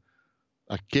a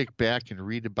kick back and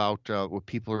read about what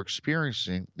people are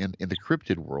experiencing in the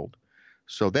cryptid world.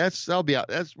 So that'll be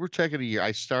out. We're taking a year.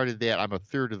 I started that. I'm a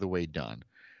third of the way done,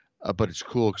 but it's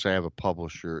cool because I have a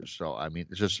publisher. So I mean,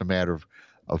 it's just a matter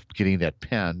of getting that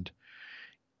penned.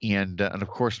 And of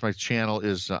course, my channel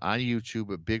is on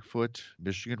YouTube at Bigfoot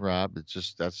Michigan Rob.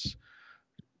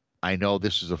 I know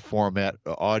this is a format,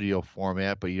 audio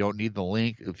format, but you don't need the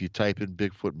link. If you type in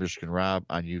Bigfoot Michigan Rob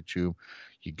on YouTube,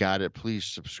 you got it. Please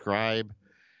subscribe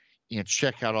and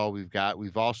check out all we've got.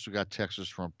 We've also got Texas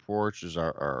Front Porch is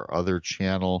our other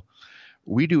channel.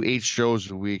 We do 8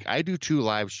 shows a week. I do 2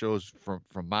 live shows from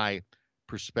my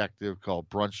perspective called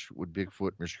Brunch with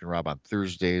Bigfoot Michigan Rob on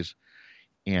Thursdays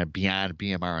and Beyond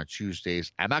BMR on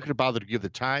Tuesdays. I'm not going to bother to give the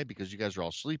time because you guys are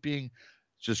all sleeping.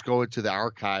 Just go into the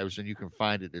archives and you can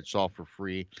find it. It's all for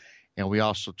free. And we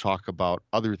also talk about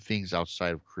other things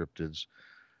outside of cryptids.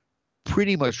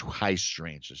 Pretty much high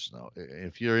strangeness now.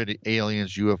 If you're into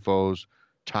aliens, UFOs,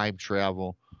 time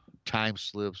travel, time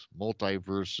slips,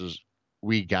 multiverses,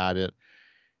 we got it.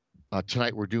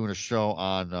 Tonight we're doing a show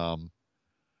on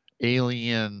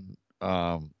alien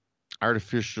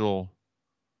artificial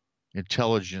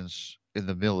intelligence in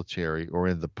the military or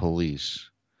in the police.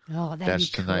 Oh, that's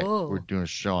tonight. Cool. We're doing a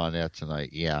show on that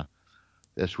tonight. Yeah.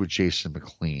 That's with Jason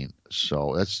McLean.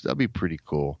 So that'll be pretty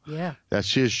cool. Yeah.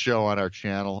 That's his show on our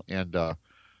channel. And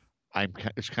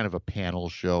it's kind of a panel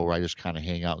show where I just kind of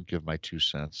hang out and give my 2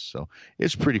 cents. So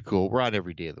it's pretty cool. We're on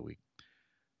every day of the week.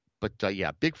 But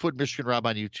yeah, Bigfoot Michigan Rob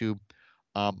on YouTube.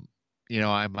 I'm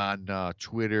on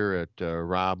Twitter at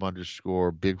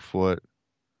Rob_Bigfoot.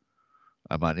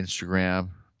 I'm on Instagram,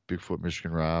 Bigfoot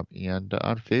Michigan Rob, and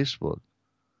on Facebook.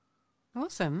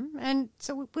 Awesome. And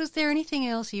so was there anything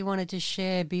else you wanted to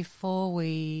share before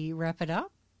we wrap it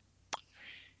up?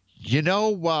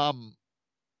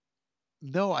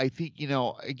 No, I think,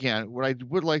 again, what I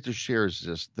would like to share is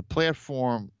this. The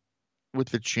platform with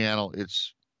the channel,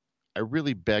 I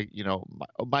really beg,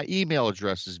 my email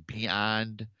address is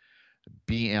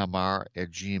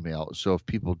beyondbmr@gmail. So if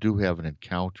people do have an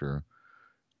encounter,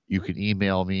 you can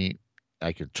email me.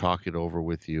 I can talk it over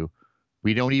with you.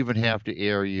 We don't even have to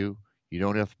air you. You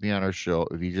don't have to be on our show.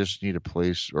 If you just need a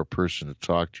place or a person to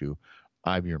talk to,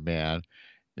 I'm your man.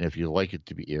 And if you like it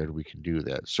to be aired, we can do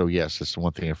that. So, yes, that's the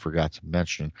one thing I forgot to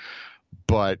mention.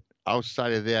 But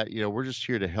outside of that, we're just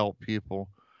here to help people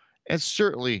and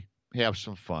certainly have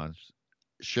some fun,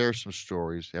 share some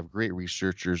stories, have great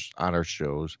researchers on our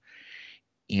shows.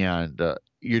 And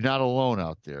you're not alone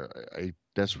out there.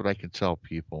 That's what I can tell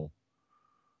people.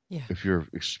 Yeah. If you're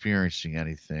experiencing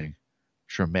anything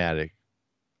traumatic,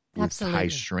 with absolutely high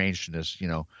strangeness,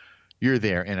 you're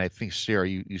there. And I think, Sarah,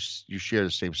 you share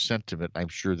the same sentiment. I'm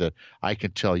sure that I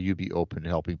can tell you be open to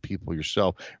helping people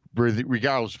yourself,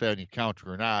 regardless if you have an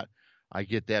encounter or not. I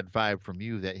get that vibe from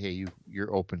you that, hey,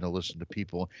 you're open to listen to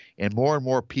people. And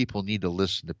more people need to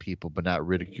listen to people, but not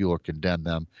ridicule or condemn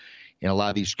them. In a lot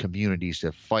of these communities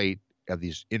that fight of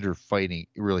these interfighting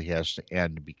really has to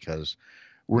end, because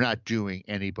we're not doing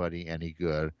anybody any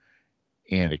good,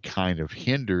 and it kind of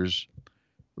hinders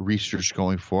research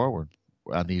going forward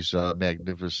on these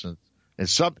magnificent, in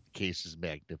some cases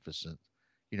magnificent,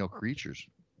 creatures.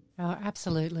 Oh,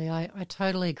 absolutely. I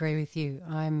totally agree with you.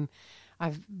 I've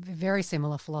a very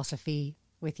similar philosophy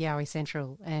with Yowie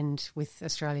Central and with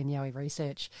Australian Yowie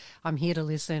Research. I'm here to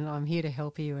listen. I'm here to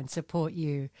help you and support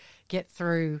you get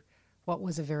through what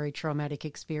was a very traumatic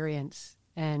experience.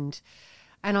 And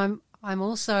I'm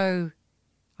also,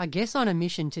 I guess, on a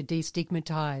mission to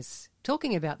destigmatize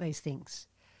talking about these things,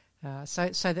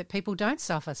 so that people don't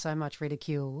suffer so much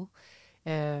ridicule.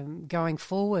 Going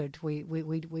forward, we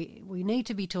need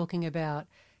to be talking about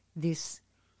this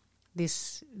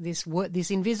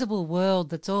invisible world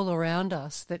that's all around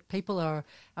us, that people are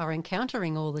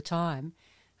encountering all the time.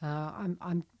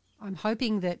 I'm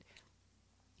hoping that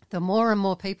the more and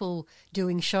more people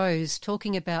doing shows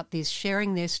talking about this,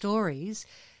 sharing their stories,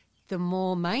 the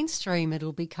more mainstream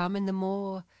it'll become, and the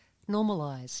more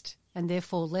normalised, and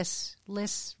therefore less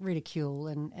ridicule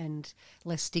and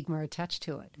less stigma attached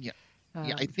to it. Yeah.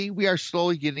 Yeah, I think we are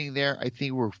slowly getting there. I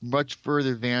think we're much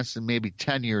further advanced than maybe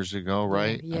 10 years ago,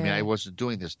 right? Yeah. I mean, I wasn't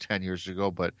doing this 10 years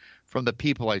ago, but from the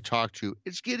people I talk to,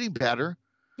 it's getting better.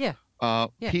 Yeah. A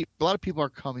lot of people are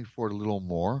coming forward a little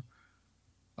more.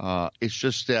 It's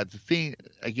just that the thing,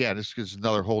 again, this is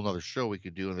whole nother show we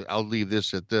could do, and I'll leave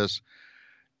this at this.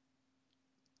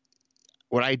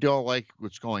 What I don't like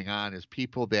what's going on is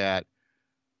people that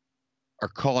are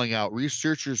calling out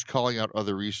researchers, calling out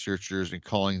other researchers, and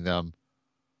calling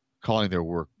their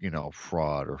work,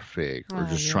 fraud or fake, or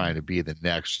just trying to be the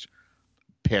next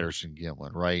Patterson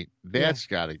Gimlin, right? That's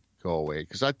got to go away.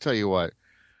 Because I tell you what,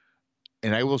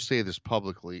 and I will say this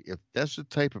publicly, if that's the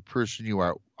type of person you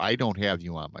are, I don't have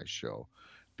you on my show,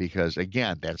 because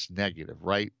again, that's negative,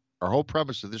 right? Our whole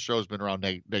premise of this show has been around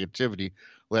negativity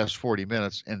last 40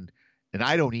 minutes, and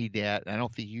I don't need that. And I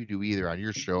don't think you do either on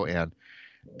your show. And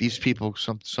these people,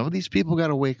 some of these people got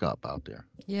to wake up out there.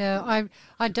 Yeah,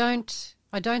 I don't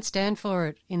stand for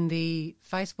it in the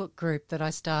Facebook group that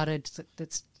I started.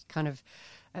 That's kind of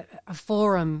a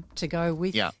forum to go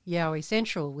with Yowie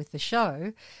Central, with the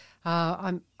show.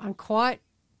 I'm quite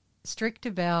strict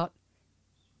about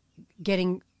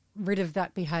getting rid of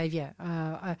that behaviour.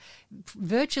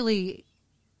 Virtually,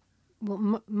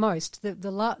 most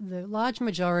the large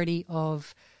majority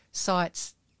of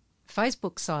sites,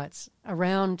 Facebook sites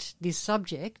around this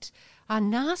subject, are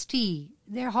nasty.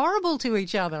 They're horrible to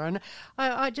each other, and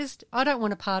I don't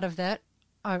want a part of that.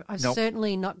 I'm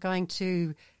certainly not going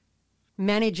to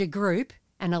manage a group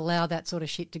and allow that sort of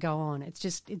shit to go on. It's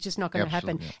just not going to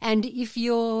happen. And if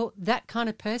you're that kind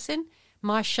of person,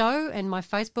 my show and my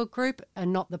Facebook group are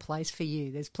not the place for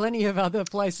you. There's plenty of other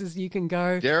places you can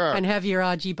go and have your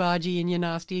argy-bargy and your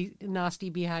nasty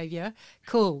behaviour.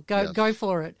 Cool, go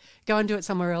for it. Go and do it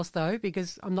somewhere else, though,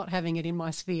 because I'm not having it in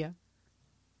my sphere.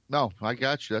 No, I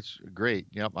got you. That's great.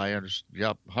 Yep, I understand.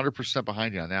 Yep, 100%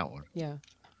 behind you on that one. Yeah.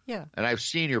 And I've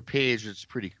seen your page. It's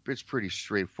pretty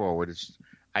straightforward.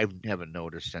 I haven't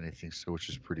noticed anything, so which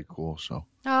is pretty cool. So.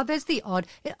 Oh, there's the odd.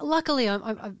 Luckily,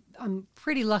 I'm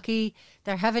pretty lucky.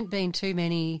 There haven't been too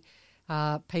many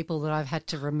people that I've had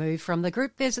to remove from the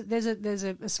group. There's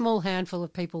a small handful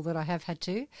of people that I have had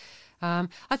to.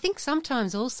 I think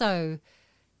sometimes also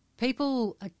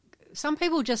some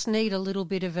people just need a little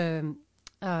bit of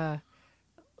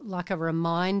like a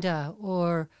reminder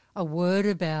or a word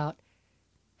about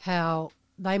how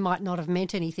they might not have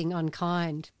meant anything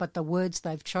unkind, but the words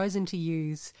they've chosen to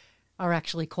use are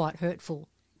actually quite hurtful.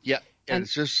 Yeah, and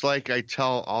it's just like I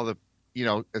tell all the,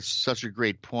 it's such a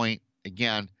great point.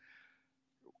 Again,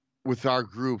 with our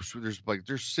groups, there's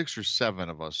 6 or 7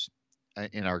 of us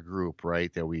in our group,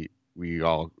 right, that we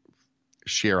all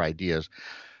share ideas.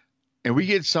 And we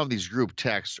get some of these group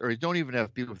texts, or you don't even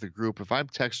have people with the group. If I'm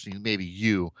texting maybe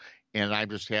you, and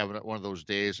I'm just having one of those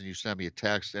days, and you send me a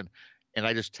text, and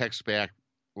I just text back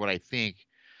what I think,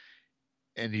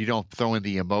 and you don't throw in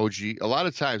the emoji. A lot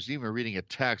of times, even reading a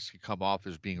text can come off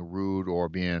as being rude or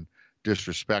being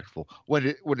disrespectful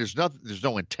when there's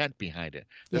no intent behind it.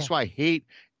 That's why I hate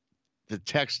the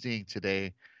texting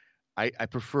today. I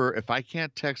prefer, if I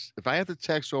have to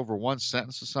text over one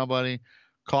sentence to somebody,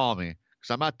 call me,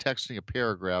 because I'm not texting a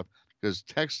paragraph. Because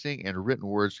texting and written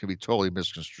words can be totally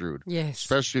misconstrued. Yes.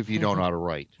 Especially if you don't know how to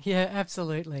write. Yeah,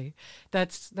 absolutely.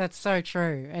 That's so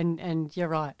true. And you're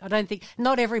right. I don't think,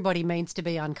 not everybody means to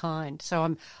be unkind. So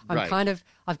I'm right.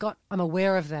 I'm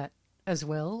aware of that as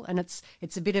well. And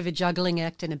it's a bit of a juggling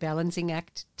act and a balancing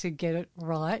act to get it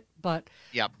right. But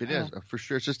yeah, it is for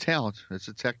sure. It's just talent. It's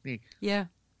a technique. Yeah.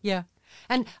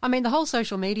 And I mean, the whole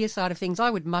social media side of things, I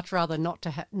would much rather not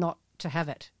to have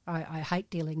it. I hate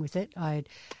dealing with it. I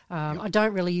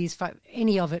don't really use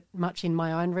any of it much in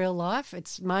my own real life.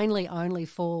 It's mainly only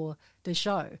for the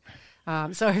show.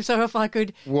 So if I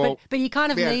could, but you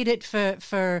kind of need it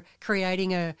for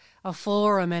creating a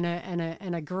forum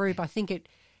and a group. I think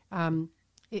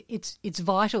it's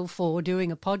vital for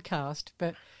doing a podcast,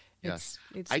 but. It's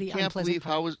I can't believe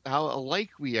how alike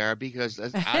we are, because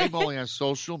I'm only on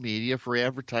social media for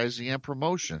advertising and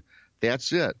promotion.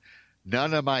 That's it.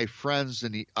 None of my friends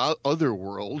in the other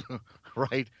world,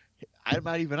 right? I'm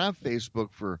not even on Facebook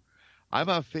I'm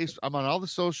on all the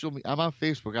social media. I'm on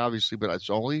Facebook, obviously, but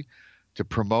it's only to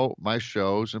promote my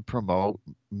shows and promote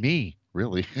me,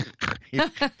 really.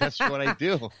 That's what I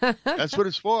do. That's what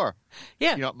it's for.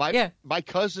 Yeah. You know, my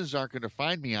cousins aren't going to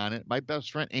find me on it. My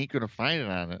best friend ain't going to find it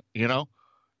on it. You know,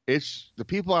 it's the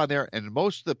people on there, and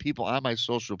most of the people on my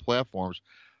social platforms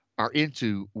are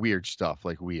into weird stuff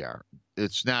like we are.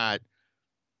 It's not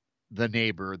the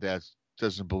neighbor that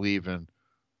doesn't believe in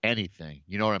anything.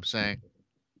 You know what I'm saying?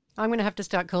 I'm going to have to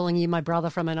start calling you my brother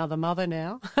from another mother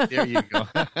now. There you go.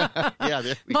 Yeah,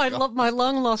 there we go. My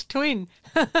long-lost twin.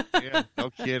 Yeah, no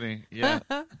kidding. Yeah,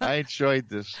 I enjoyed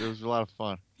this. It was a lot of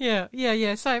fun. Yeah.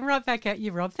 So I'm right back at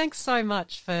you, Rob. Thanks so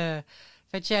much for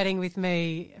chatting with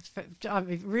me.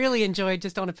 I've really enjoyed,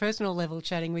 just on a personal level,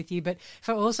 chatting with you, but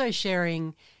for also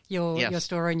sharing your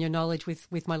story and your knowledge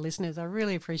with my listeners. I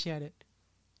really appreciate it.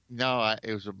 No,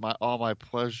 it was all my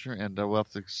pleasure, and we'll have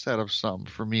to set up something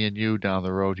for me and you down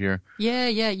the road here. Yeah.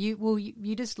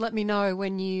 You just let me know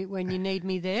when you need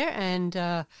me there, and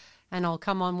I'll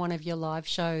come on one of your live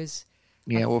shows.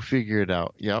 Yeah, we'll figure it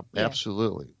out. Yep, yeah.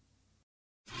 Absolutely.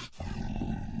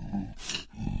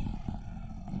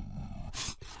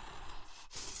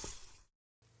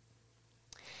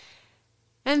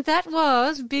 And that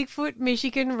was Bigfoot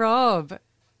Michigan Rob.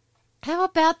 How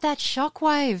about that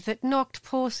shockwave that knocked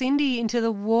poor Cindy into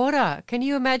the water? Can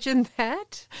you imagine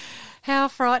that? How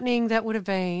frightening that would have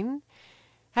been.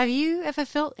 Have you ever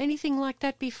felt anything like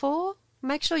that before?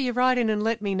 Make sure you write in and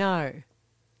let me know.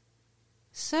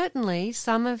 Certainly,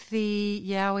 some of the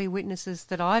Yowie witnesses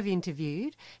that I've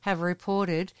interviewed have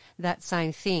reported that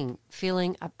same thing,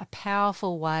 feeling a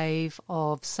powerful wave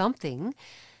of something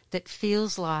that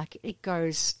feels like it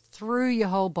goes through your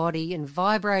whole body and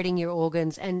vibrating your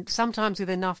organs, and sometimes with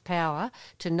enough power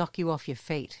to knock you off your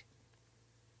feet.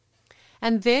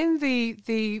 And then the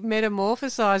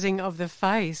metamorphosizing of the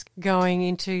face going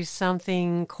into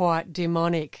something quite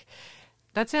demonic.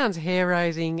 That sounds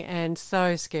hair-raising and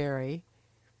so scary.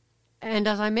 And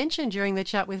as I mentioned during the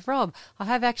chat with Rob, I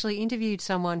have actually interviewed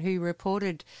someone who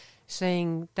reported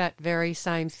seeing that very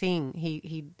same thing.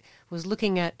 He was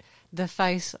looking at the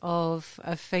face of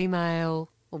a female,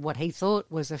 or what he thought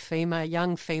was a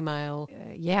young female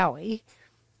Yowie,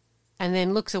 and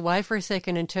then looks away for a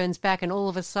second and turns back, and all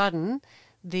of a sudden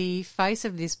the face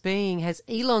of this being has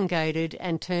elongated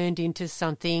and turned into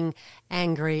something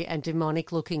angry and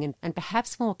demonic looking, and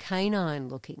perhaps more canine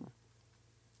looking.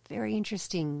 Very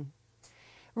interesting.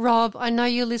 Rob, I know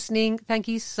you're listening. Thank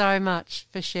you so much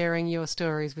for sharing your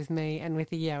stories with me and with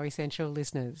the Yowie Central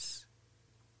listeners.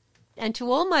 And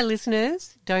to all my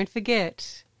listeners, don't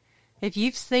forget, if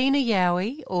you've seen a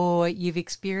Yowie or you've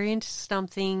experienced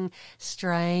something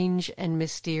strange and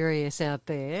mysterious out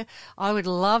there, I would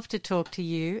love to talk to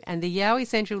you, and the Yowie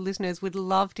Central listeners would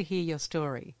love to hear your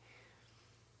story.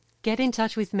 Get in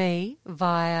touch with me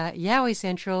via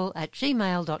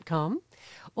yowiecentral@gmail.com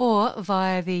or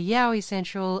via the Yowie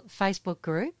Central Facebook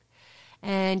group.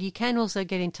 And you can also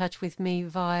get in touch with me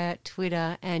via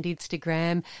Twitter and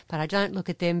Instagram, but I don't look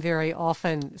at them very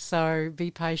often, so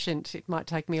be patient. It might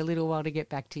take me a little while to get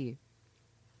back to you.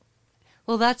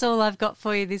 Well, that's all I've got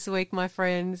for you this week, my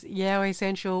friends. Yowie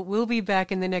Central will be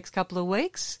back in the next couple of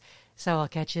weeks, so I'll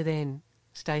catch you then.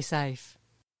 Stay safe.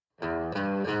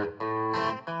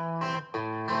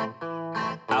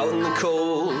 Out in the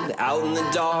cold, out in the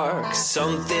dark,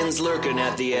 something's lurking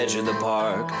at the edge of the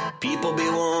park. People be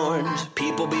warned,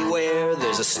 people beware,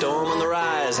 there's a storm on the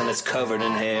rise and it's covered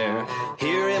in hair.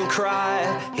 Hear him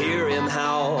cry, hear him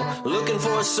howl, looking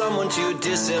for someone to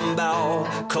disembowel.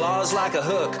 Claws like a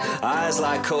hook, eyes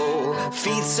like coal,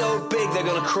 feet so big they're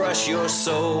gonna crush your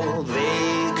soul.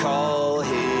 They call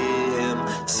him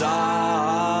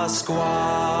Sasquatch.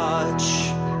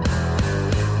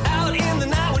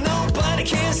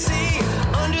 Can't see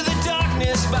under the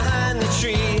darkness behind the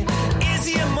tree. Is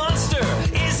he a monster?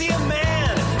 Is he a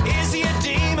man? Is he a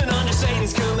demon under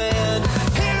Satan's command?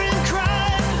 Hear him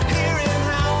cry, hear him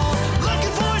howl, looking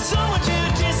for someone to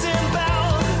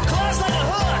disembowel. Claws like a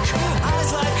hook, eyes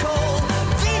like coal,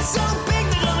 feet so big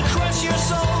they're gonna crush you.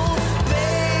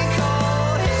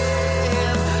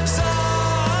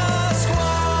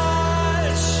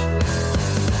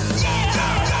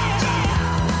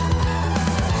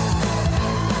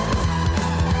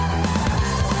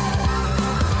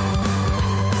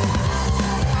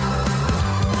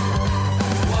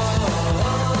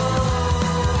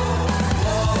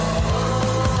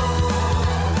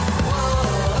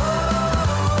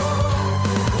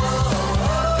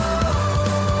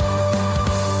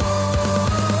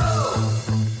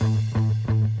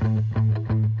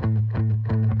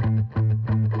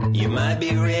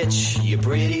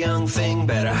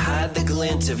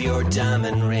 scent of your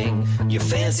diamond ring. Your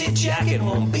fancy jacket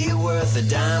won't be worth a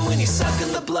dime when you're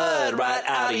sucking the blood right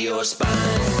out of your spine.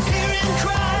 Hear him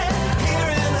cry, hear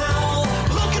him howl,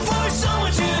 looking for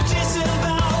someone to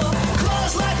disembowel.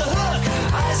 Claws like a hook,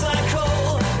 eyes like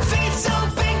coal, feet so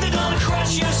big they're gonna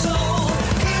crush your soul.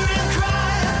 Hear him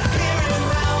cry, hear him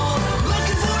howl,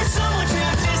 looking for someone to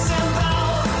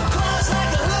disembowel. Claws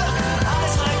like a hook,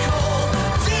 eyes like coal,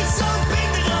 feet so big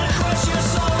they're gonna crush your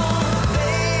soul.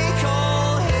 They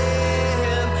call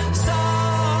him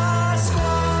Sasquatch.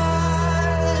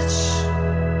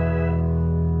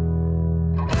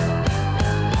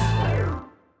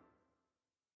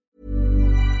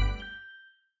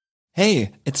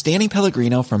 Hey, it's Danny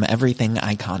Pellegrino from Everything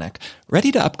Iconic.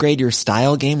 Ready to upgrade your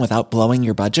style game without blowing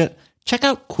your budget? Check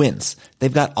out Quince.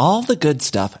 They've got all the good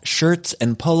stuff, shirts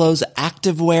and polos,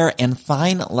 activewear, and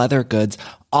fine leather goods,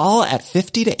 all at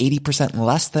 50 to 80%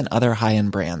 less than other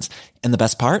high-end brands. And the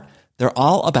best part? They're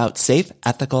all about safe,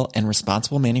 ethical, and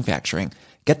responsible manufacturing.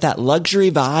 Get that luxury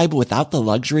vibe without the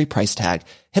luxury price tag.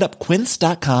 Hit up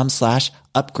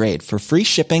quince.com/upgrade for free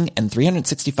shipping and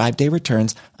 365-day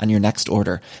returns on your next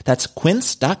order. That's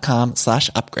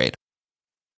quince.com/upgrade.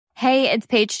 Hey, it's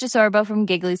Paige DeSorbo from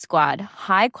Giggly Squad.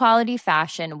 High quality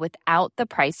fashion without the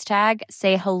price tag.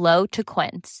 Say hello to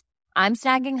Quince. I'm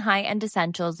snagging high-end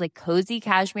essentials like cozy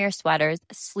cashmere sweaters,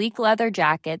 sleek leather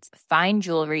jackets, fine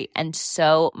jewelry, and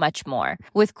so much more.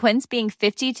 With Quince being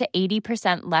 50 to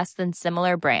 80% less than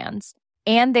similar brands.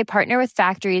 And they partner with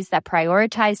factories that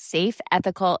prioritize safe,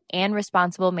 ethical, and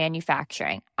responsible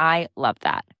manufacturing. I love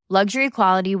that. Luxury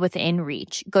quality within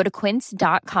reach. Go to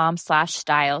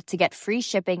quince.com/style to get free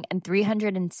shipping and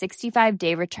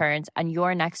 365-day returns on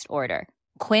your next order.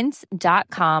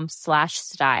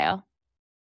 Quince.com/style.